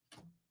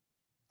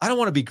 I don't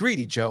want to be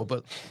greedy, Joe,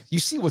 but you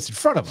see what's in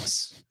front of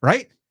us,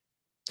 right?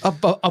 A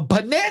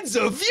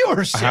bonanza of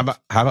viewership.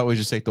 How about we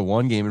just take the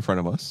one game in front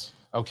of us?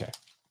 Okay.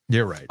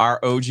 You're right. Our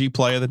OG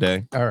play of the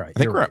day. All right. I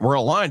think we're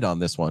aligned on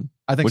this one.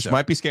 I think which so.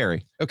 might be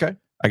scary. Okay.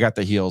 I got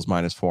the Heels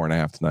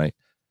 -4.5 tonight.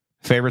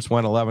 Favorites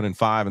went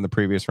 11-5 in the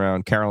previous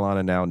round.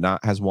 Carolina now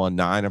has won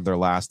 9 of their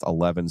last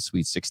 11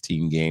 Sweet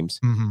 16 games.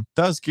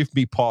 Does give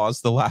me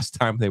pause. The last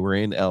time they were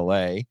in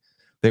LA,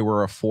 they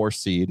were a 4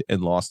 seed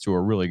and lost to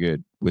a really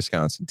good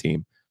Wisconsin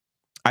team.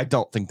 I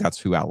don't think that's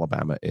who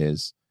Alabama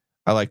is.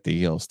 I like the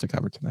Heels to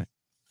cover tonight.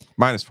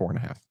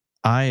 -4.5.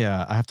 I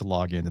have to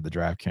log into the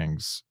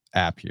DraftKings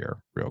app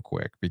here real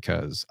quick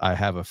because I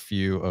have a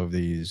few of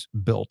these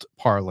built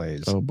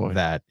parlays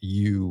that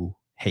you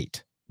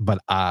hate, but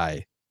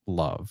I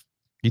love.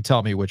 You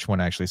tell me which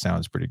one actually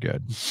sounds pretty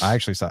good. I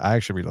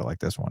actually really like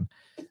this one.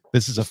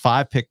 This is a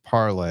 5-pick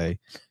parlay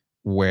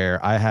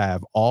where I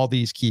have all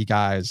these key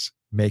guys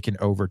making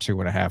over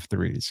 2.5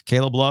 threes.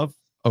 Caleb Love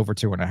over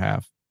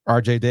 2.5.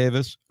 RJ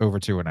Davis over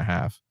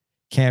 2.5.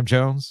 Cam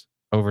Jones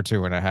over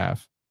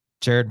 2.5.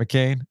 Jared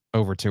McCain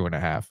over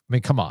 2.5. I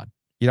mean, come on.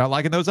 You not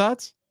liking those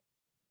odds?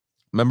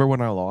 Remember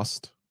when I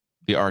lost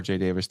the RJ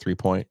Davis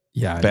 3-point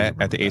bet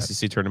at the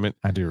ACC tournament?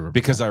 I do remember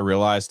because I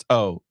realized,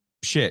 oh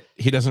shit,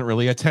 he doesn't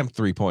really attempt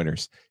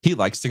 3-pointers. He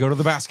likes to go to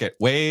the basket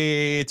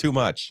way too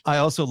much. I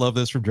also love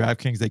this from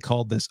DraftKings. They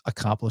called this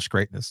accomplished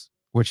greatness,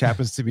 which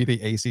happens to be the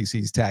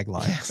ACC's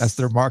tagline. Yes. That's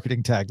their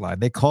marketing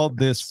tagline. They called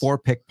this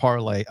 4-pick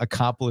parlay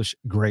accomplished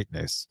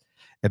greatness.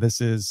 And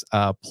this is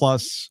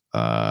plus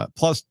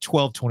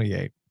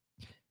 1228.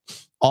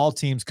 All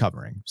teams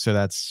covering. So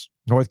that's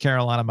North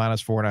Carolina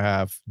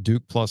 -4.5,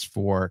 Duke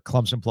 +4,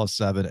 Clemson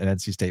 +7, and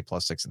NC State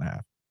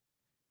 +6.5.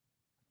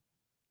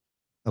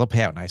 It'll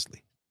pay out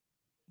nicely.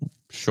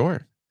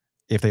 Sure.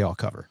 If they all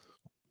cover.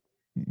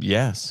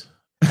 Yes.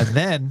 And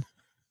then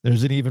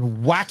there's an even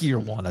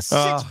wackier one, a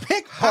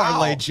 6-pick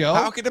parlay, Joe.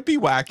 How could it be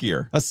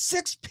wackier? A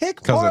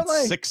 6-pick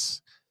parlay. Because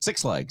it's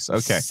six legs.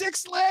 Okay.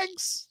 6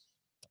 legs.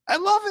 I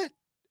love it.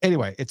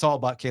 Anyway, it's all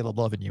about Caleb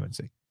Love and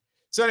UNC.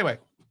 So anyway,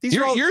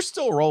 you're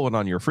still rolling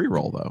on your free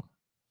roll though.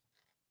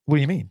 What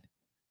do you mean?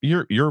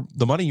 You're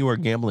the money you are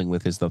gambling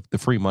with is the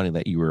free money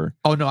that you were.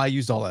 Oh no, I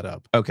used all that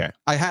up. Okay.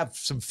 I have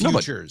some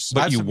futures.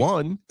 But you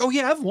won. Oh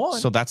yeah, I've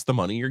won. So that's the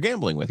money you're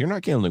gambling with. You're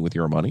not gambling with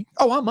your money.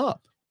 Oh, I'm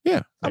up.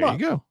 Yeah. There you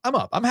go. I'm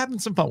up. I'm having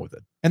some fun with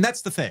it. And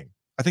that's the thing.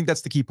 I think that's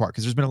the key part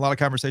because there's been a lot of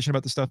conversation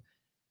about this stuff.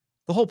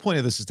 The whole point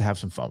of this is to have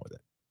some fun with it.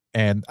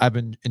 And I've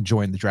been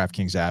enjoying the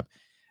DraftKings app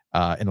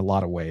in a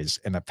lot of ways,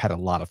 and I've had a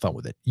lot of fun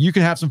with it. You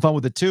can have some fun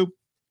with it too.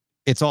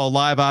 It's all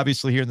live,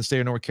 obviously, here in the state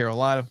of North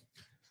Carolina.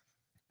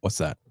 What's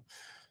that?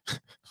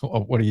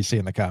 What do you see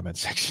in the comment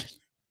section?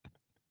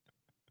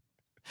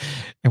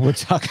 And we're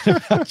talking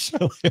about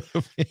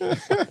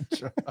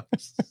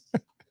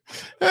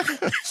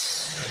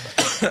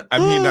I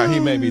mean, he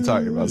may be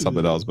talking about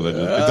something else, but it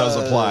does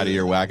apply to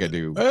your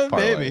wackadoo.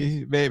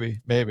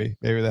 Maybe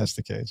that's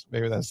the case.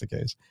 Maybe that's the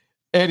case.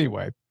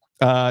 Anyway,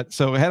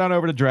 so head on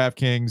over to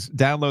DraftKings,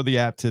 download the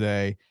app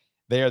today.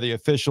 They are the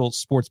official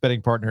sports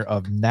betting partner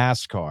of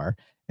NASCAR,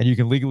 and you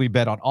can legally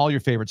bet on all your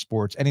favorite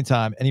sports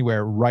anytime,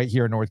 anywhere, right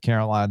here in North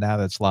Carolina. Now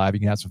that's live.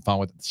 You can have some fun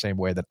with it the same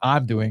way that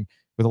I'm doing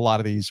with a lot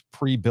of these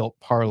pre-built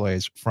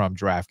parlays from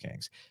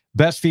DraftKings.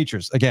 Best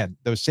features, again,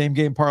 those same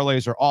game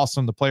parlays are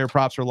awesome. The player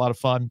props are a lot of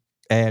fun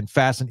and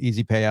fast and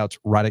easy payouts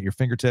right at your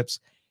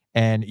fingertips.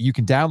 And you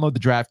can download the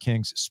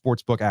DraftKings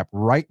Sportsbook app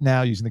right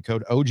now using the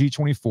code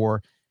OG24.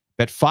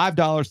 Bet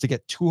 $5 to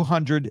get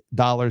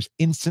 $200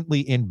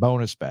 instantly in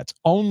bonus bets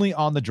only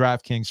on the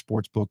DraftKings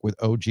Sportsbook with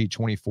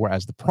OG24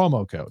 as the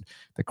promo code.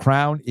 The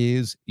crown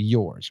is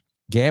yours.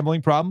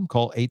 Gambling problem?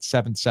 Call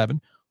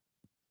 877.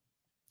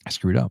 I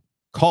screwed up.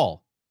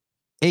 Call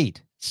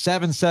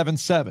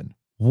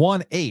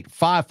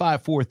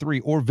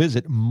 877-185543 or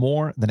visit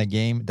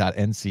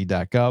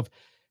morethanagame.nc.gov.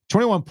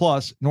 21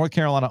 plus, North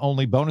Carolina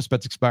only. Bonus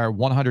bets expire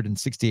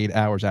 168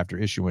 hours after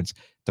issuance.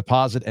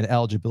 Deposit and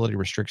eligibility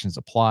restrictions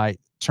apply.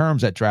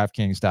 Terms at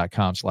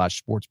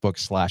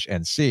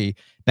DraftKings.com/sportsbook/NC.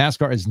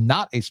 NASCAR is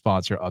not a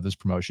sponsor of this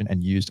promotion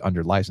and used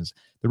under license.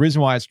 The reason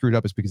why I screwed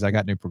up is because I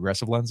got new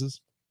progressive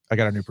lenses. I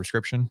got a new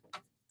prescription,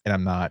 and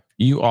I'm not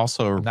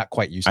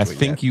quite used to it. I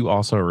think yet. you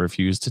also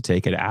refused to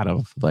take it out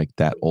of like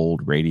that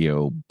old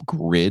radio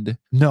grid.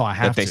 No, I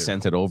have that they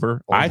sent it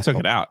over. I took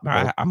it out.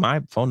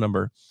 My phone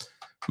number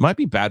might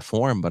be bad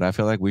form, but I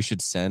feel like we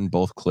should send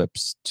both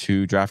clips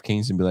to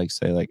DraftKings and be like,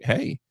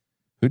 hey,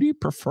 who do you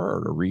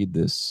prefer to read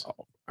this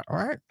all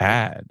right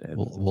ad? And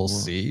we'll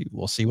see.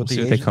 We'll see what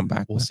they come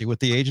back. We'll see what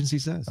the agency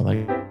says. I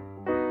like.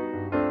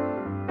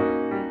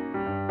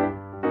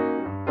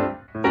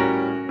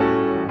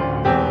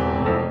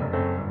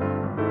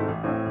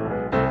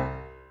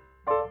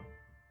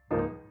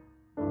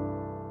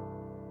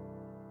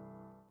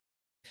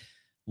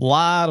 A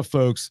lot of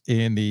folks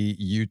in the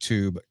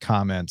YouTube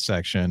comment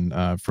section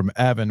from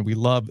Evan. We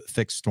love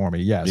Thick Stormy.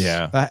 Yes.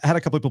 Yeah. I had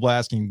a couple of people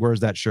asking, where's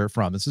that shirt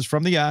from? This is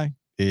from the Eye.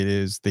 It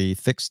is the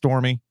Thick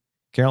Stormy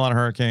Carolina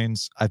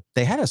Hurricanes.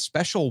 They had a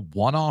special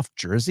one-off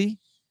jersey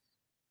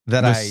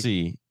that We'll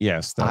see.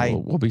 Yes, I-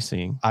 we'll be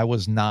seeing. I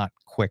was not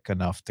quick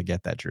enough to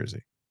get that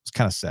jersey. It's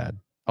kind of sad.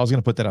 I was going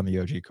to put that on the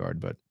OG card,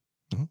 but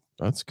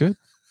That's good.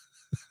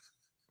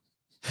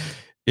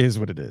 is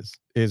what it is.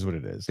 Is what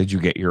it is. Did you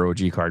get your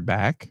OG card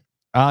back?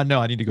 No,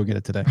 I need to go get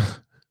it today.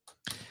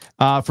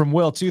 From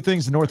Will, 2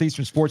 things the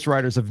Northeastern sports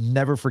writers have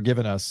never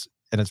forgiven us,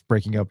 and it's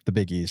breaking up the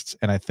Big East.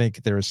 And I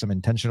think there is some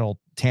intentional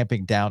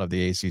tamping down of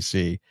the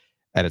ACC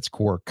at its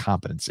core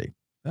competency.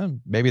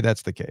 Maybe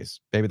that's the case.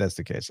 Maybe that's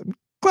the case. I'm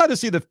glad to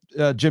see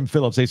that Jim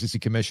Phillips, ACC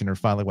commissioner,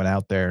 finally went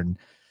out there and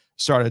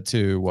started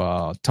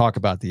to talk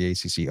about the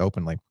ACC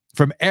openly.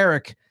 From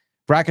Eric,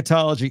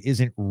 bracketology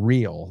isn't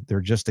real.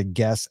 They're just a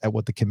guess at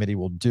what the committee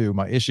will do.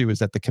 My issue is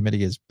that the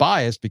committee is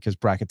biased because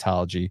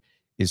bracketology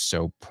is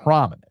so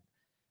prominent.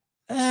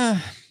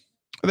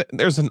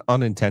 There's an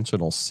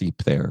unintentional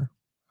seep there.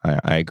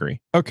 I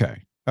agree.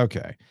 Okay.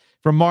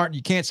 From Martin,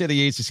 you can't say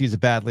the ACC is a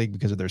bad league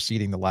because of their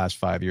seeding the last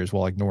 5 years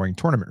while ignoring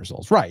tournament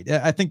results. Right.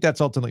 I think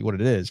that's ultimately what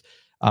it is.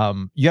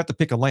 You have to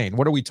pick a lane.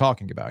 What are we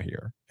talking about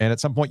here? And at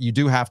some point, you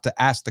do have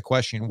to ask the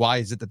question, why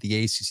is it that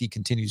the ACC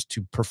continues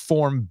to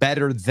perform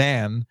better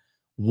than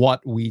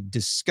what we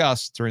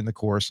discussed during the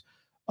course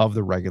of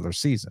the regular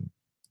season?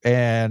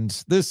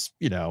 And this,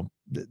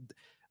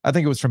 I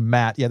think it was from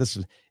Matt. Yeah,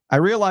 I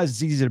realize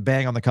it's easy to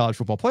bang on the College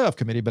Football Playoff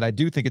Committee, but I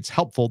do think it's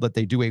helpful that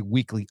they do a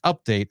weekly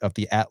update of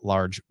the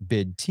at-large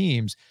bid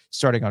teams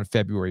starting on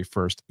February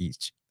 1st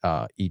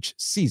each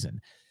season.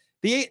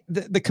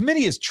 The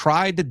committee has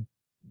tried to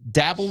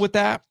dabble with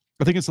that.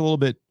 I think it's a little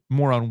bit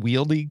more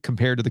unwieldy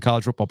compared to the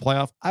College Football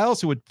Playoff. I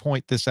also would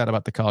point this out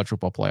about the College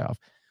Football Playoff.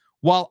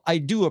 While I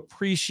do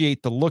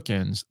appreciate the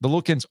look-ins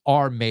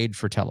are made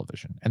for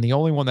television, and the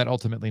only one that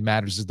ultimately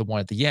matters is the one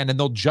at the end, and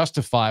they'll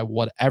justify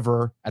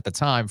whatever at the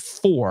time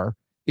for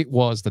it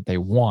was that they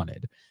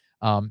wanted.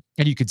 And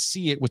you could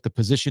see it with the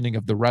positioning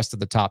of the rest of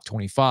the top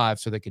 25,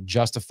 so they could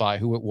justify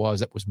who it was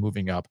that was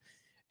moving up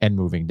and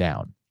moving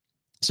down.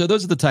 So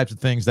those are the types of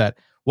things that,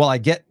 while I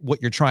get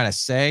what you're trying to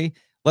say,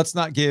 let's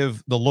not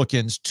give the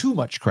look-ins too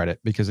much credit,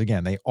 because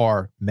again, they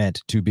are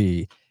meant to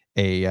be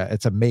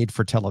it's a made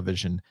for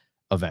television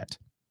event.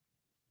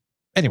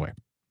 Anyway,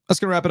 that's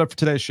going to wrap it up for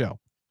today's show.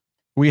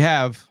 We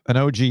have an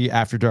OG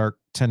After Dark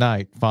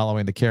tonight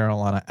following the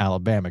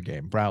Carolina-Alabama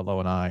game. Brownlow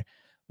and I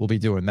will be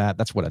doing that.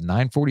 That's what, a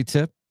 9:40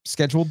 tip,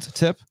 scheduled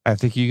tip? I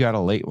think you got a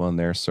late one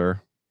there,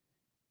 sir.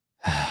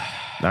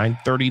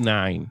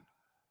 9:39.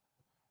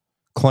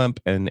 Klemp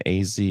and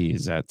AZ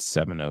is at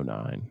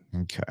 7:09.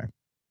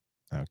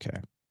 Okay.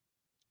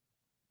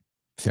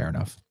 Fair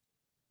enough.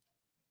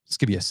 Let's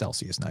give you a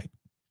Celsius night.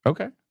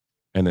 Okay.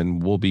 And then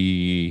we'll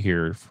be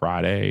here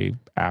Friday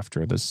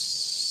after the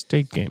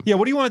state game. Yeah,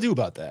 what do you want to do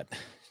about that?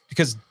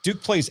 Because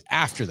Duke plays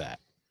after that.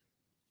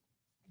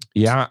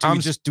 Yeah,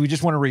 do we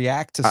just want to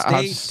react to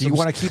state? Do you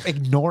want to keep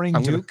ignoring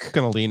Duke? I'm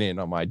going to lean in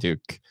on my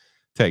Duke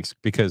takes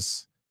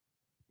because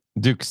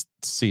Duke's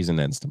season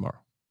ends tomorrow.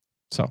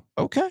 So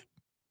okay,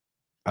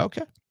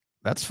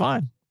 that's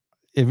fine.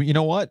 You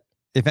know what?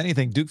 If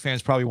anything, Duke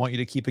fans probably want you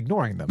to keep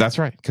ignoring them. That's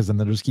right, because then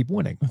they'll just keep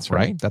winning. That's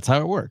right. That's how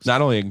it works.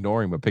 Not only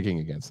ignoring, but picking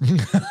against them.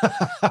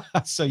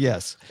 So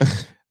yes.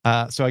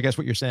 So I guess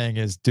what you're saying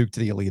is Duke to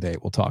the Elite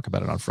Eight. We'll talk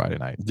about it on Friday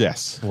night.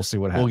 Yes. We'll see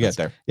what happens. We'll get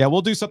there. Yeah,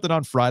 we'll do something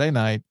on Friday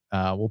night.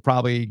 We'll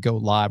probably go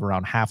live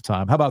around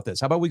halftime. How about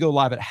this? How about we go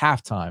live at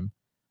halftime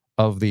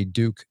of the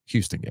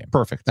Duke-Houston game?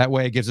 Perfect. That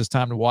way it gives us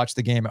time to watch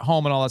the game at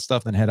home and all that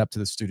stuff, then head up to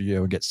the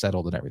studio and get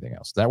settled and everything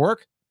else. Does that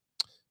work?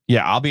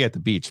 Yeah, I'll be at the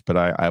beach, but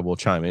I will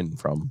chime in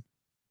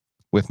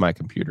with my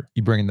computer.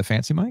 You bringing the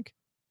fancy mic?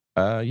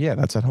 Yeah,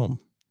 that's at home.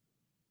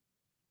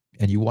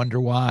 And you wonder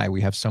why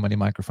we have so many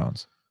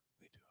microphones.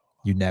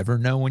 You never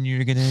know when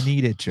you're going to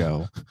need it,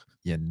 Joe.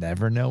 You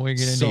never know when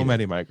you're going to need it. So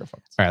many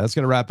microphones. All right, that's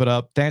going to wrap it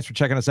up. Thanks for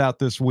checking us out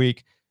this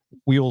week.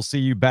 We will see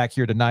you back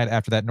here tonight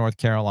after that North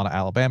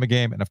Carolina-Alabama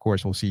game. And, of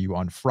course, we'll see you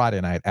on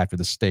Friday night after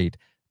the State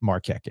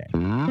Marquette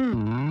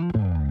game.